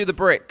 How do I do the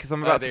brick? Because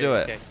I'm go. about there to do you-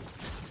 it.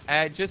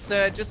 Okay. Just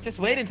Just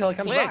wait until it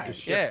comes click. by.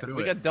 Shift Yeah, through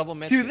we it. got double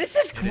med. Dude, this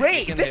is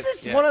great. can This hit-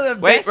 is yeah. one of the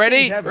Wait, best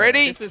ready? things ever.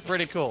 Ready? This is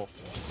pretty cool.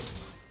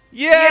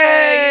 Yay! You got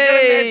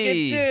a med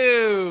kit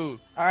too.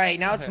 All right,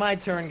 now it's my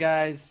turn,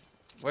 guys.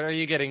 What are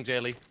you getting,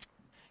 Jelly?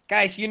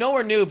 Guys, you know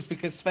we're noobs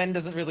because Sven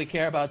doesn't really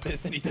care about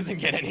this and he doesn't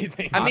get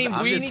anything. I mean,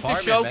 I'm we just need to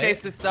farming, showcase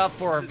mate. this stuff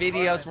for our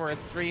videos, for our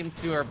streams,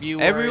 to our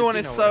viewers. Everyone you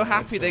is know so what it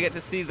happy is. they get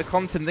to see the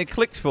content they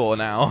clicked for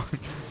now.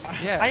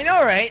 Yeah. I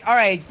know, right? All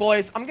right,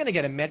 boys, I'm gonna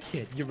get a med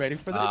kit. You ready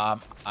for this?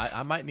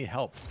 I might need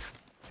help.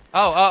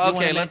 Oh, You want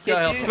okay. a Let's med go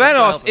kit, help. dude? him, let's go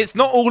Svennoss, help him. it's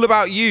not all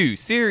about you.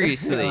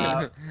 Seriously.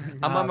 I'm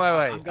on my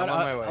way. I'm on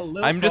my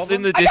way. I'm just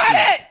in the I distance.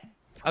 got it!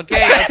 Okay,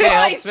 help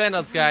Boys!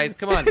 Svennoss, guys.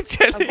 Come on.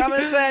 I'm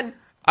coming, Sven.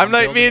 I'm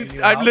like building me a and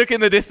new I'm house. looking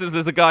in the distance.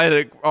 There's a guy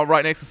that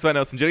right next to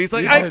Svennoss and Julie's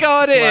like, I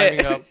got Climbing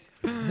it. up.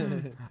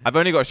 I've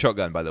only got a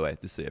shotgun, by the way,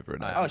 just so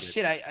everyone knows. Oh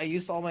shit! I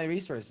used all my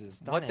resources.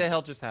 Darn What it. the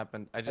hell just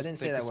happened? I I just didn't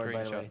say took that a word,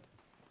 by the screenshot. way.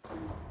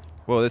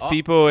 Well, there's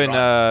people in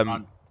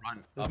Run.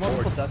 There's more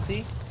people,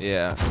 Dusty.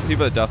 yeah,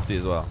 people at Dusty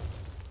as well.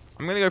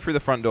 I'm gonna go through the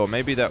front door.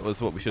 Maybe that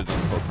was what we should have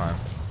done the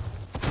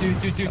whole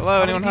time. Dude. Hello,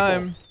 how many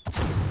anyone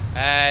people?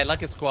 home?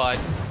 Like a squad.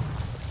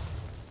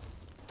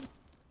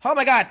 Oh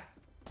my god!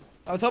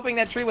 I was hoping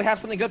that tree would have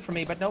something good for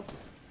me, but nope.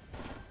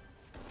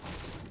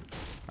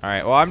 All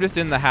right. Well, I'm just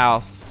in the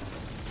house.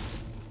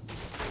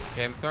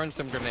 Okay, I'm throwing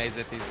some grenades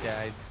at these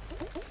guys.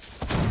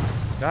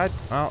 God,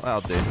 well,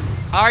 that'll do.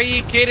 Are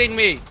you kidding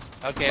me?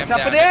 Okay, I'm What's up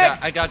down. with the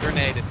eggs? I got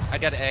grenaded. I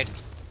got egg.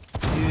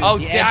 Dude, Oh,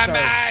 the damn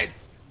eggs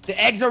it! The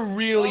eggs are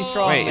really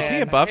strong, Wait, man. is he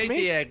above I hate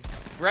me? the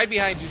eggs. Right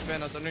behind you,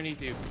 Svennoss,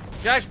 underneath you.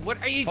 Josh,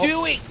 what are you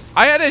doing?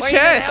 I had a Why are you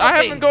chest. not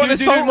I haven't got an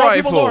Dude, assault more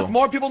people rifle. north.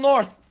 More people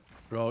north.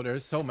 Bro,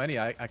 there's so many.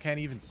 I can't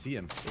even see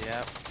him.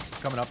 Yeah.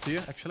 Coming up to you,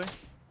 actually.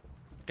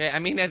 Okay, I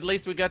mean, at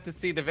least we got to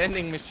see the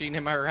vending machine,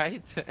 am I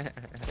right?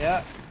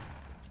 Yeah.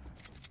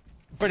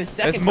 For the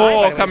second There's time, by the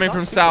more way, coming it's from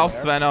not super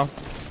south, rare.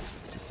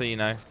 Svennoss. Just so you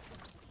know.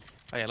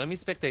 Oh yeah, let me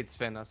spectate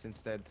Svennoss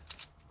instead.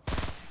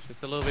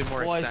 Just a little bit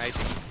more Boys.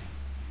 exciting.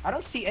 I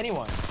don't see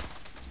anyone.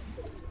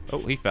 Oh,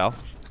 he fell.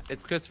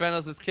 It's because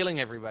Svennoss is killing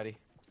everybody.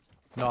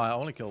 No, I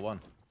only killed one.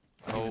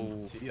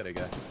 Oh. See the other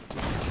guy.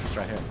 It's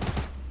right here.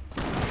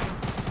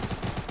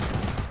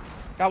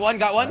 Got one.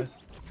 Got one. Nice.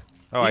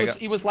 Oh,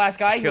 He was last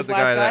guy. He killed was the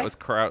last guy guy. that was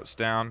crouched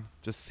down,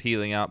 just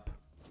healing up.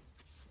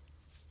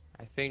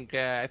 I think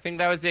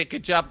that was it.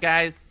 Good job,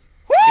 guys.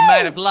 Woo! You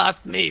might have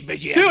lost me, but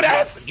you Dude, haven't I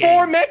have lost the game.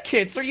 4 med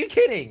kits. Are you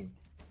kidding?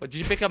 What, did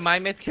you pick up my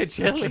medkit,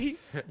 Jelly?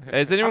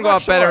 Has anyone I'm got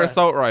not a better sure.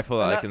 assault rifle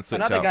that I can switch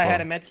Another out guy for?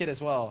 had a med kit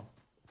as well.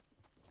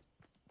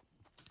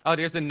 Oh,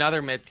 there's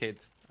another medkit.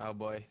 Oh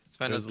boy,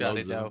 Svennoss There's got loads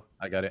it of them. though.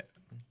 I got it.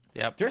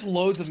 Yep. There's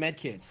loads of med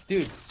kits,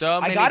 dude. So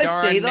many gotta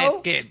darn say,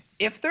 though, medkits.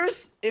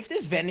 If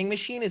this vending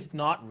machine is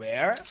not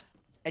rare,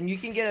 and you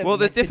can get a Well,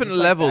 there's med kit different just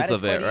like levels that,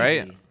 of it's it, quite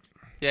right? easy.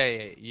 Yeah,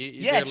 yeah.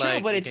 Yeah, get, true,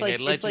 like, but you it's can like-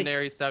 get it's like-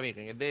 legendary stuff. You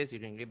can get this. You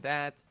can get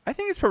that. I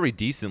think it's probably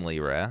decently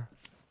rare.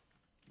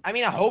 I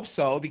mean, I hope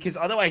so, because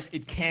otherwise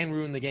it can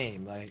ruin the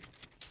game. Like,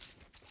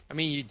 I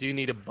mean, you do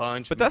need a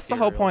bunch. But of that's the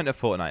whole point of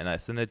materials. Fortnite, no?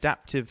 It's an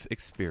adaptive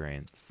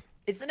experience.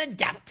 it's an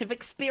adaptive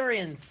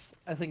experience.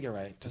 I think you're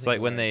right. Just like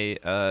when they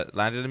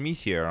landed a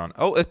meteor on...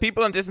 Oh, there's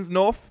people on distance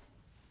north?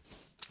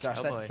 Josh,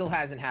 Oh, that boy. still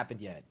hasn't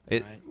happened yet.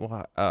 It, right?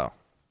 what? Oh.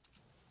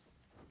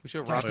 We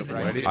should Josh rock doesn't it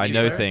know. right. I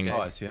know There. things.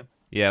 Oh, I see him.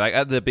 Yeah, like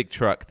at the big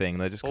truck thing,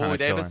 they're just kind Oh, of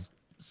they have a chilling.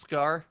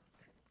 scar.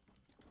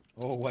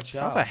 Oh, watch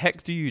How out. the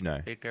heck do you know?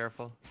 Be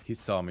careful. He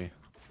saw me.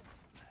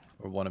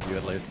 Or one of you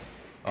at least.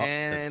 Oh,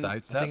 And that I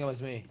sidestep. think it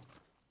was me.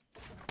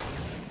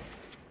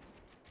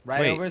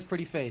 Right Wait. over his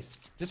pretty face.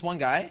 Just one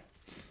guy.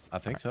 I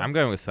think so. I'm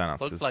going with Svennoss.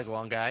 Looks 'cause like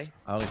one guy.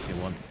 I only see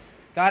one.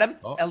 Got him.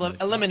 Oh, nice.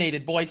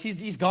 Eliminated, boys.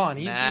 He's gone.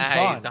 He's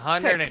Nice. gone.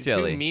 102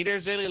 Jelly.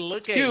 meters, Jelly.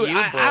 Look at Dude, you,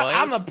 boy.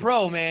 I'm a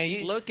pro,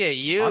 man. Look at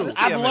you. Honestly,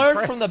 I've I'm learned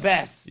impressed. from the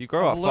best. You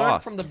grow I've up learned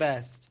fast. from the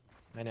best.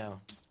 I know.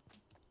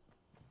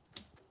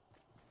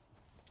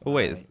 Oh,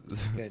 wait. Alright,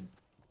 that's good.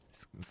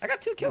 I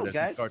got 2 kills, there's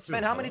this guys. card too,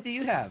 Sven, how many fella. do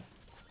you have?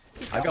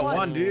 He's I got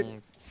one,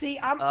 dude. See,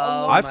 I'm. Oh, a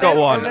lot I've got better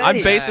one. I'm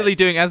already. basically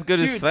doing as good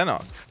as Dude.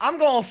 Svennoss. I'm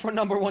going for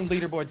 #1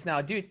 leaderboards now,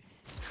 dude.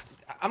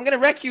 I'm gonna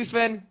wreck you,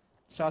 Sven.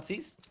 Shots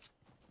east.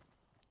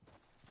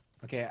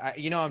 Okay,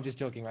 you know I'm just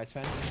joking, right,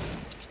 Sven?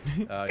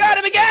 Got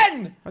him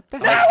again! What the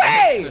No hell?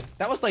 way!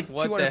 That was like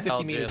What the 250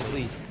 hell, meters at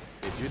Jilly? least.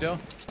 Did you though?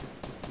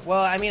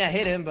 Well, I mean, I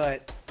hit him,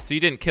 but So you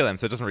didn't kill him,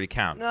 so it doesn't really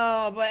count.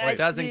 no, but It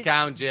doesn't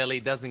count, Jelly.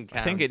 Doesn't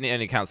count. I think it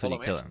only counts when you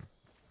Follow kill it. him.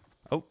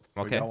 Oh,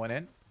 We're okay. going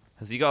in.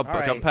 Has he got a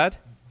Alright. jump pad?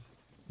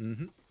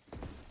 Mm-hmm.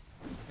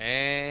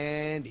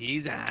 And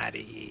he's out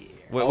of here.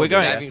 We're We're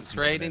going- diving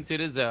straight into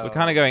the zone. We're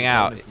kind of going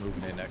out. Is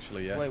moving in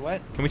actually, yeah. wait, what?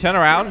 Can we turn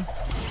around?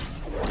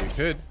 You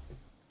could.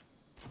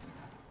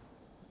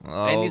 And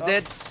Oh, he's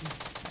dead.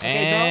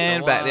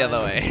 and so back the other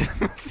one. way.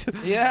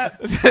 Yeah,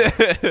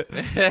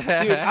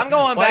 Dude, I'm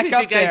going Why back did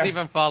up you guys there.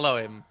 even follow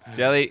him?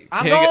 Jelly,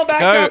 I'm here you going go. back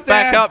Go up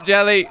back there. up,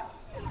 Jelly.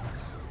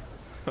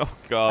 Oh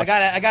god.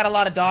 I got a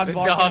lot of dogs The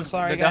barking. I'm dogs,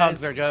 sorry, the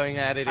guys. dogs are going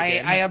at it I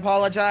again.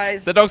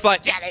 apologize. The dog's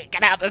like, Jelly,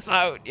 get out the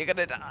zone. You're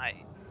gonna die.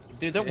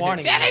 Dude, they're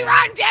warning me. Jelly,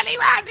 run, Jelly,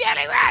 run,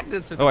 Jelly, run.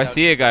 That's what Oh, the I dogs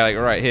see a are guy like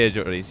right here,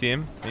 Jordy. You see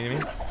him? You know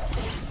me?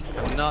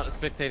 I'm not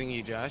spectating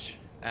you, Josh.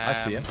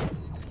 I see him.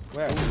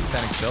 Where?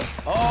 Standing still.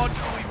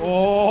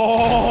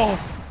 Oh,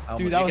 I dude, almost that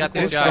You was got a this,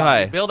 close This Josh.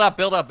 guy. Build up,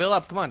 build up, build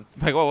up. Come on.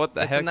 Like, what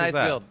the That's heck a nice is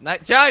that? build.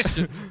 Josh,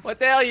 what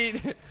the hell you?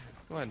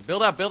 Come on,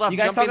 build up, build up. You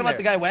guys jump talking in about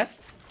the there. guy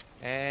west?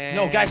 And...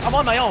 No, guys, I'm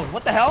on my own.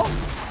 What the hell?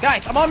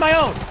 Guys, I'm on my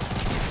own.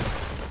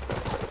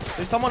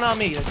 There's someone on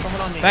me. There's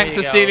someone on me. Thanks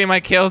There for you stealing go. my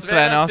kills,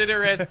 Svennoss to Svennoss. the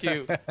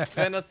rescue.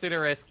 Svennoss to the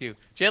rescue.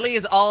 Jelly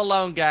is all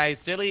alone,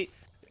 guys. Jelly.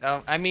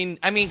 I mean,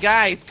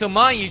 guys, come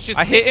on. You should.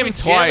 I hit stick him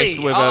with twice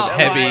Jelly. with Oh, a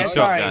heavy my,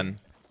 sorry. shotgun.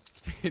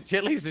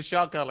 Jelly's a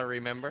shot caller,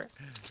 remember?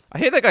 I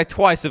hit that guy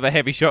twice with a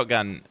heavy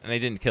shotgun, and they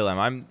didn't kill him.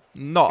 I'm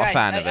not Guys, a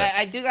fan of it.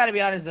 I do gotta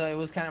be honest though. It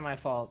was kind of my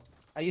fault.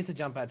 I used to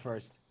jump at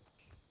first.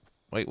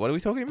 Wait, what are we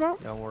talking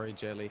about? Don't worry,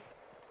 Jelly.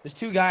 There's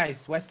 2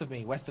 guys west of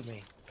me.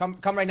 Come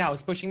right now.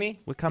 He's pushing me.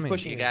 We're coming. He's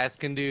pushing You me. guys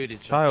can do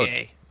this. Child,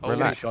 Okay.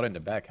 relax. Shot in the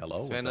back.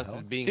 Hello. What the Svennoss hell?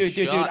 is being Dude,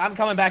 shot. I'm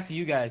coming back to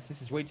you guys.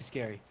 This is way too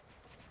scary.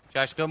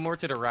 Josh, go more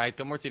to the right.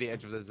 Go more to the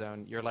edge of the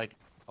zone. You're like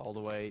all the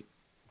way.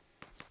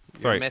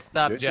 You're Sorry. messed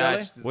up, Good, Josh.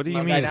 Jelly? This What do is you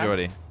not mean, good. down?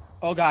 Jordy?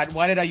 Oh God,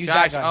 why did I use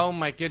Josh, that gun? oh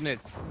my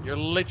goodness. You're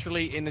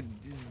literally in a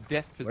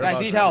death position. Guys,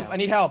 I need help. I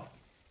need help.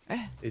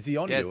 Is he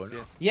on Yes, you? Or?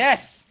 yes.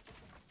 Yes.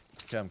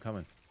 Okay, I'm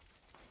coming.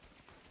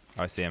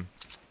 Oh, I see him.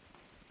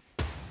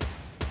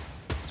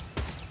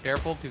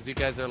 Careful, because you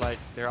guys are like,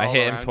 they're all I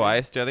hit him around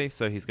twice, Jelly,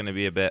 so he's gonna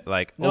be a bit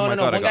like, oh No, my no, god,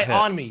 no. I One got guy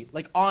hit. on me,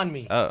 like on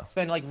me. Oh.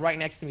 Sven, like right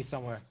next to me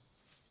somewhere.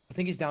 I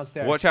think he's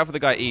downstairs. Watch out for the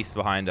guy east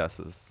behind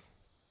us.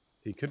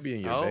 He could be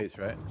in your Oh. base,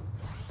 right?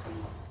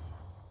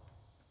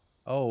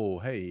 Oh,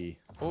 hey.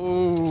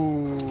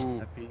 Ooh.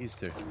 Happy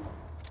Easter.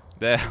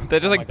 They're just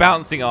my like God.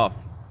 bouncing off.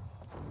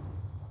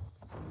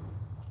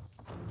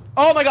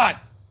 Oh my god!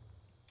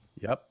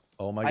 Yep.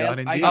 Oh my I- god,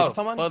 I- indeed. oh. Oh,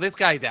 Someone? well, this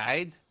guy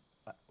died.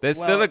 There's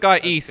Well, still a guy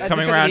that's east good.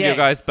 coming Because of around the your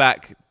guys' eggs.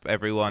 back,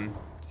 everyone,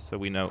 so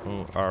we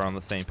know are on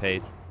the same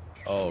page.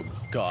 Oh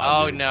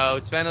god. Oh dude. no,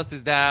 Svennoss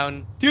is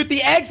down. Dude,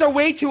 the eggs are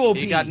way too OP.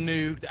 He got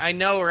nuked. I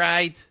know,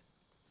 right?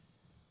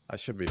 I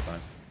should be fine.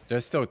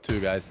 There's still 2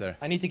 guys there.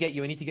 I need to get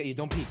you. I need to get you.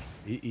 Don't peek.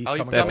 He's Oh, he's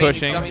coming. They're coming.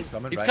 pushing. He's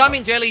coming. He's right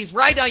coming, Jelly. He's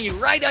right on you.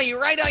 Right on you.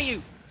 Right on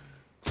you.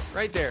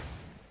 Right there.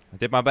 I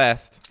did my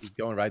best. He's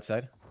going right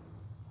side.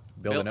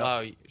 Building up. Oh,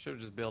 you should have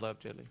just built up,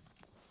 Jelly.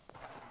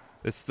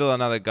 There's still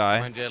another Come guy.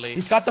 on, Jelly.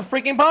 He's got the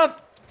freaking pump.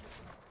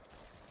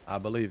 I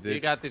believe, dude. You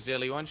got this,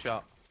 Jelly. One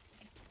shot.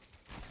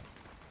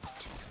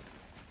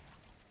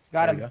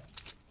 Got There him. we go.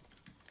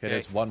 Okay,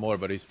 there's one more,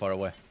 but he's far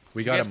away.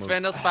 We Get gotta move.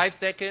 Svennoss 5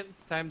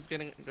 seconds. Time's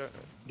getting.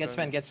 Get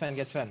Sven. Get Sven.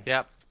 Get Sven.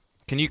 Yep.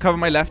 Can you cover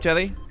my left,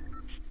 Jelly?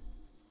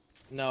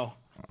 No.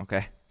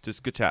 Okay,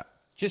 just good chat.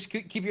 Just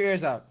keep your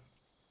ears out.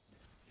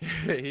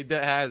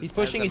 has. He's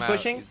pushing. has He's them out.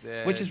 pushing.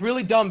 He's, Which is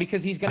really dumb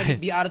because he's gonna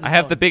be out of the I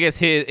have the zone.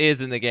 biggest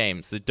ears in the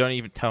game, so don't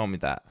even tell me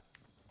that.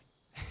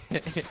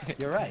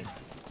 You're right.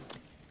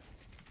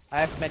 I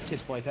have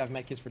medkits, boys. I have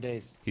medkits for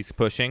days. He's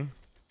pushing,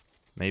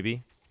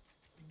 maybe.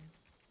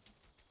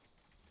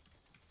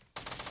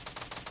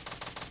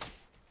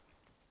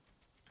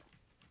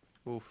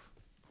 Oof.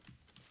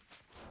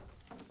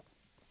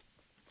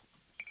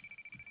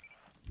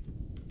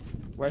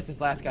 Where's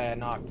this last guy I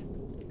knocked?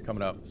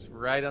 Coming up. It's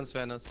right on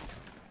Svennoss.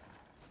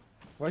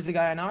 Where's the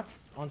guy I knocked?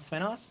 On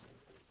Svennoss?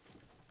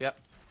 Yep.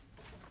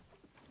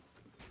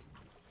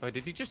 Oh,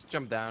 did he just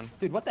jump down?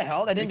 Dude, what the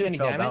hell? That didn't do He any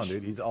fell damage. down,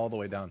 dude. He's all the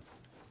way down.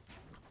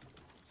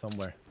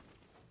 Somewhere.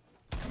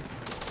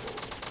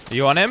 Are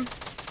you on him?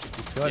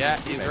 He's still Yeah, at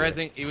the he's teammate.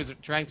 resing. He was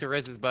trying to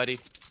res his buddy.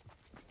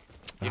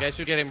 You guys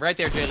should get him right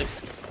there, Jaylee.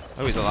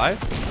 Oh, he's alive.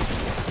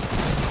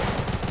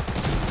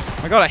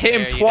 Oh my god, I hit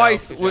him There you go.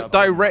 twice Good with job.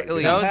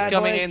 directly. Zone's bad,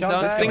 coming boys, in. jump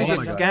Zone's back. This thing's coming a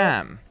Oh in. my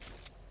God. scam.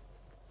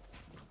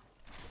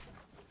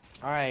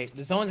 Alright,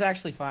 the zone's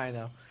actually fine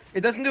though.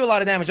 It doesn't do a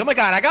lot of damage. Oh my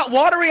god, I got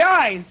watery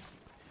eyes!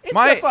 It's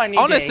a funny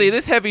honestly, day.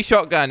 this heavy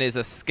shotgun is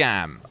a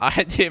scam. I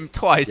hit him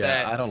twice.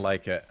 Yeah, I don't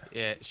like it.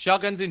 Yeah,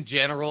 shotguns in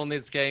general in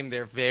this game,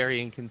 they're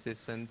very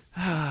inconsistent.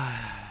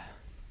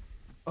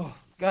 Oh,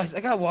 guys, I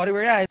got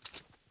watery eyes.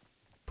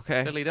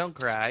 Okay. Billy, don't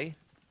cry.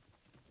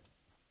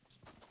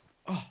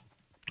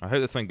 I hope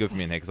there's something good for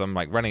me in here because I'm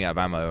like running out of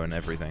ammo and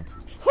everything.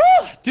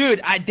 Whew!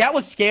 Dude, that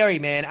was scary,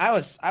 man. I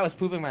was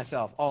pooping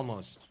myself,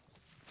 almost.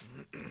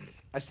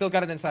 I still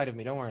got it inside of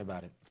me. Don't worry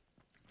about it.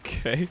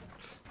 Okay.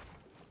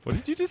 What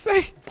did you just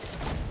say?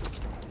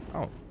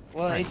 Oh.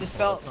 Well, it just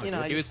felt, you know,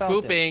 I He was just felt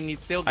it. pooping. He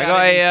still I got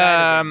got it a,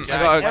 inside of him. I Jack,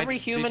 got a- why- Every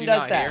did human you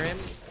does not that. hear him?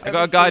 I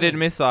got a guided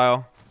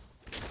missile.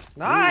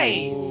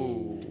 Nice.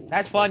 Ooh.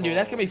 That's fun, dude.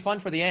 That's gonna be fun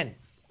for the end.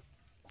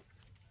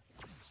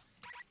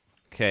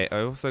 Okay,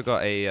 I also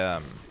got a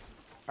All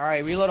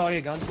right, reload all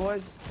your guns,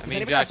 boys. I Does mean,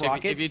 anybody Josh, have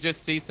rockets? if you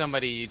just see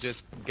somebody, you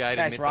just guide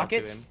a Guys, missile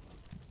rockets? to him.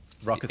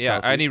 Rocket yeah.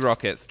 I southeast. need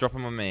rockets. Drop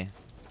them on me.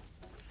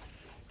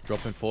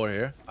 Dropping 4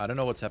 here. I don't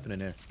know what's happening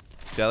here.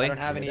 Jelly. I don't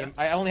have any.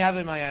 I only have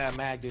it in my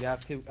mag, dude. I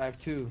have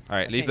two. All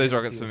right, I leave can't those give it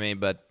rockets to for you. me,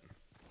 but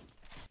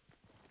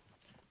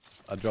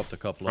I dropped a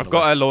couple. I've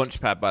got a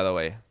launch pad by the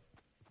way,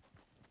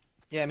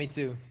 Yeah, me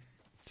too.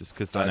 just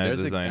because I know there's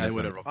the a zone guy with a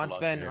isn't. rocket On launcher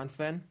Sven, here on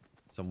Sven.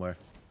 somewhere.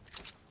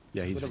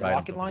 Yeah, he's With a right on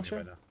rocket top of me launcher?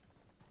 right now.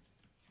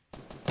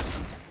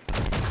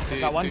 Two-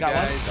 Got one, two got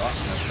one. guys.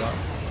 Nice shot.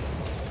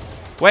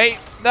 Wait,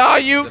 no,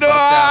 you The no.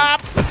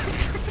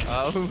 bus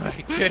Oh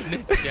my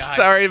goodness, Josh.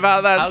 Sorry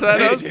about that, How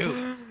Svennoss. could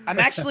you? I'm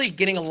actually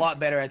getting a lot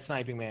better at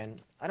sniping, man.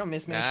 I don't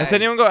miss many Nice. Has shots.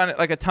 anyone got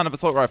like a ton of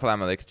assault rifle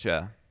ammo they could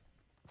share?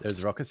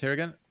 There's rockets here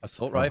again.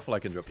 Assault rifle, I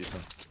can drop you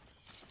some.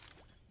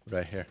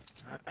 Right here.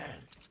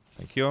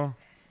 Thank you.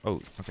 Oh,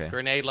 okay.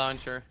 Grenade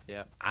launcher.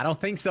 Yeah. I don't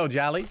think so,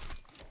 Jolly.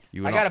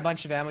 You were I got a not-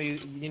 bunch of ammo. You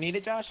need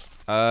it, Josh?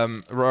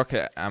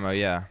 rocket ammo,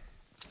 yeah.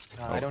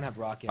 I don't have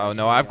rocket. Oh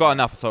no, I've got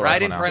enough assault Right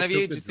rifle in now. front of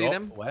you. Took Did the you see drop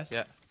them? west.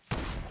 Yeah.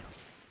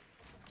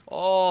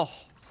 Oh,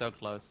 so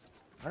close.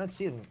 I don't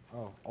see them.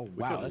 Oh, We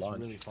wow, could that's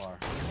launch. really far.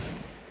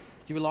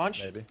 Do we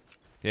launch? Maybe.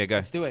 Yeah, go.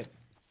 Let's do it.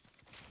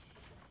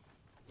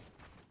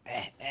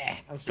 I'm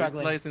Who's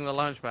struggling. placing the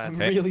launch pad? I'm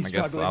Okay, really I guess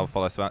struggling. I'll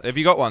follow Sven. Have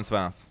you got one,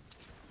 Svennoss?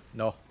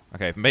 No.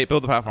 Okay,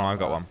 build the platform. I've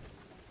got one.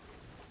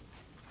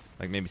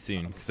 Like maybe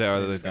soon, because there are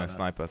Maybe those going to done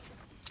snipe us.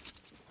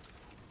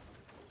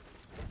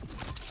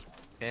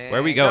 Okay,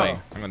 Where are we go. going?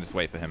 I'm gonna just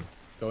wait for him.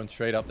 Going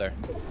straight up there.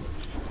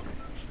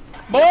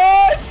 Boys,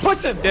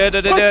 push him! Push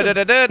him Push him Oh,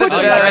 like he's a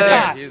right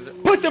top. there. He's-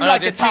 Push him Oh, no,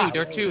 like a they're two. top.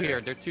 They're two here.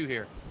 They're two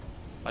here.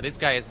 Oh, this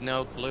guy has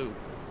no clue.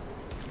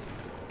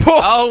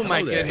 Oh, Oh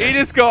my there. goodness. he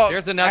just got.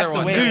 There's another That's the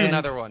one. win. There's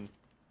another one.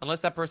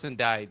 Unless that person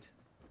died.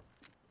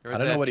 There I was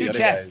don't know a- what Two the other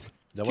chests. guys.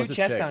 There Two was a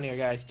chests chick. down here,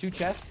 guys. 2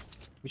 chests.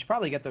 We should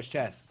probably get those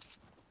chests.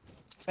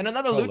 And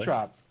another loot Probably.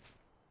 drop.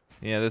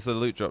 Yeah, there's a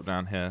loot drop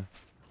down here.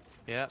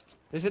 Yeah.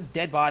 There's a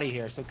dead body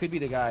here, so it could be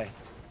the guy.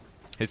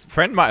 His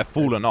friend might have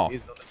fallen off.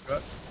 He's on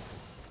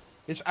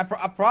the truck.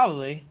 I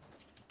probably.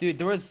 Dude,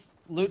 there was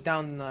loot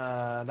down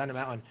the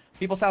mountain.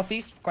 People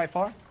southeast, quite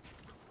far.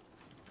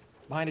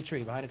 Behind a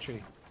tree, behind a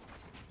tree.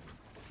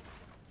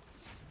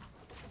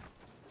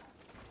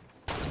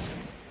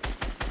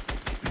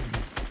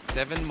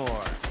 Seven more.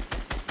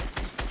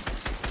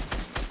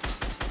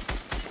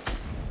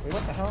 Wait,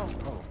 what the hell?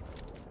 Oh.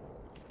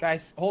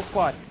 Guys, whole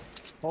squad.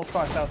 Whole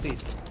squad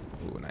southeast.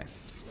 Ooh,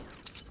 nice.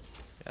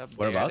 Yep, there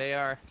Whereabouts? they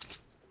are.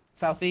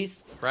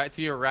 Southeast. Right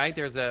to your right,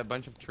 there's a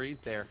bunch of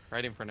trees there,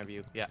 right in front of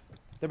you. Yeah.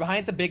 They're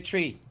behind the big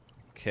tree.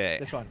 Okay.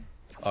 This one.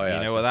 Oh yeah.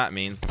 You know what that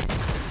means.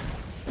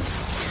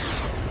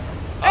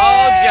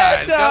 Oh,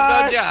 Hey, Josh! Go,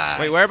 Josh! Josh!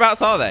 Wait,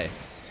 whereabouts are they?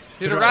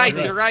 To the right, right, to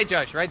to the the right,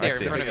 Josh. Right I there,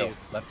 see. in front of hill. you.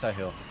 Left side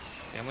hill.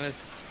 Yeah, I'm gonna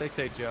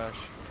spectate Josh.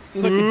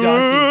 Look at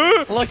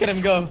Josh. Look at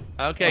him go.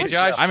 Okay, What?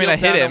 Josh. I mean, I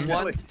shield hit down him.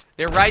 on one.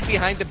 They're right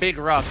behind the big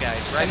rock, guys.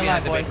 Right Hang on,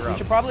 behind the big boys. We rock.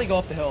 should probably go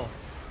up the hill.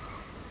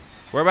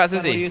 Whereabouts is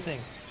What do you he?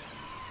 think?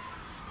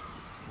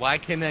 Why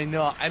can I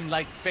not? I'm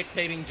like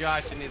spectating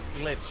Josh and his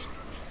glitch.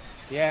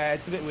 Yeah,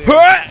 it's a bit weird.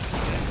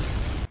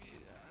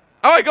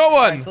 Oh, I got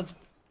one! Guys,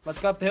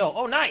 let's go up the hill.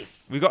 Oh,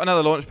 nice. We got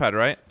another launch pad,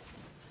 right?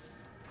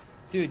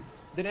 Dude,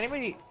 did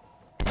anybody...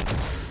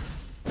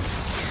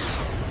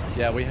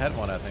 Yeah, we had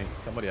one. I think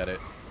somebody had it.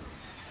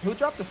 Who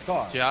dropped the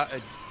scar?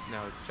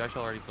 No, Josh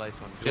already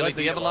placed one. you Jilly, like do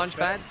to you have a get launch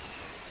launch pad?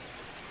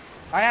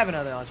 I have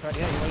another launch pad.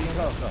 Yeah, where are you gonna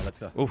go? Oh, let's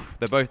go. Oof,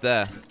 they're both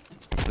there.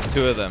 The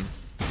two of them.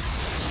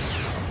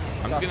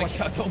 I'm Josh, just gonna... watch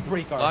out, don't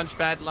break our... Launch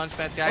pad,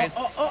 guys.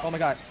 Oh my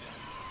god.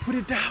 Put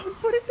it down.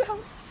 Put it down.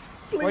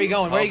 Where are you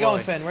going? Oh, Where are you going,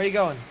 boy. Sven? Where are you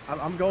going?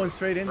 I'm going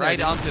straight in Right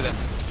there. onto them.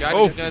 Josh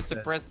Oof. is gonna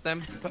suppress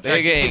them. They're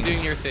Josh, getting- keep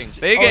doing your thing.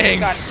 They're Oh, getting...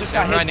 just got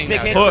They're hit. running Big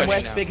now. hits Push. from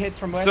west. Big hits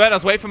from west.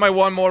 Svennoss, wait for my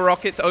one more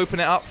rocket to open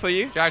it up for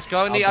you. Josh, go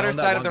on the I'll other down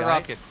that side of one the guy.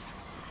 rocket.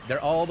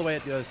 They're all the way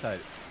at the other side.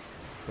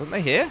 Wasn't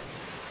they here?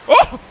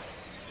 Oh!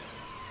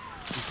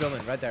 He's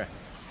building right there.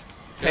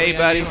 Hey, Jilly,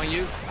 buddy. On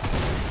you.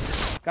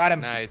 Got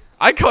him. Nice.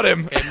 I got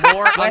him! Okay,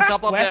 more on West,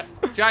 top of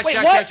west. that. Josh, Wait,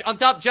 Josh, what? Josh. On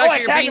top, Josh, I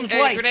you're tagged being him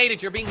twice.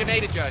 grenaded. You're being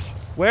grenaded, Josh.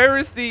 Where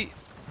is the...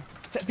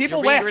 People You're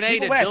being west. grenaded.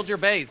 People west. Build your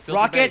base. Build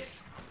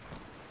Rockets.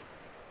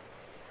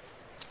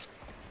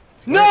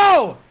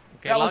 No!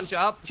 Okay, That launch was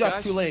up. just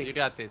Josh. too late. You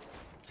got this.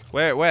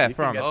 Where You can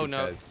from? get Oh, these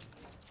no. guys.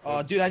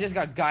 Oh, dude, I just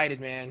got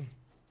guided, man.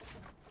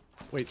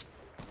 Wait.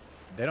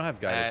 They don't have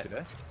guidance, do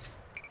they?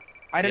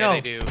 I don't Yeah, know.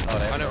 they do. Oh,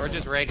 they have no, no- or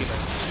just regular.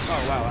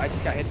 Oh, wow. I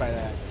just got hit by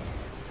that.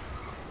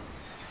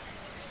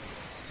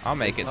 I'll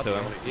make it It's to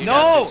not him. the You No!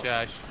 got this,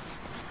 Josh.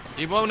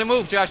 You want to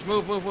move, Josh.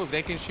 Move, move, move.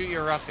 They can shoot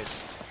your rocket.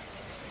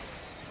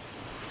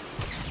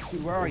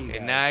 Dude, where are you Okay,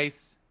 guys?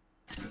 nice.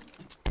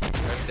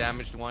 There's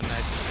damaged one. Nice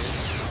and good.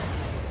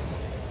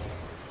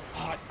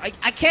 Oh,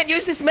 I can't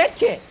use this med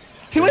kit.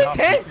 It's too They're not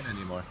peeking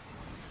intense. anymore.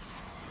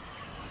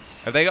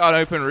 Have they got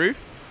an open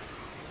roof?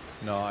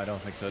 No, I don't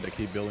think so. They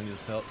keep building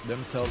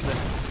themselves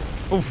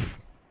in. Oof.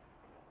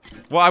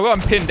 Well, I've got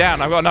them pinned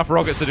down. I've got enough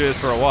rockets to do this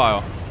for a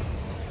while.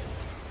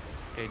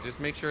 Okay, just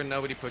make sure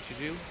nobody pushes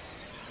you.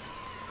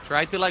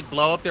 Try to like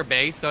blow up their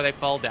base so they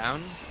fall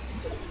down.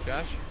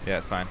 Josh. Yeah,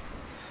 it's fine.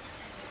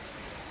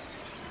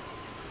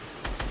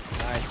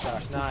 Nice,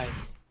 Josh.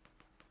 Nice.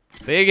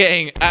 They're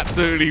getting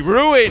absolutely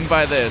ruined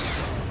by this.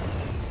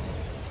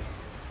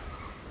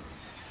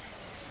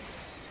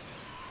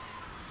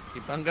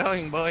 Keep on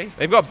going, boy.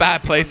 They've got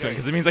bad placement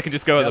because it means I can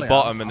just go at the Jelly,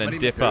 bottom how and then many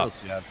dip up. materials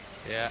do you have?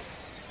 Yeah.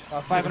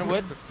 500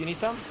 wood. Do you need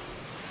some?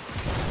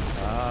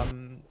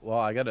 Well,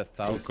 I got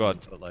 1,000. God.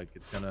 But like,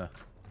 it's gonna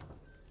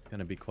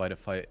be quite a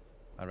fight,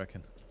 I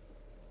reckon.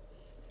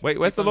 Wait,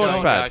 where's the Keep on launch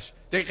going, pad? Josh.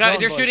 They're, Zone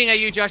they're boys. shooting at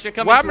you, Josh. They're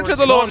coming What happened to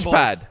towards the you. launch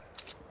pad?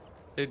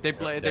 They There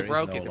is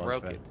broke no it. They launch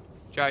broke pad.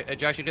 it.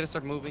 Josh, you gotta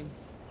start moving.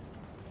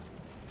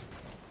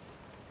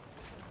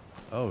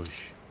 Oh,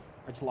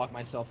 I just locked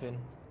myself in.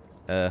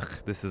 Ugh,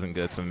 this isn't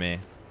good for me.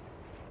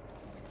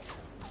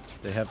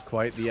 they have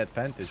quite the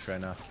advantage right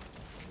now.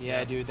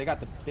 Yeah, dude. They got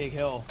the big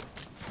hill.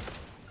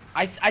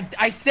 I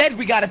said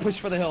we gotta push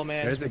for the hill,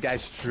 man. There's a guy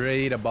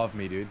straight above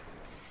me, dude.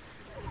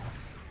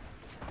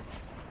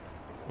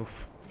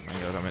 Oof. Oh my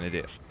god, I'm an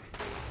idiot.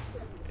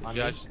 On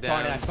Josh, me.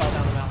 Darn it, I down. fell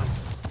down the mountain.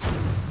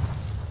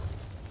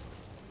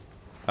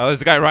 Oh,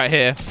 there's a guy right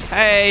here.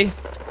 Hey!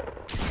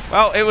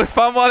 Well, it was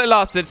fun while it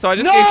lasted, so I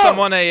just No! gave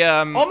someone a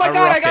Oh my a god,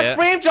 I rocket. got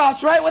frame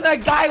dropped right when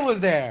that guy was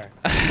there.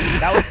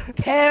 That was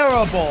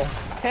terrible.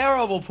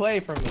 Terrible play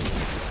from me.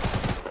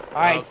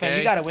 Alright, Sven, you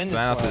Okay. gotta win this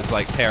Someone else one. is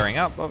like tearing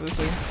up,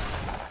 obviously.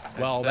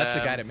 Well, that's the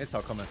guy um, that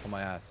missile coming from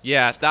my ass.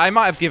 Yeah, I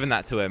might have given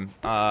that to him.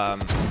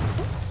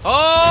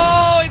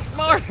 Oh, it's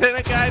more than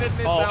a guy that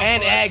missed Oh, out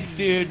and for it. eggs,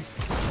 dude.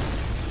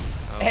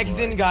 Oh, Eggs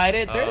boy. in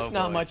guided. There's Oh,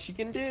 not boy. much you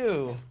can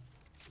do.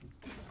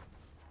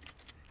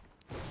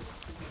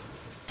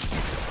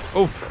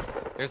 Oof.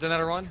 There's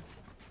another one.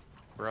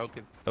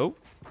 Broken. Oh.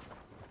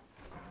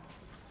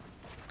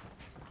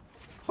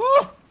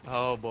 Whew.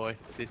 Oh boy,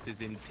 this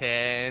is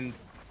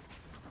intense.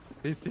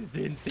 This is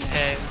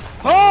intense.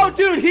 Oh,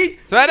 dude, he.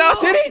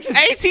 Svennoss, Did he just-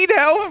 18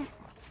 health.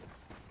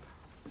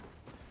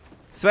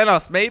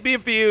 Svennoss, maybe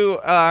if you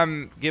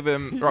give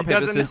him rock paper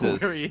Doesn't know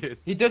scissors. where he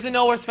is. He doesn't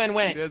know where Sven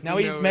went. doesn't Now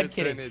he's know where med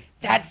Sven kitting. is.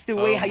 That's the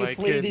way Oh how you my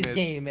play this goodness.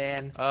 game,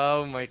 man.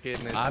 Oh my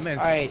goodness. I'm in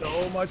Alright.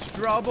 so much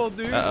trouble,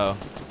 dude. Uh oh.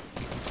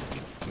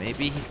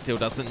 Maybe he still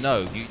doesn't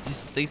know. You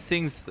just these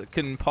things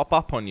can pop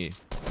up on you.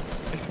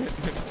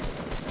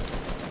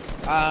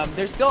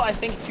 There's still, I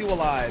think, 2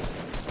 alive.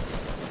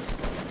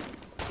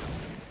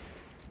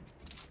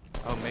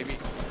 Oh, maybe.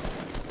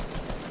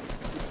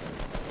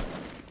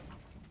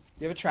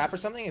 You have a trap or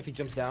something if he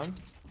jumps down?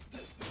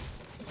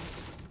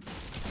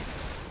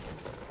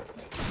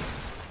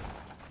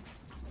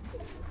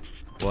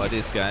 What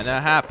is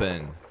gonna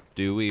happen?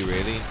 Do we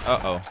really?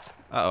 Uh-oh.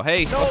 Uh-oh.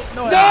 Hey. No,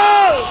 no, No!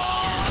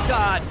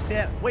 God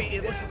damn. Wait,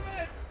 it was.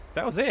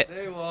 That was it.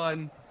 They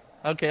won.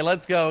 Okay,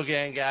 let's go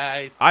again,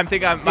 guys. I'm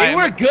thinking They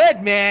were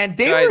good, man.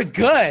 They were Guys,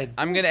 good.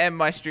 I'm gonna end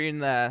my stream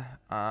there.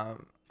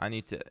 I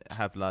need to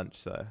have lunch,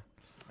 so.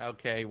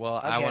 Okay,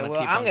 well, I Okay, want to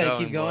well, keep I'm on gonna going,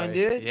 keep going, boys.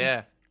 dude.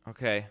 Yeah.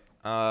 Okay.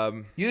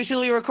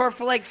 Usually you record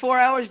for like 4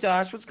 hours,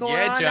 Josh. What's going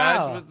Yeah, on Josh,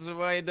 now? what's the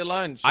way to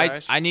lunch, I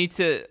Josh? need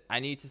to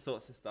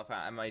sort some stuff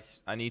out.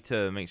 I need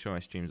to make sure my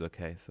stream's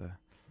okay. So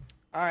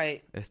All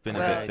right. it's been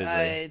Well, a bit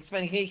fiddly. it's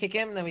Sven, can you kick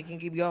him? Then we can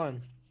keep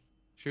going.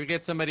 Should we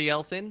get somebody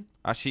else in?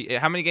 Actually,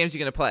 how many games are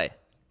you gonna play?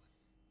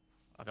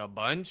 Like a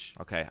bunch?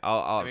 Okay,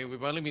 I'll. I mean,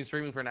 we've only been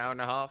streaming for an hour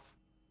and a half.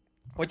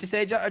 What you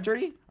say,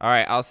 Jordy? All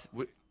right, all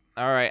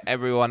right,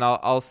 everyone.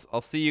 I'll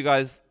see you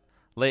guys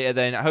later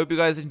then. I hope you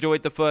guys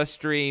enjoyed the first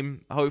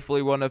stream.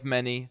 Hopefully one of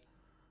many.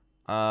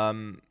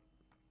 Yeah.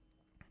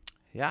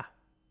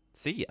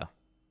 See ya.